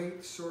that's a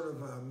great sort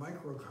of a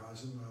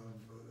microcosm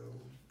of the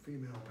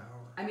female power.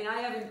 I mean,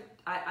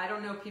 I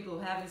don't know people who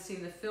haven't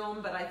seen the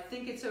film, but I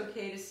think it's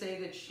okay to say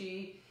that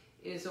she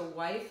is a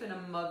wife and a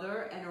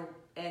mother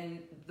and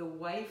the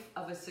wife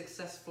of a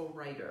successful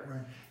writer.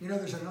 Right. You know,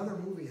 there's another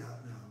movie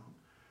out now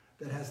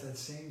that has that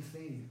same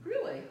theme.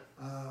 Really?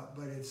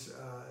 But it's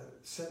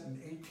set in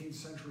 18th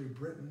century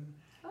Britain,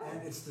 Oh.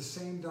 and it's the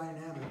same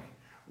dynamic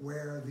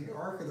where the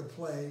arc of the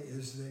play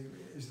is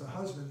the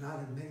husband not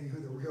admitting who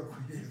the real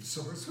creative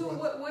source was.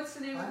 What's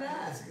the name of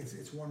that?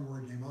 It's one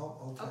word name.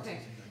 I'll text Okay. it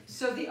to you.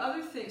 So the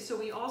other thing, so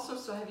we also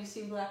saw, have you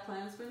seen Black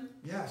Klansman?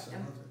 Yes, I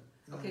And- loved it.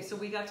 Yeah. Okay, so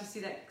we got to see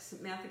that.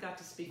 Samantha got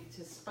to speak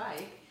to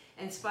Spike,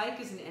 and Spike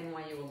is an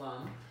NYU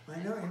alum. I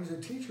know, he was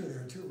a teacher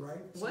there too, right?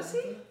 Was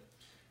he? Samantha?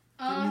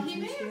 Didn't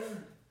He may teach have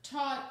there?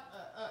 taught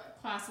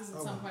classes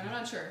at some point. I'm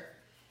not sure.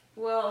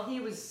 Well, he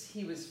was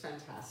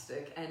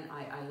fantastic, and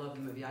I love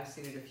the movie. I've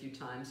seen it a few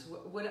times.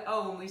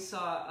 And we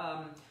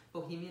saw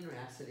Bohemian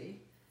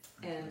Rhapsody,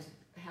 and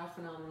how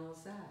phenomenal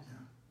is that?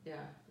 Yeah,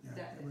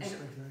 That- it was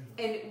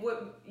spectacular. and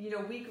what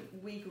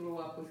we grew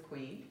up with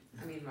Queen.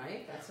 I mean,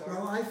 right? That's our.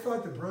 Well, I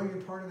thought the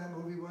brilliant part of that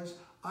movie was,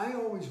 I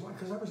always want,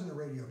 because I was in the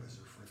radio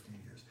business for 15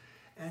 years,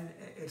 and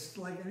it's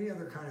like any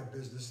other kind of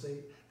business,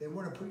 they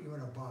want to put you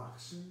in a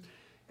box.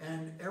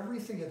 And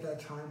everything at that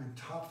time in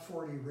top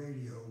 40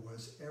 radio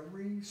was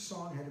every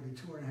song had to be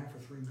 2.5 or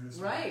 3 minutes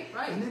long. Right.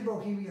 And then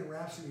Bohemian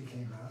Rhapsody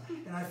came out,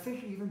 and I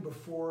think even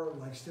before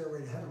like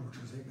Stairway to Heaven,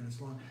 which was 8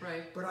 minutes long.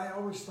 Right. But I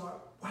always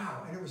thought,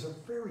 wow, and it was a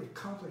very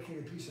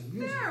complicated piece of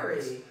music.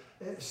 Very.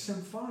 It's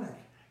symphonic.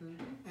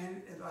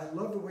 And I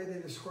love the way they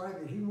describe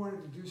it. He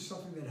wanted to do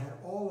something that had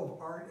all of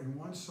art in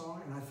one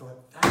song, and I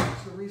thought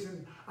that's the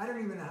reason. I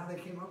don't even know how they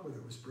came up with it.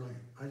 It was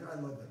brilliant. I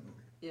love that movie.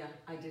 Yeah,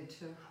 I did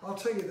too. I'll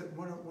tell you that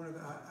one of the,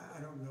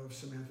 I don't know if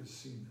Samantha's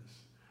seen this,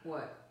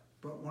 What?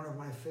 but one of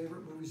my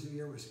favorite movies of the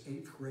year was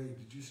 8th Grade.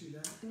 Did you see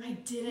that? I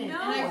didn't,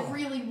 No. and I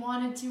really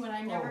wanted to, and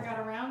I never Oh. got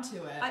around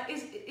to it.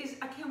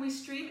 Can we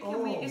stream?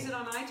 Oh. Is it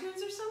on iTunes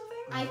or something?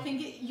 I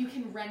think you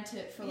can rent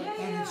it for like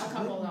Yeah, And it's a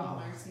couple written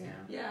dollars. by- Yeah.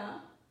 Yeah.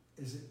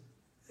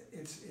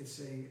 It's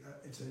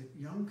a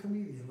young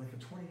comedian, like a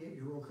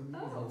 28-year-old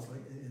comedian. Oh. It's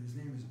like, and his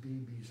name is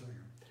B.B. Singer.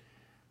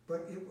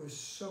 But it was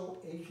so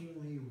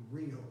achingly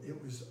real. It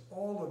was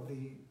all of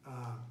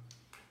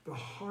the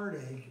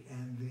heartache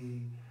and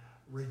the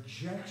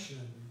rejection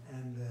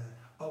and the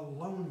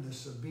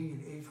aloneness of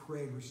being in 8th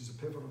grade, which is a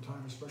pivotal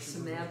time, especially.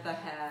 Samantha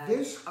had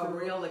This a girl-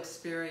 real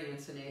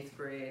experience in 8th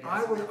grade.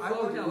 I would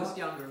no, it was love-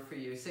 younger for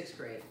you, 6th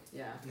grade.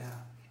 Yeah. Yeah,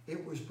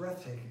 it was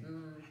breathtaking.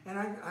 And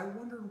I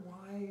wondered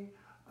why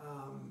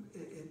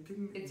it It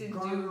didn't didn't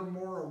garner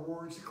more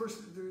awards. Of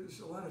course, there's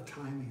a lot of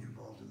timing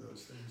involved in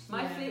those things.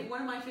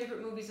 One of my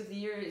favorite movies of the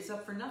year is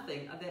Up for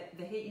Nothing.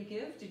 The Hate You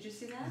Give. Did you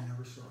see that? I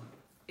never saw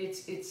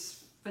it.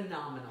 It's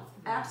phenomenal,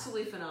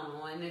 absolutely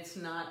phenomenal, and it's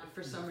not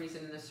for some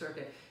reason in the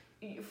circuit.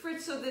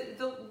 Fritz, so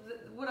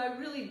what I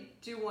really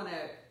do want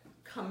to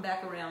come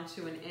back around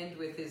to and end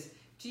with is,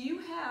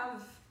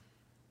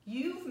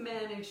 you've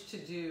managed to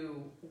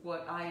do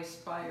what I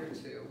aspire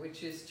to,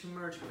 which is to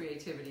merge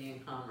creativity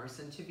and commerce,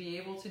 and to be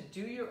able to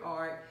do your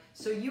art.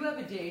 So you have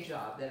a day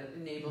job that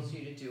enables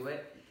you to do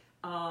it.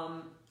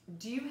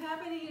 Do you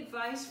have any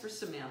advice for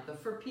Samantha,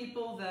 for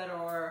people that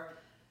are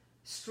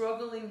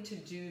struggling to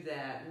do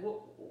that?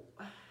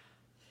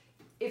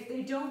 If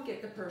they don't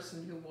get the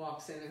person who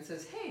walks in and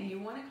says, "Hey, do you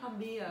want to come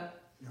be a,"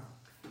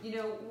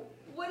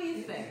 what do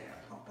you think?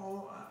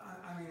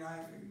 I mean,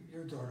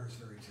 your daughter's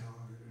very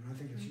talented, and I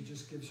think if she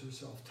just gives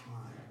herself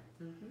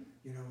time,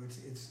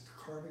 it's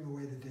carving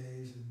away the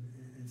days, and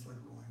it's like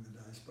rolling the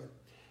dice. But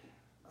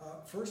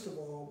first of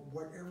all,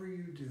 whatever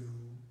you do,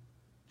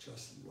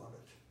 just love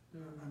it.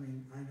 I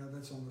mean, I know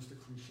that's almost a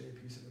cliche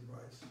piece of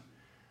advice,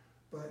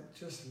 but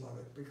just love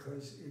it,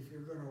 because if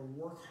you're going to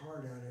work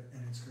hard at it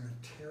and it's going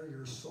to tear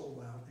your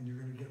soul out and you're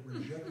going to get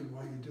rejected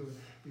while you do it,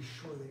 be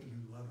sure that you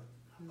love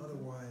it.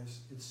 Otherwise,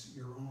 it's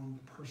your own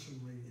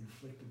personally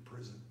inflicted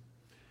prison.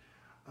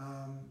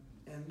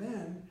 And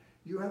then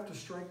you have to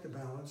strike the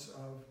balance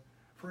of,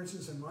 for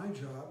instance, in my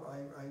job,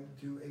 I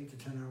do 8 to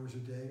 10 hours a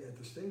day at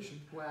the station.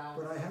 Wow.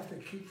 But I have to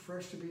keep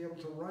fresh to be able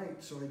to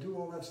write. So I do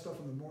all that stuff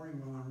in the morning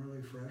while I'm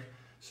really fresh.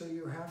 So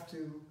you have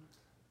to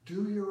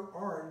do your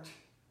art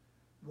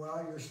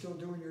while you're still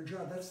doing your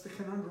job. That's the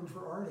conundrum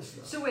for artists,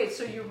 though. So wait,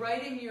 so you're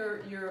writing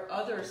your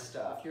other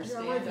stuff, your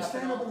stand-up? I write the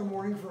stand-up in the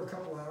morning for a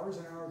couple hours,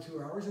 an hour,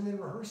 2 hours, and then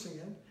rehearsing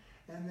it,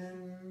 and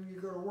then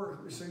you go to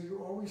work. So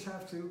you always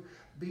have to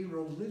be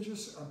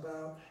religious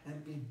about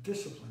and be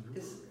disciplined.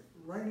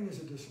 Writing is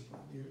a discipline.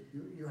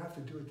 You have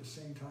to do it the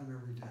same time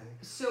every day.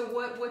 So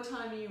what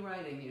time are you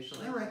writing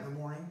usually? I write in the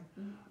morning.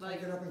 Like,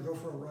 I get up and go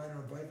for a ride on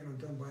a bike, and I'm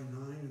done by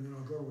 9, and then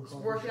I'll go to a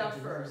coffee work shop out to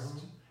first.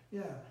 home.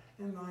 Yeah,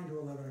 and 9 to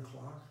 11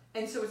 o'clock.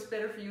 and so it's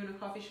better for you in a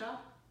coffee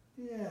shop?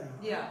 Yeah.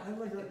 Yeah. I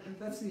like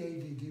that's the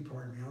ADD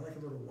part of me. I like a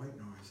little white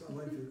noise.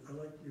 I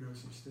like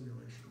some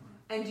stimulation on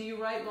it. And do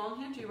you write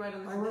longhand? Do you write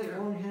on the I computer? write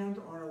longhand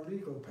on a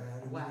legal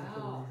pad, and then I put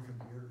it Wow. on a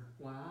computer.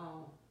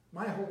 Wow.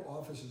 My whole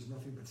office is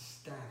nothing but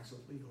stacks of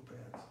legal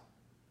pads.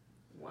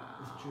 Wow.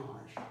 It's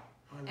gibberish.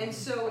 And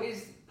so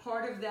is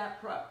part of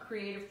that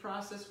creative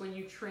process, when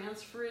you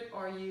transfer it,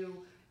 are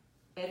you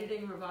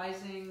editing,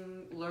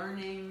 revising,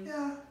 learning?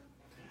 Yeah.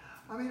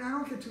 I mean, I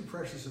don't get too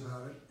precious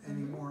about it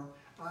anymore.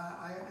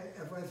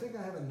 If I think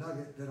I have a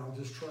nugget, then I'll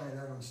just try it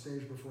out on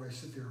stage before I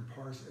sit there and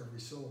parse every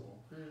syllable,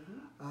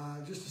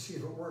 just to see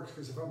if it works.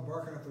 Because if I'm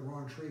barking up the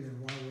wrong tree, then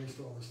why waste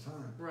all this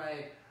time?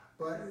 Right.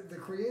 But the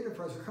creative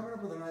process, coming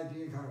up with an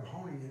idea and kind of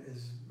honing it,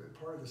 is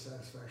part of the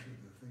satisfaction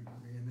of the thing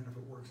for me. And then if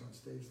it works on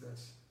stage,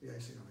 that's the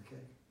icing on the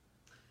cake.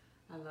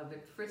 I love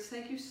it. Fritz,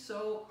 thank you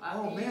so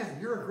Oh man,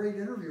 you're a great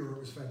interviewer. It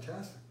was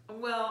fantastic.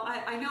 Well,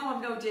 I know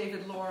I'm no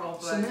David Laurel,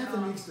 but Samantha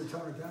needs to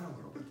tone it down a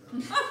little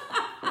bit,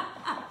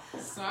 though.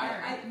 Sorry.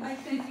 I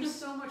thank you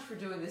so much for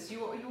doing this.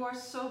 You are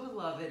so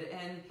beloved,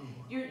 and Oh,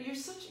 wow. you're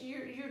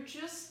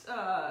just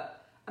a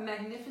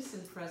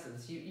magnificent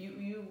presence.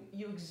 You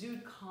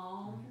exude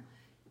calm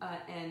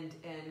and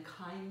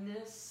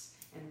kindness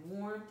and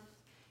warmth,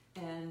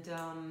 and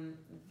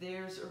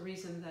there's a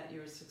reason that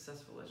you're as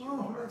successful as you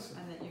are,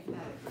 Excellent. and that you've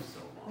had it for so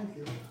long. Thank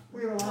you.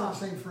 We have a lot of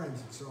the same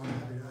friends, so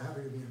I'm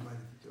happy to be invited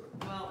to do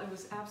it. Well, it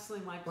was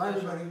absolutely my Bye, pleasure.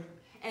 everybody.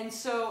 And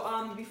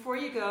so before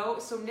you go,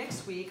 so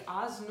next week,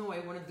 Oz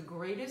Noy, one of the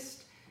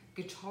greatest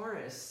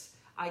guitarists,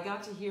 I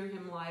got to hear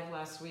him live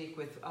last week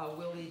with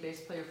Willie,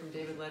 bass player from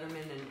David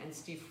Letterman, and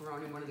Steve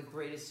Ferroni, one of the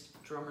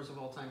greatest drummers of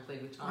all time,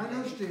 played with Tom I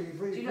know Petty. Steve.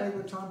 He played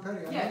with Tom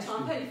Petty. I Yeah, know Tom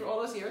Steve. Petty for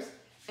all those years.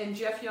 And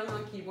Jeff Young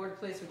on keyboard,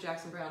 plays with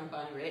Jackson Browne and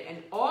Bonnie Raitt.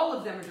 And all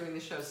of them are doing the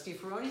show.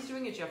 Steve Ferroni's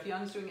doing it, Jeff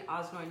Young's doing it,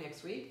 Oz Noy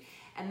next week.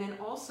 And then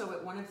also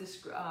at one of the,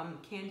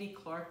 Candy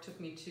Clark took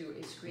me to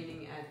a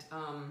screening at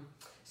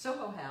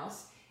Soho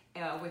House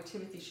with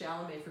Timothy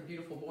Chalamet for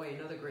Beautiful Boy,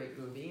 another great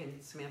movie.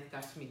 And Samantha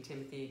got to meet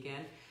Timothy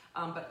again.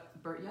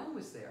 But Burt Young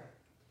was there.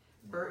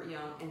 Burt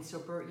Young, and so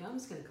Burt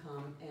Young's going to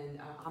come, and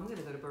I'm going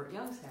to go to Burt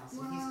Young's house,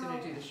 and he's going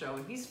to do the show,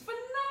 and he's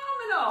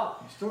phenomenal.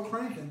 He's still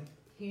cranking.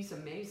 He's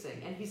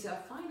amazing, and he's a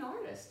fine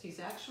artist. He's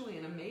actually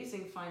an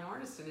amazing fine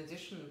artist in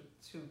addition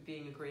to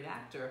being a great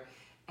actor.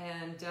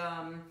 And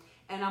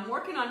I'm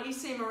working on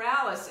Issei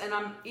Morales, and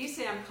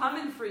Issei, I'm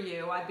coming for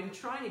you. I've been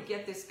trying to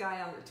get this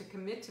guy to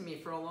commit to me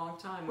for a long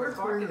time. What a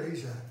career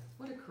he's had.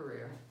 What a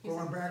career. He's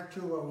Going back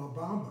to La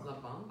Bamba. La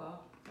Bamba,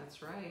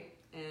 that's right.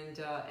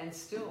 And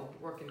still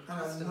working And a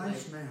constantly.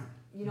 nice man.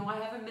 You know, I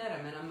haven't met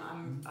him,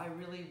 and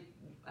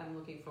I'm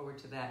looking forward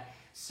to that.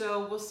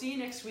 So we'll see you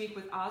next week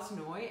with Oz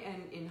Noy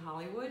and in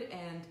Hollywood.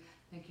 And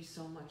thank you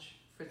so much,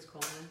 Fritz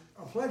Coleman.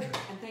 A pleasure.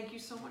 And thank you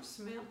so much,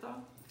 Samantha.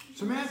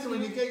 Samantha,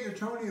 when you get your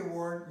Tony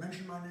Award,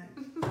 mention my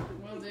name.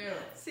 Will do.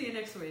 See you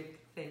next week.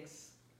 Thanks.